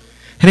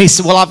 And he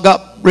said, well, I've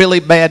got really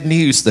bad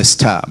news this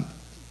time.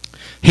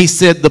 He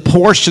said the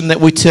portion that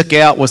we took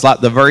out was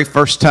like the very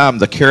first time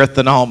the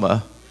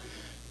kerathinoma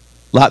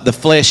like the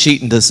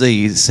flesh-eating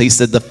disease. He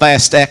said the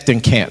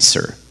fast-acting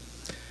cancer.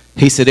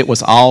 He said it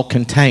was all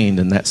contained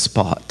in that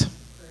spot.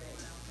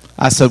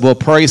 I said, well,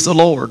 praise the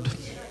Lord.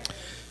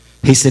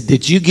 He said,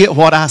 did you get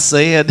what I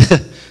said?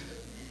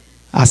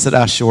 I said,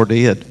 I sure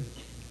did.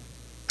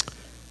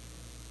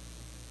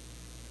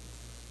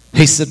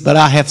 He said, but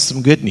I have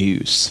some good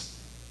news.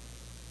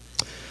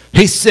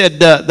 He said,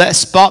 that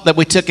spot that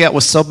we took out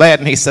was so bad.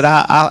 And he said,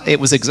 it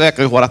was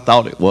exactly what I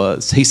thought it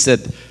was. He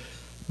said,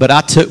 but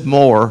I took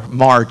more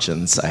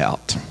margins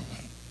out.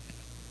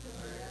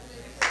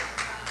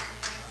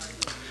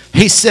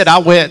 He said,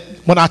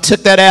 when I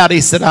took that out, he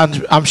said,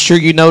 I'm sure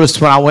you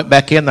noticed when I went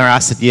back in there. I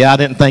said, yeah, I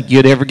didn't think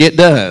you'd ever get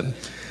done.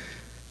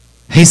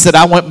 He said,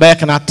 I went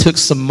back and I took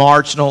some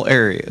marginal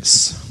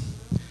areas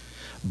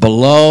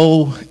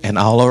below and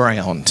all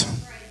around.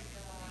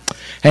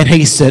 And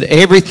he said,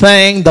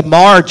 everything, the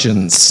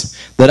margins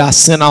that I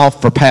sent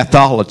off for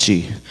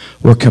pathology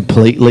were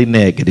completely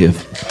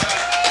negative.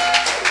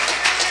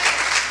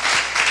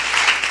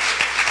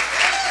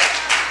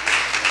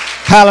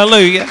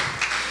 Hallelujah.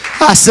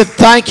 I said,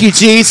 thank you,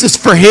 Jesus,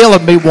 for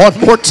healing me one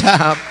more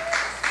time.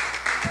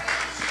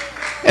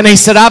 And he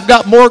said, I've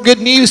got more good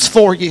news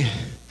for you.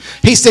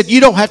 He said, you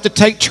don't have to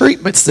take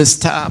treatments this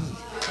time.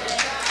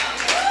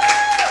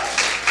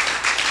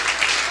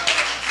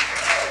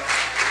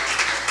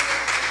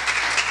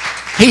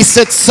 He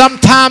said,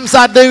 sometimes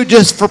I do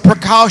just for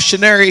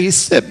precautionary. He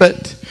said,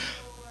 but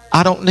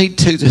I don't need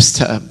to this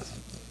time.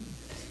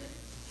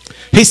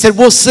 He said,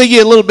 we'll see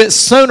you a little bit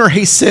sooner.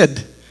 He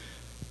said,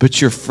 but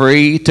you're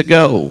free to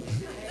go.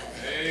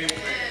 Amen.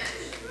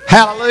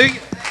 Hallelujah.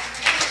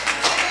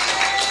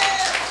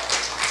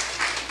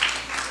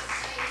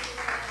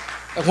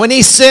 When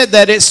he said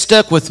that, it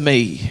stuck with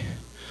me.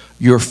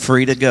 You're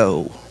free to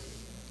go.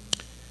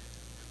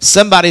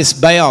 Somebody's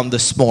bound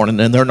this morning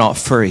and they're not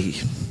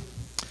free.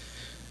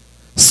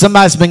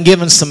 Somebody's been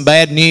given some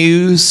bad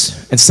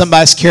news and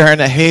somebody's carrying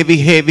a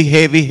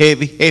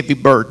heavy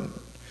burden.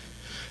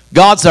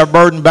 God's our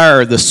burden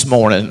bearer this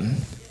morning.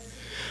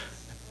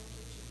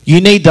 You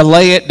need to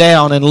lay it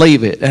down and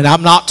leave it. And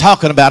I'm not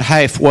talking about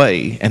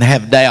halfway and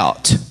have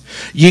doubt.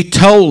 You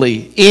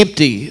totally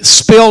empty,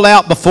 spilled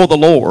out before the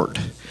Lord.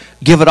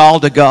 Give it all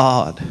to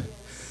God.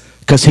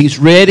 Because He's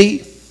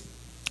ready,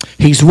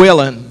 He's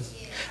willing,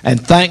 and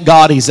thank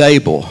God He's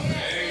able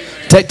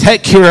to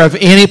take care of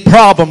any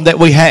problem that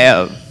we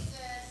have.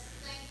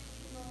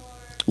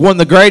 One of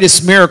the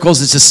greatest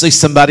miracles is to see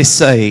somebody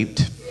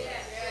saved.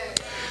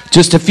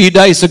 Just a few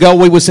days ago,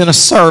 we was in a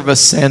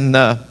service, and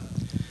the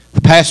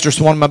pastor's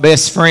one of my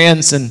best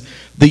friends, and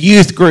the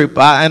youth group,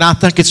 and I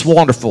think it's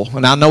wonderful,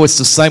 and I know it's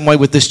the same way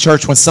with this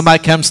church. When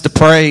somebody comes to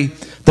pray,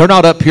 they're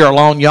not up here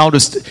alone. Y'all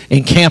just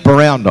encamp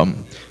around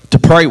them to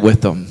pray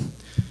with them.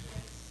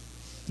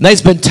 And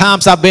there's been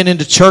times I've been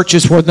into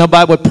churches where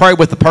nobody would pray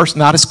with the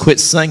person. I just quit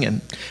singing.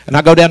 And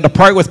I go down to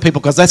pray with people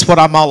because that's what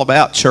I'm all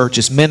about, church,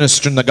 is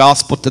ministering the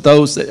gospel to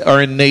those that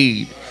are in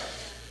need.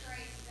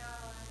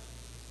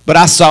 But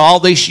I saw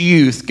all these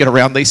youth get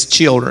around these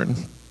children.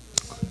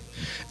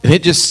 And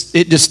it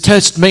just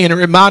touched me, and it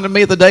reminded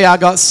me of the day I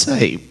got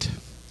saved.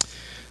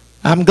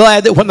 I'm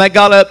glad that when they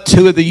got up,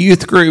 2 of the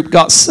youth group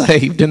got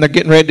saved, and they're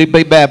getting ready to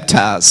be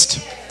baptized.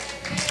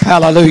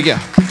 Hallelujah.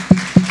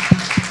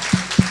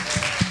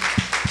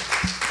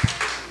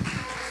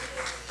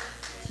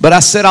 But I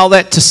said all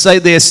that to say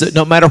this, that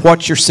no matter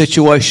what your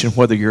situation,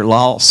 whether you're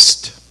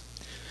lost,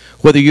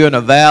 whether you're in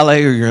a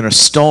valley or you're in a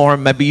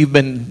storm, maybe you've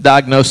been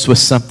diagnosed with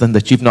something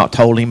that you've not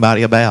told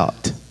anybody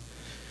about.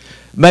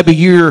 Maybe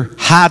you're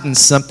hiding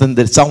something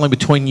that's only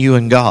between you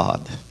and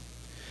God.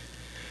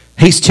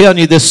 He's telling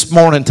you this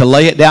morning to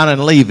lay it down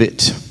and leave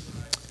it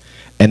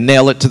and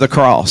nail it to the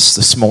cross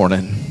this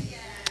morning.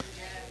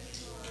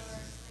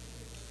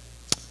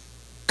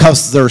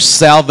 Because there's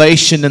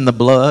salvation in the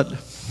blood.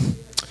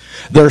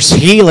 There's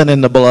healing in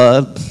the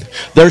blood.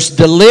 There's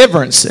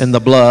deliverance in the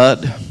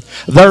blood.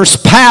 There's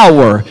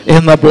power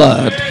in the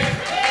blood.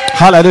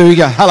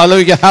 Hallelujah,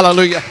 hallelujah,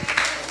 hallelujah.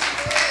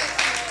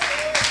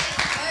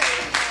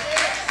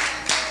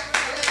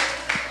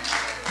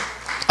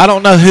 I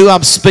don't know who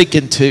I'm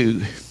speaking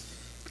to,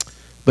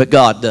 but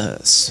God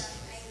does.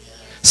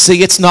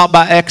 See, it's not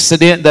by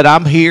accident that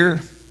I'm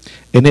here,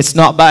 and it's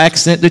not by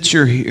accident that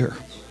you're here.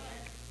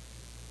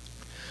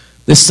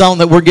 This song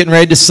that we're getting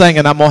ready to sing,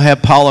 and I'm going to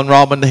have Paul and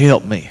Robin to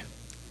help me.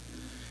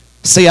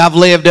 See, I've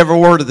lived every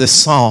word of this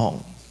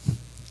song.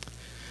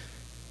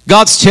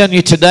 God's telling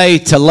you today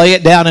to lay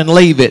it down and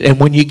leave it. And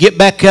when you get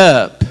back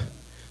up,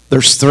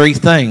 there's 3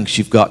 things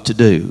you've got to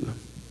do.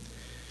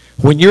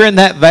 When you're in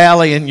that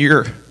valley and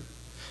you're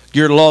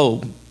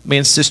low, me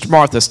and Sister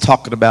Martha's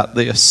talking about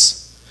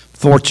this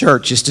before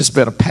church. It's just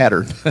been a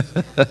pattern.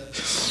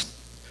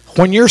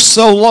 When you're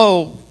so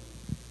low,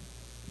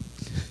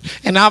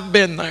 and I've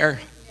been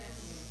there.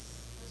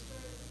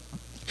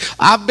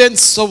 I've been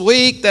so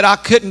weak that I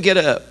couldn't get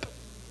up.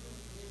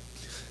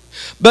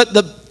 But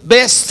the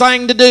best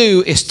thing to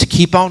do is to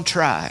keep on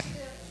trying.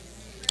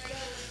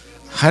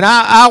 And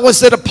I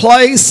was at a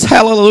place,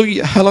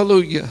 hallelujah,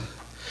 hallelujah,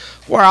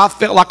 where I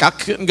felt like I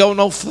couldn't go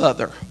no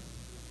further.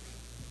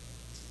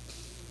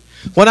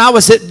 When I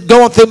was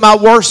going through my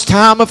worst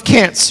time of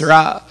cancer,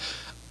 I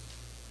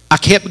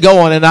kept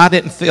going and I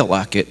didn't feel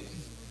like it.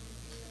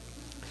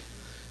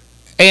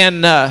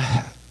 And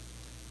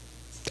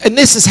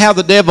this is how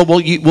the devil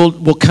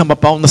will come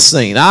up on the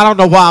scene. I don't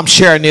know why I'm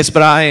sharing this,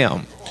 but I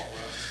am.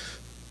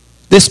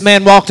 This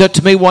man walked up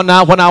to me one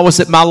night when I was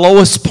at my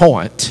lowest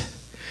point,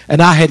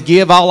 and I had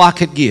give all I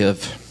could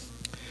give.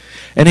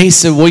 And he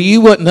said, well, you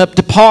wasn't up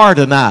to par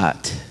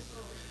tonight.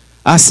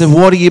 I said,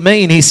 what do you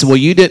mean? He said, well,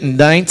 you didn't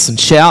dance and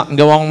shout and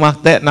go on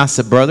like that. And I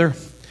said, brother,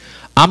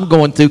 I'm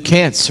going through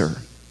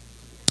cancer.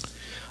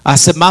 I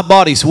said, my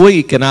body's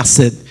weak. And I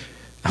said,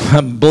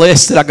 I'm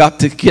blessed that I got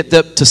to get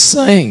up to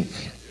sing.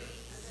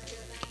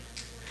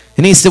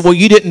 And he said, well,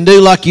 you didn't do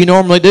like you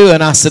normally do.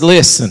 And I said,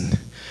 listen,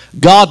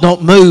 God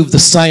don't move the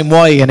same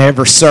way in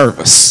every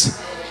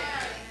service.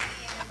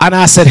 And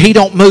I said, he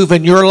don't move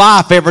in your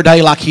life every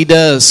day like he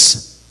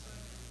does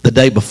the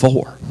day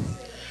before.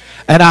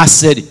 And I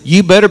said,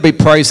 you better be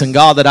praising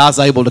God that I was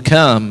able to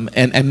come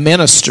and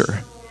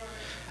minister.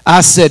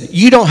 I said,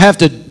 you don't have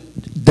to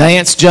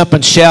dance, jump,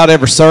 and shout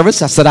every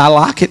service. I said, I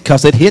like it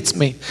because it hits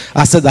me.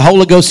 I said, the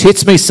Holy Ghost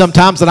hits me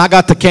sometimes and I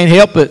can't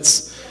help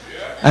it.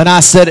 And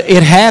I said,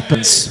 it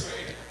happens.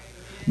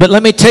 But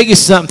let me tell you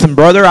something,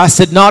 brother. I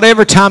said, not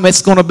every time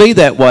it's going to be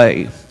that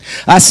way.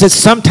 I said,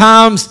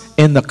 sometimes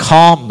in the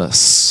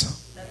calmness,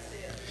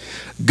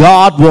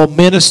 God will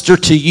minister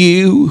to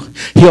you.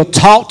 He'll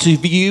talk to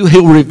you.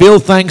 He'll reveal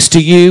things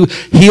to you.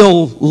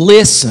 He'll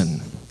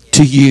listen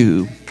to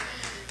you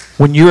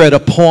when you're at a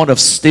point of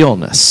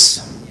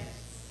stillness.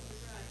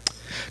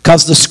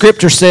 Because the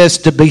scripture says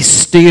to be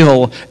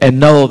still and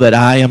know that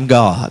I am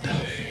God.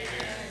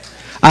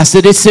 I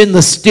said it's in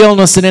the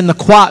stillness and in the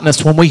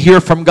quietness when we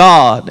hear from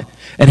God.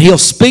 And he'll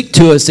speak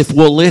to us if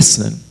we'll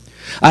listen.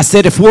 I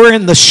said if we're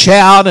in the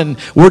shout and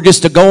we're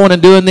just going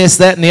and doing this,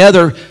 that, and the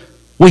other,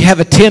 we have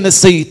a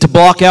tendency to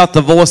block out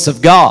the voice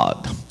of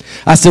God.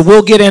 I said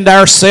we'll get into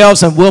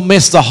ourselves and we'll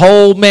miss the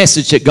whole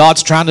message that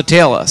God's trying to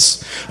tell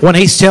us when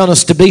he's telling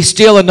us to be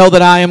still and know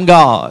that I am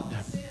God.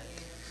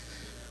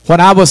 When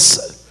I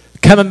was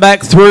coming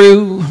back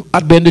through,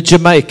 I'd been to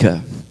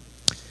Jamaica.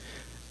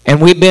 And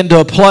we'd been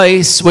to a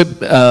place, we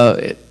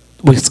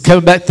was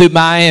coming back through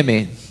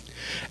Miami.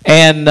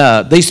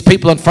 And these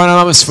people in front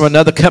of us from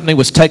another company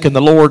was taking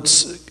the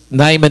Lord's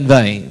name in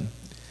vain.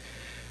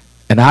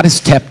 And I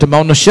just tapped him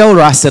on the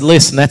shoulder. I said,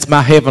 listen, that's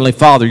my Heavenly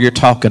Father you're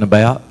talking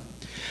about.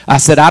 I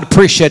said, I'd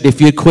appreciate it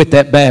if you'd quit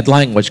that bad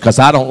language because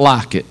I don't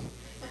like it.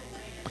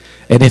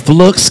 And if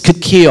looks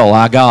could kill,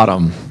 I got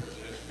them.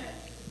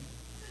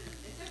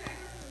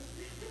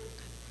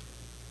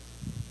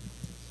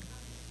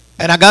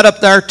 And I got up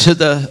there to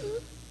the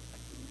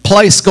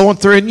place going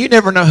through, and you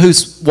never know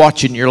who's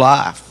watching your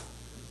life.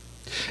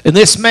 And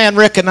this man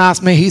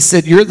recognized me. He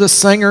said, you're the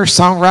singer,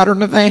 songwriter,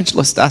 and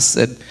evangelist. I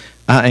said,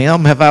 I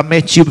am. Have I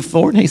met you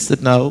before? And he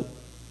said, no.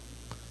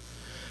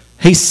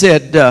 He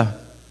said,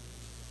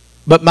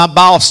 but my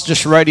boss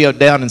just radioed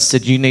down and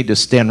said, you need to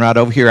stand right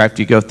over here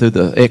after you go through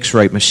the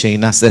x-ray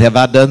machine. I said, have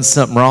I done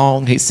something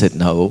wrong? He said,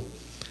 no.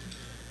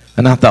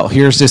 And I thought,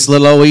 here's this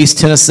little old East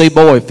Tennessee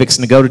boy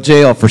fixing to go to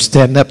jail for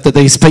standing up to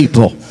these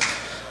people.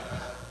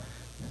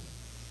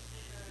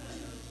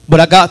 But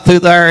I got through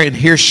there, and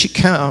here she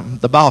come.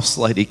 The boss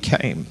lady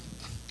came.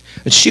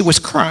 And she was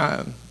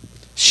crying.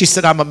 She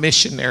said, I'm a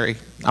missionary.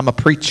 I'm a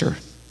preacher.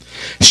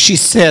 She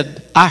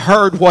said, I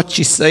heard what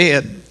you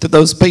said to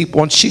those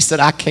people. And she said,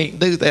 I can't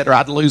do that or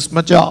I'd lose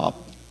my job.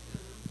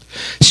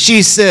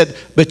 She said,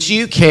 but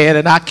you can,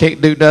 and I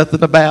can't do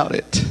nothing about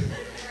it.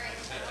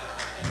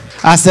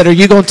 I said, are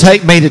you going to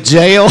take me to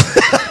jail?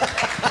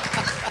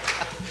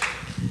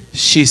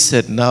 She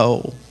said,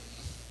 no.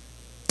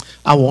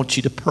 I want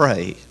you to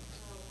pray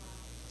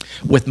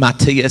with my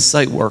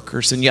TSA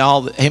workers. And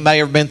y'all, anybody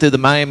ever been through the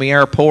Miami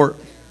airport?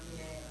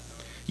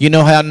 You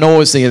know how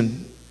noisy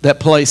that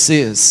place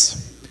is.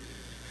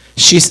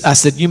 I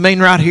said, you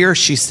mean right here?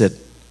 She said,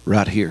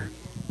 right here.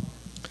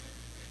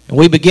 And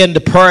we began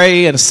to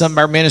pray, and some of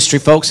our ministry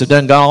folks had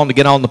done gone on to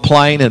get on the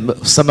plane,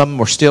 and some of them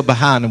were still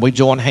behind, and we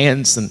joined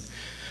hands, and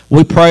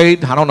we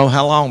prayed. I don't know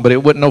how long, but it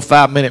wasn't no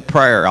 5-minute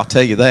prayer, I'll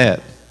tell you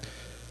that.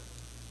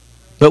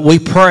 But we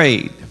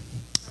prayed.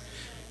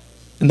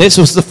 And this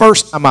was the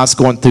first time I was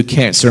going through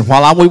cancer. And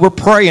while we were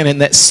praying in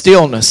that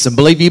stillness, and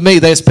believe you me,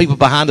 there's people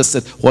behind us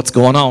that, what's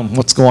going on?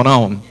 What's going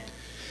on?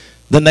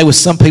 Then there was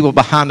some people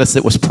behind us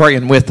that was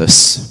praying with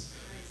us.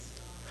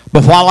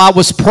 But while I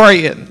was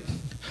praying,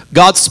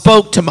 God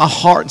spoke to my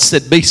heart and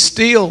said, be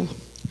still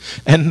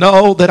and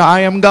know that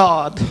I am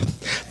God,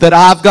 that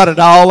I've got it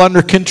all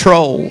under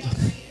control.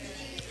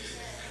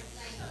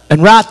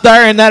 And right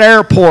there in that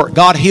airport,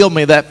 God healed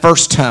me that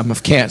first time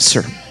of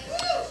cancer.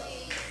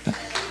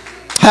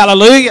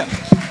 Hallelujah.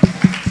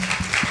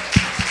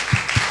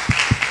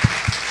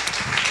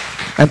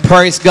 And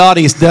praise God,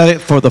 He's done it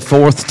for the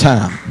 4th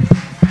time.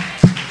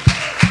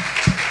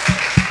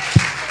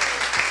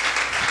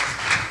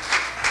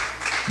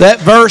 That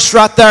verse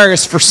right there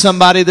is for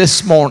somebody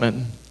this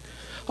morning.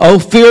 O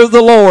fear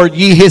the Lord,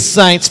 ye his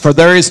saints, for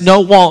there is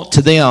no want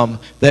to them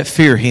that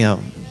fear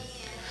him.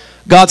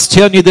 God's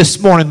telling you this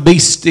morning, be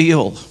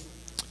still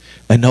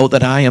and know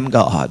that I am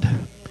God.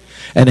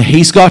 And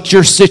he's got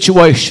your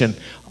situation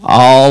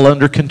all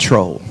under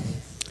control.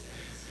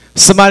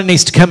 Somebody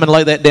needs to come and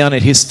lay that down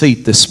at his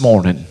feet this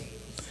morning.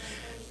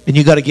 And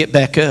you got to get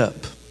back up.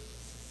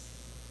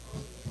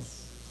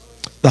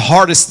 The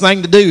hardest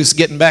thing to do is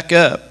getting back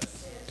up.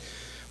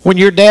 When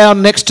you're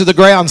down next to the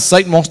ground,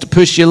 Satan wants to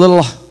push you a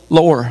little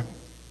lower.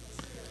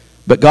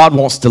 But God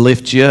wants to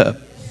lift you up.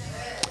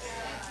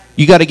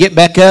 You got to get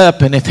back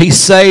up, and if he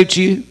saved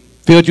you,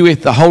 filled you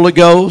with the Holy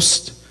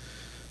Ghost,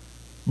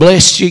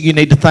 blessed you, you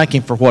need to thank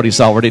him for what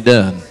he's already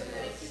done.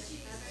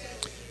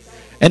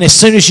 And as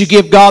soon as you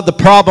give God the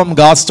problem,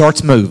 God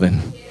starts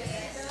moving.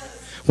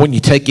 When you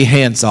take your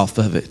hands off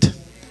of it.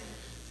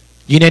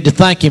 You need to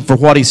thank him for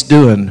what he's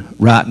doing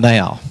right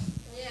now.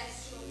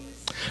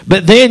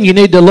 But then you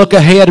need to look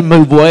ahead and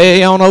move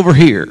way on over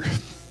here.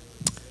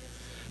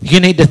 You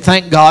need to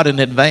thank God in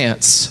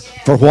advance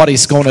for what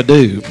he's going to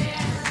do.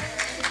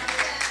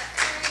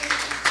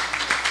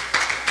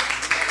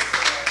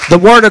 The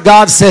Word of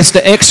God says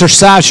to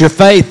exercise your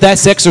faith.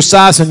 That's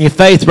exercising your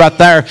faith right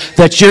there.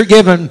 That you're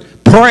giving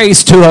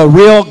praise to a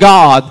real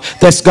God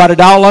that's got it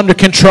all under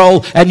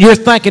control. And you're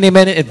thanking him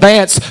in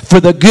advance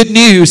for the good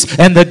news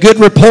and the good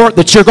report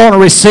that you're going to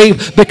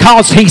receive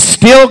because he's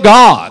still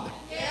God.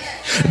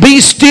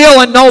 Be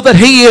still and know that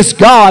he is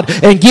God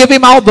and give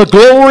him all the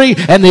glory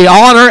and the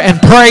honor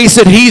and praise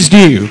that he's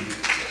due.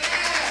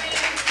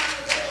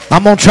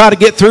 I'm going to try to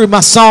get through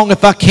my song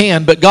if I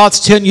can, but God's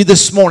telling you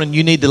this morning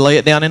you need to lay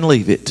it down and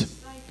leave it.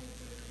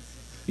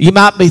 You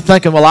might be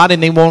thinking, well, I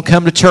didn't even want to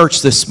come to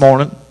church this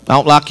morning. I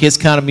don't like his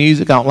kind of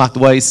music. I don't like the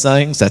way he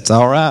sings. That's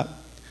all right.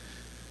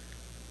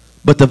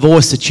 But the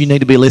voice that you need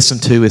to be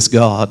listening to is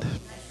God.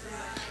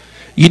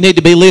 You need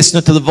to be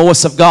listening to the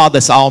voice of God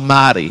that's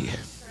almighty.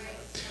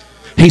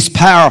 He's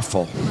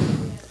powerful.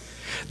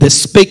 That's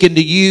speaking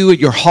to you,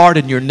 your heart,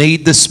 and your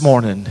need this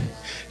morning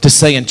to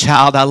saying,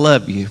 child, I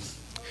love you.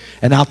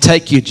 And I'll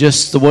take you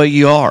just the way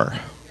you are.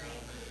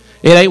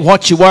 It ain't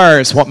what you wear,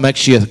 it's what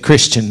makes you a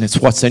Christian. It's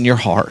what's in your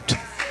heart.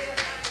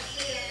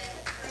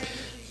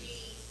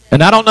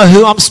 And I don't know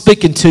who I'm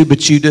speaking to,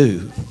 but you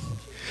do.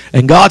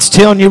 And God's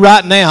telling you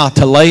right now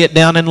to lay it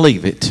down and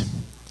leave it.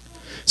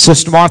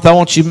 Sister Martha, I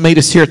want you to meet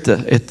us here at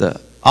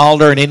the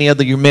altar and any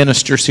other of your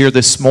ministers here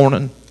this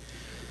morning.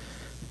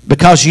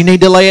 Because you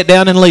need to lay it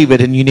down and leave it,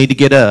 and you need to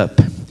get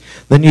up.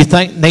 Then you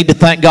need to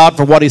thank God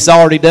for what he's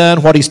already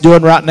done, what he's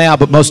doing right now,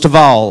 but most of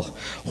all,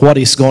 what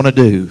he's going to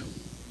do.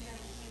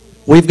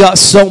 We've got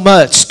so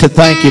much to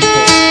thank him for.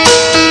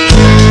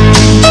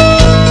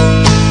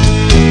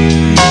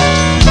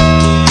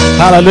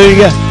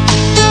 Hallelujah.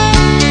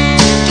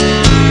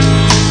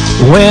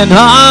 When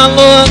I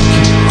look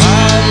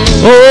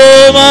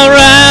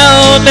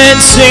around and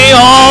see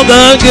all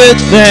the good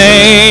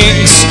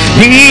things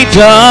he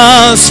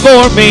does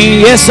for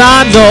me, yes,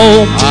 I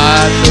know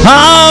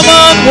I'm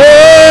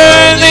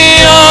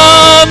unworthy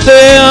of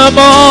them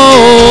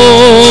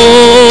all,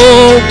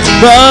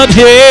 but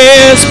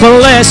his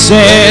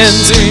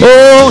blessings,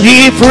 oh,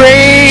 he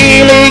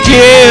freely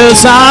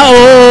gives. I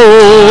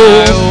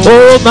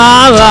owe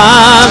my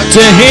life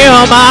to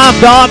him. I've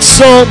got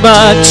so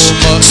much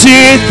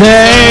to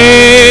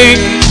thank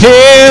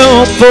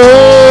him for,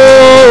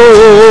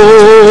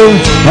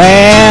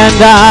 and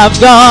I've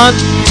got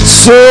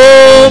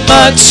so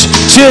much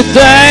to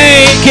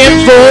thank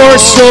him for,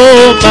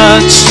 so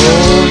much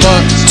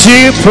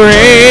to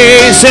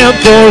praise him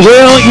for.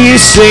 Will you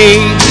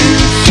see,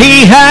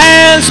 he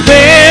has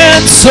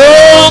been so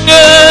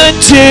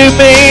good to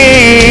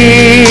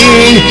me.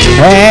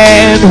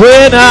 And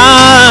when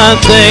I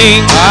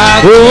think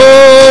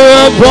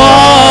of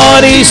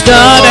what he's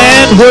done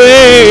and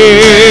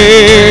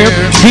where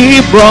he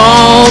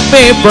brought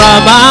me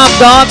from, I've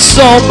got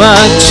so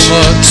much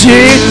to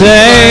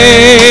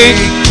thank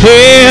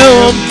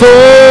him for.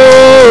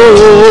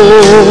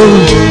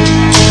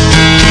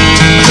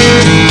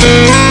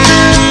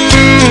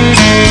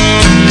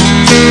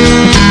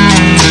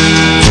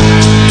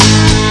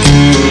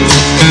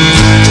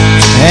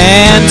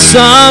 And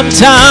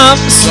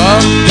sometimes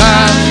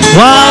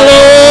while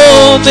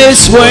on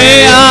this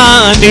way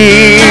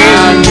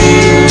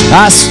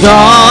I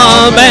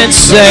stop and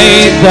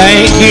say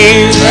thank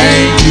you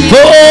for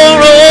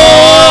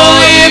all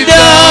you've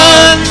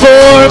done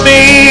for me.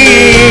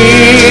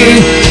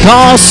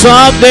 'Cause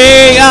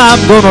someday I'm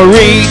gonna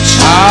reach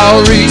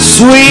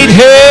sweet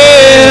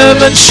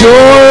heaven shore.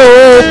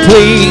 Oh,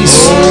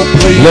 please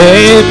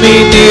let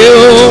me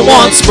kneel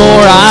once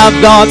more.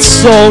 I've got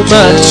so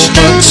much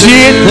to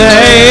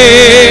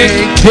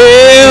thank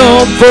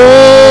him for,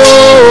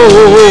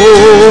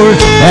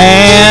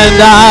 and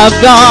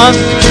I've got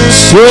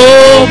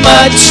so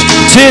much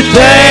to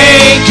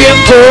thank him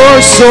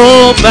for,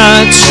 so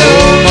much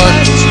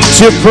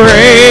to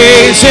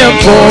praise him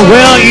for.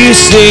 Well, you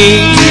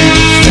see,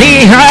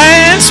 he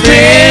has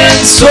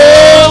been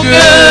so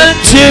good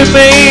to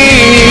me.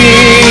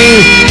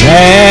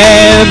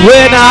 And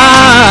when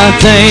I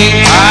think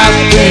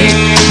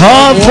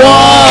of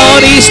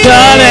what He's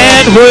done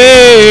and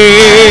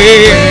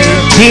where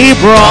He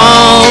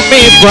brought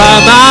me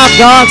from, I've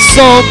got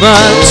so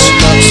much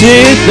to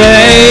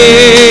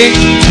thank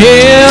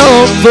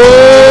Him for.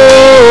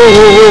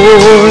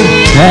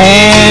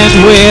 And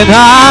when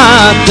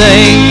I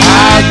think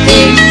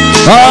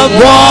of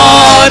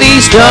what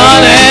He's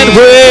done and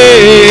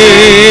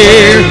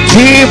where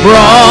He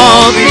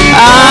brought me,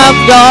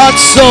 I've got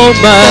so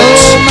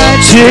much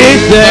to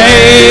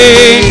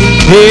thank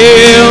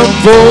Him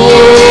for.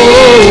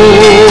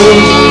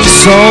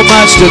 So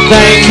much to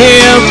thank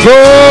Him for.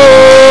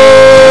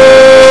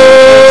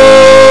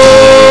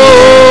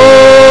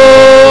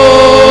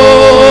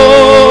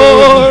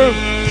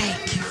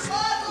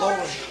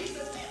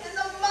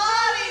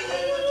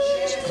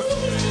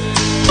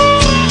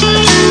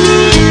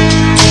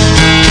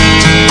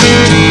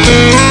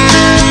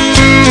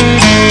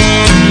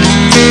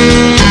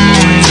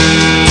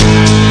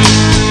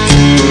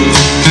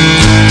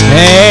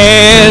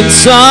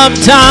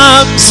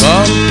 Sometimes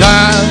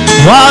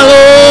while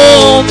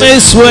on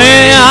this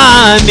way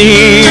I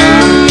need,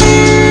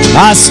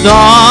 I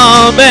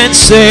stop and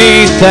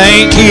say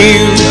thank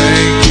you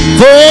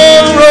for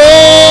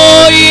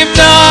all You've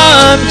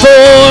done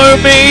for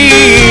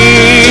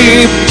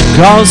me.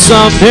 'Cause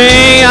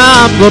someday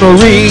I'm gonna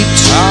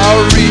reach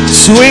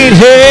sweet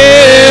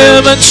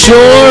heaven shore.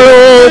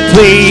 Oh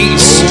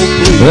please,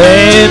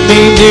 let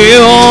me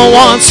kneel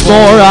once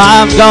more.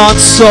 I've got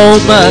so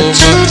much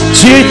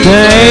to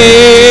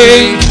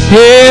thank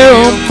Him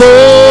for.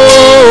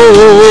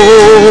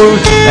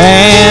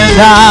 And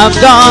I've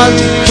got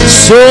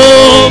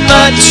so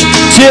much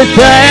to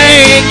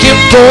thank Him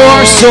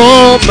for. So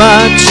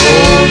much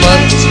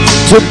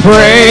to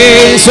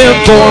praise Him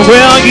for.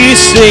 Well, you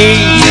see,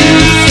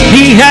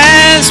 He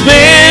has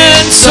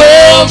been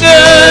so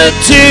good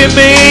to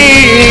me.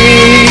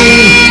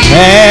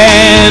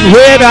 And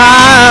when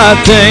I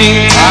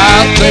think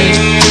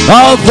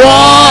of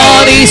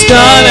what He's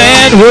done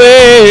and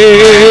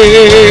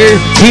where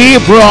He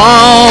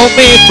brought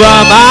me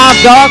from, I've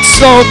got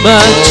so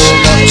much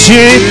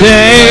to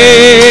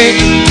thank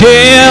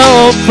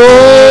Him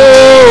for.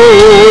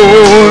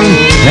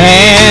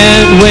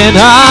 And when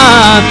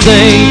I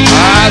think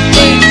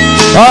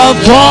of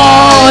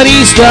what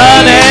He's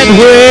done and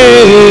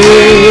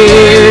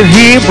where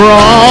He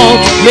brought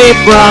me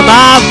from,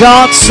 I've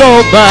got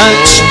so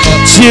much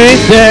to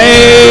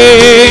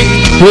thank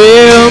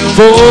Him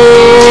for.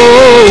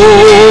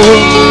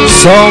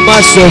 So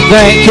much to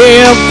thank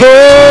Him for.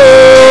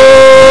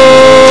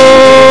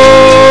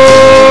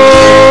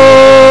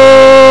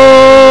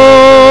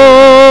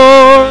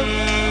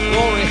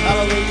 Glory,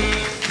 hallelujah,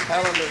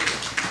 hallelujah,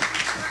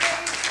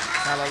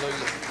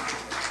 hallelujah,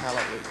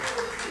 hallelujah.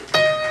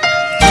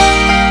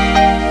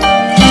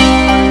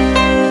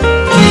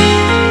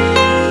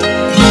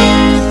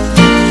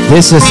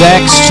 This is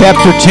Acts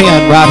chapter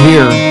 10 right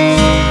here.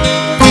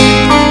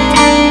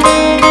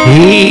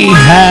 He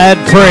had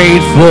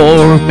prayed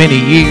for many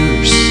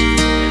years,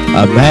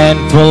 a man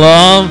full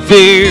of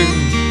fear.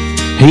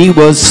 He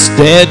was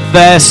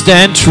steadfast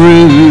and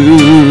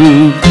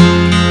true.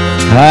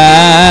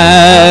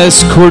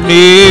 As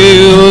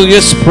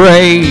Cornelius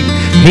prayed,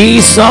 he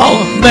saw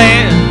a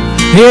man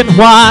in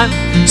white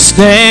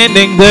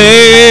standing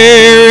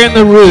there in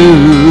the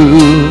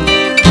room.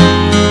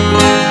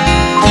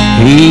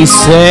 He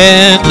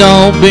said,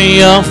 don't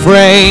be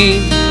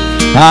afraid,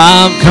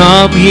 I've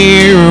come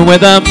here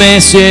with a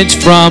message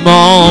from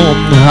on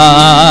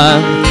high.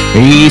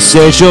 He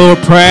says your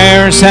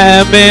prayers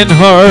have been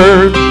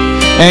heard,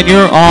 and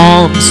your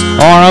alms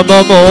are a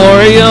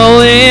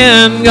memorial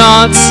in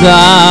God's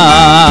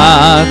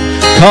sight.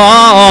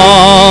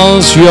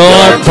 'Cause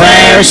your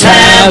prayers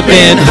have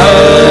been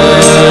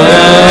heard,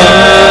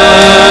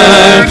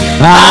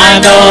 I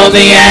know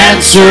the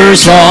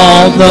answer's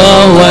on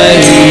the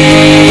way.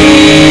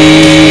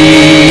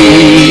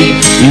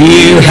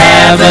 You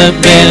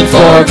haven't been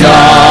forgotten.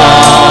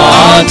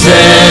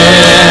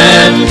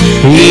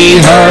 He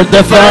heard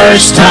the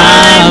first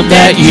time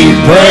that you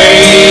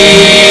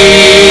prayed.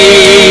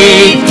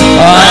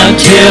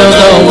 Until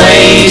the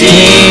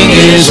waiting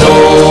is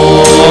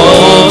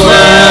over,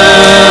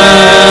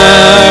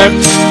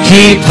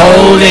 keep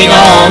holding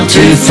on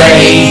to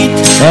faith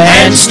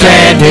and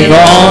standing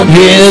on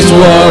His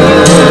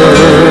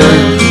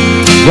word.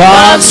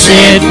 God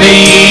sent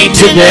me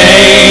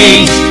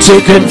today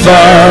to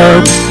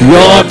confirm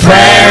your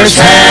prayers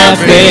have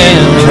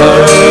been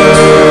heard.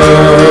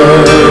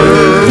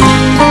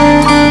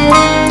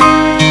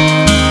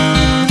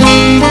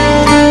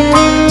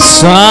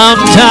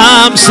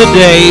 Sometimes the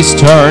days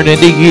turn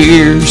into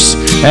years,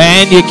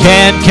 and you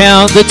can't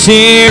count the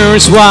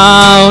tears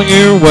while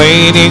you're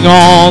waiting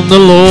on the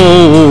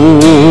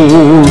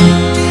Lord.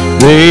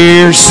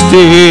 There's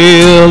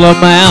still a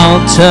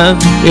mountain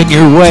in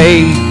your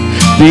way,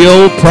 the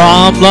old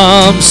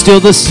problem's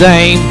still the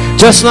same,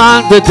 just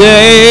like the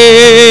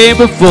day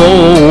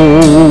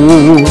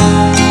before.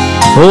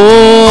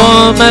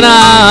 Oh, and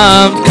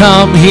I've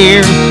come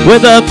here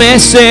with a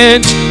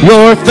message.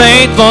 Your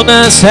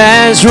faithfulness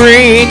has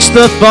reached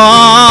the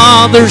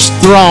Father's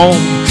throne.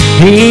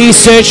 He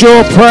says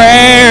your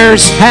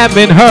prayers have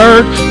been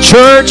heard.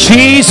 Church,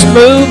 He's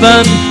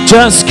moving.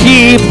 Just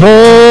keep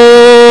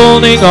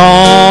holding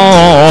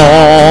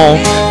on,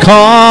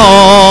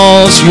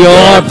 'cause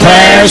your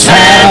prayers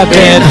have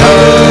been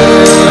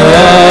heard.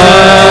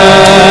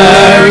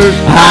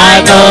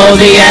 I know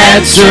the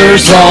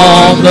answer's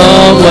on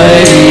the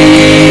way.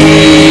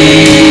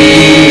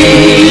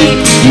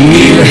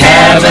 You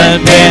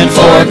haven't been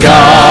forgotten.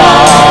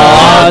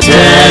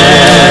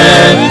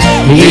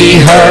 He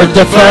heard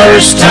the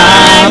first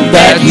time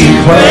that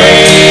you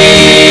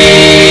prayed.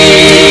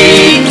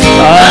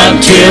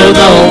 Until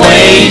the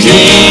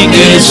waiting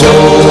is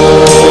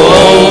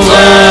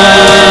over,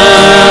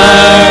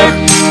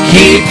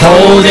 keep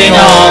holding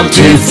on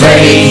to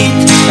faith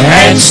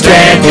and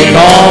standing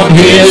on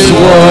His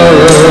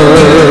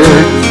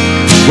word.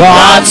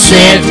 God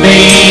sent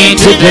me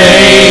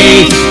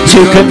today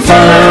to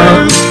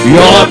confirm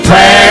your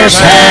prayers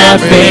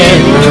have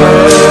been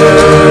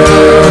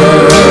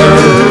heard.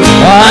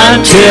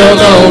 Until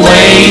the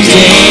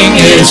waiting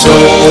is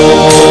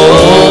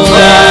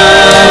over,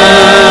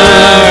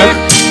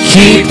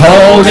 keep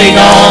holding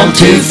on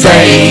to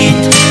faith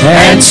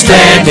and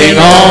standing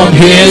on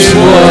His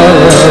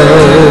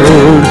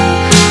word.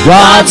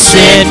 God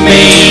sent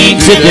me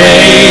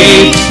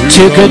today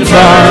to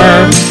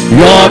confirm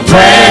your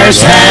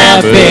prayers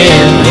have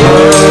been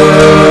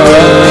heard.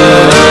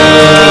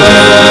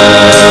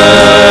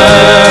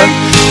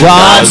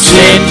 God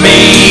sent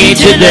me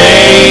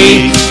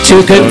today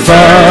to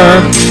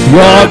confirm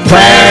your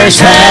prayers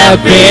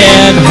have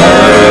been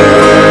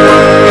heard.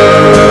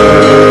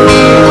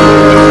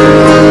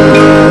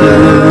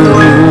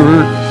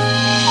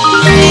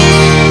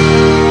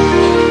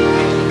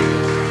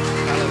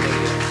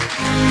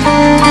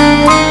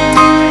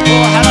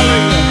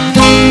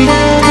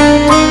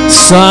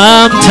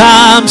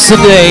 Sometimes the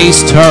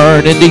days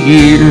turn into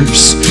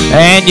years,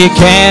 and you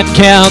can't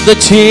count the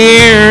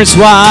tears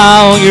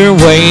while you're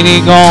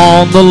waiting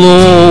on the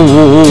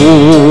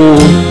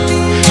Lord.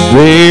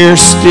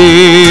 There's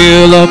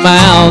still a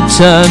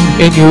mountain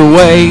in your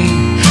way,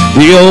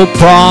 the old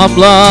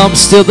problem's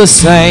still the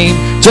same,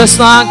 just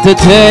like the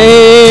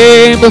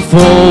day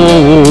before.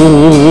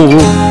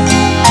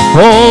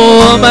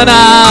 Oh, but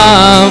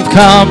I've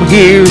come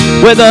here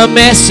with a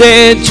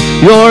message.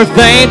 Your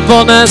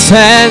faithfulness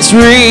has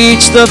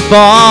reached the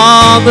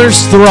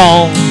Father's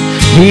throne.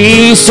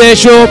 He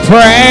says your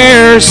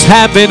prayers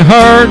have been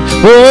heard.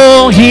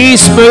 Oh,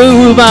 He's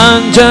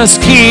moving.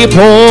 Just keep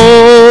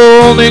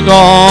holding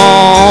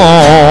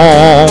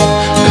on,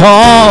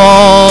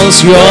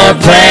 'cause your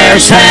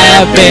prayers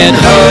have been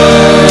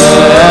heard.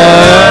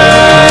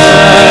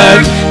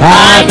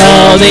 I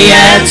know the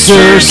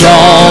answer's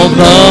on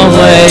the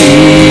way.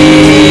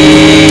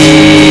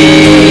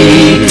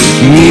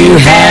 You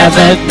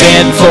haven't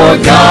been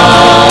forgotten.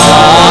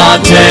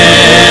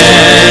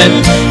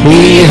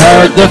 He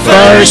heard the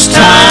first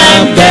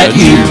time that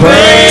you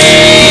prayed.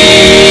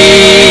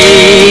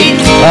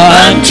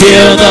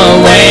 Until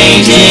the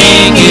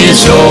waiting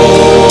is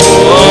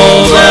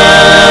over,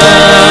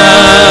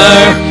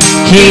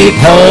 keep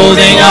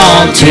holding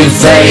on to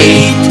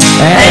faith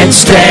and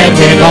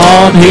standing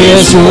on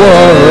His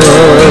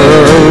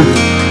word.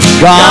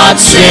 God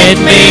sent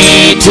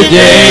me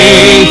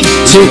today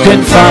to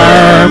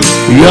confirm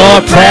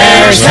your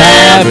prayers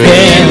have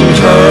been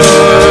heard.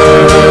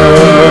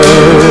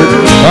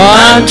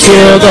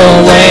 Until the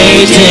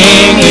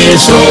waiting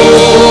is over,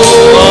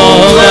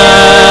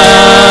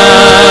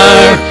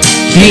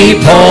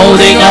 keep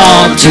holding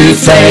on to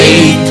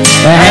faith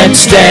and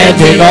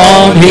standing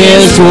on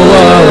His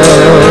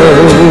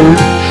word.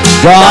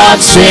 God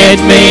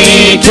sent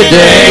me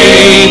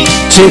today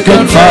to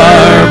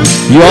confirm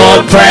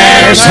your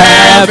prayers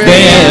have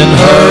been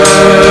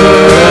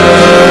heard.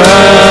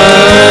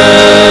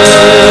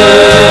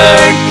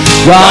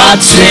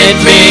 God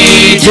sent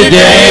me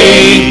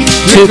today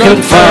to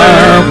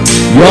confirm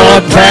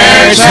your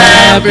prayers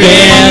have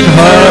been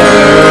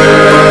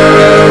heard.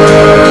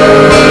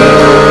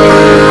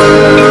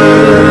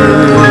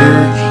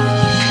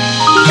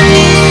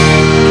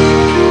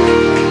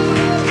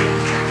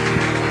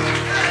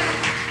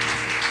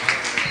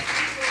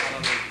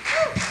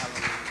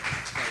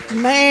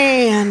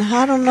 Man,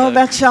 I don't know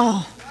about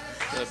y'all,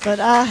 but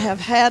I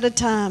have had a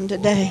time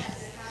today.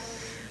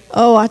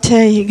 Oh, I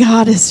tell you,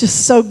 God is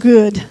just so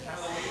good.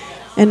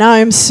 And I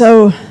am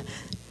so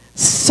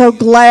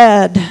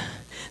glad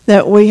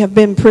that we have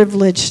been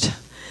privileged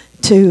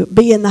to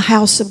be in the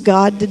house of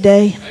God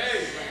today,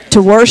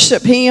 to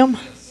worship Him.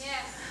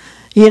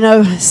 You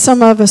know,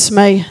 some of us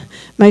may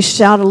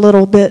shout a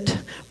little bit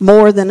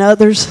more than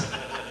others.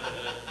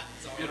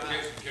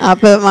 I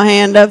put my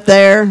hand up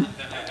there.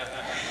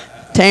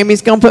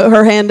 Tammy's going to put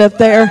her hand up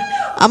there.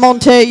 I'm going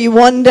to tell you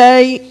one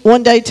day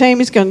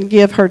Tammy's going to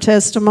give her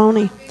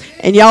testimony,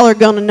 and y'all are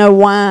going to know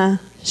why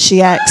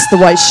she acts the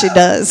way she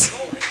does.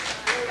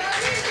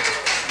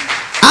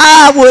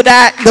 I would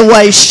act the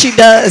way she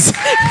does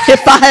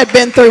if I had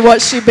been through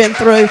what she'd been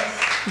through.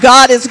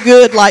 God is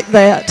good like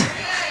that.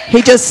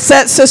 He just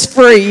sets us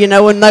free. You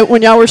know,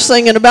 when y'all were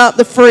singing about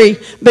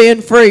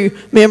being free,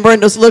 me and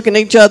Brenda's looking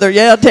at each other.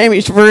 Yeah,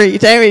 Tammy's free.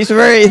 Tammy's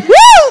free.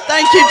 Woo!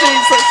 Thank you,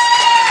 Jesus.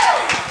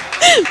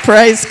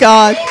 Praise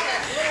God.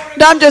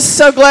 And I'm just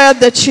so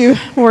glad that you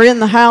were in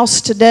the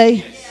house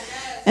today.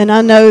 And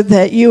I know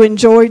that you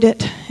enjoyed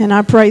it. And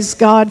I praise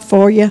God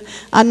for you.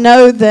 I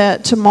know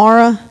that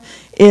tomorrow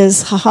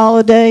is a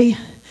holiday.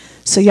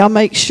 So y'all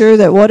make sure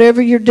that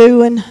whatever you're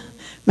doing,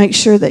 make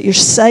sure that you're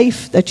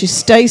safe, that you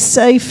stay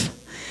safe,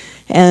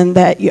 and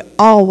that you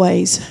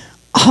always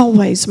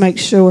make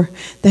sure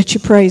that you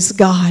praise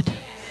God.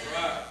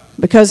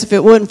 Because if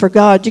it wasn't for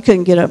God, you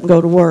couldn't get up and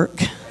go to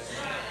work.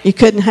 You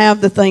couldn't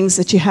have the things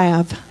that you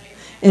have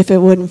if it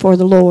wasn't for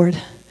the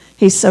Lord.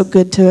 He's so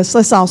good to us.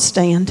 Let's all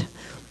stand.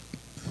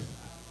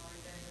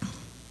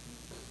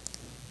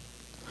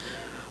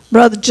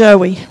 Brother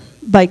Joey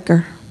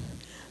Baker,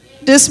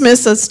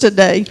 dismiss us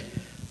today.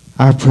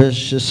 Our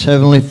precious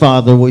Heavenly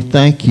Father, we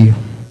thank you.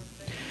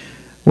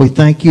 We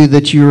thank you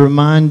that you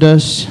remind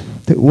us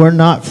that we're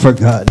not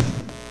forgotten.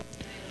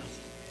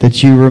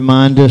 That you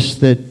remind us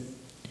that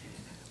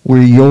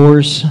we're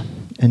yours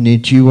and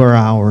that you are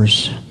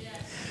ours.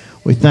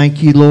 We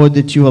thank you, Lord,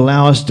 that you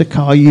allow us to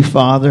call you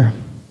Father.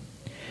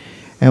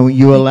 And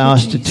you allow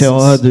us to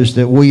tell others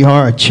that we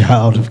are a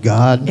child of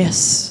God.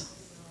 Yes.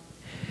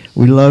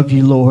 We love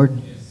you, Lord.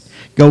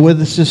 Go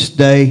with us this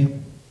day.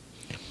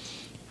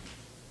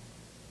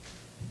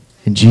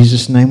 In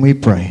Jesus' name we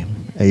pray.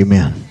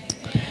 Amen.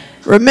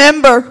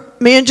 Remember,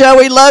 me and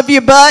Joey love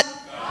you, but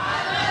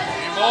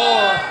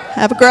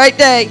have a great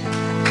day.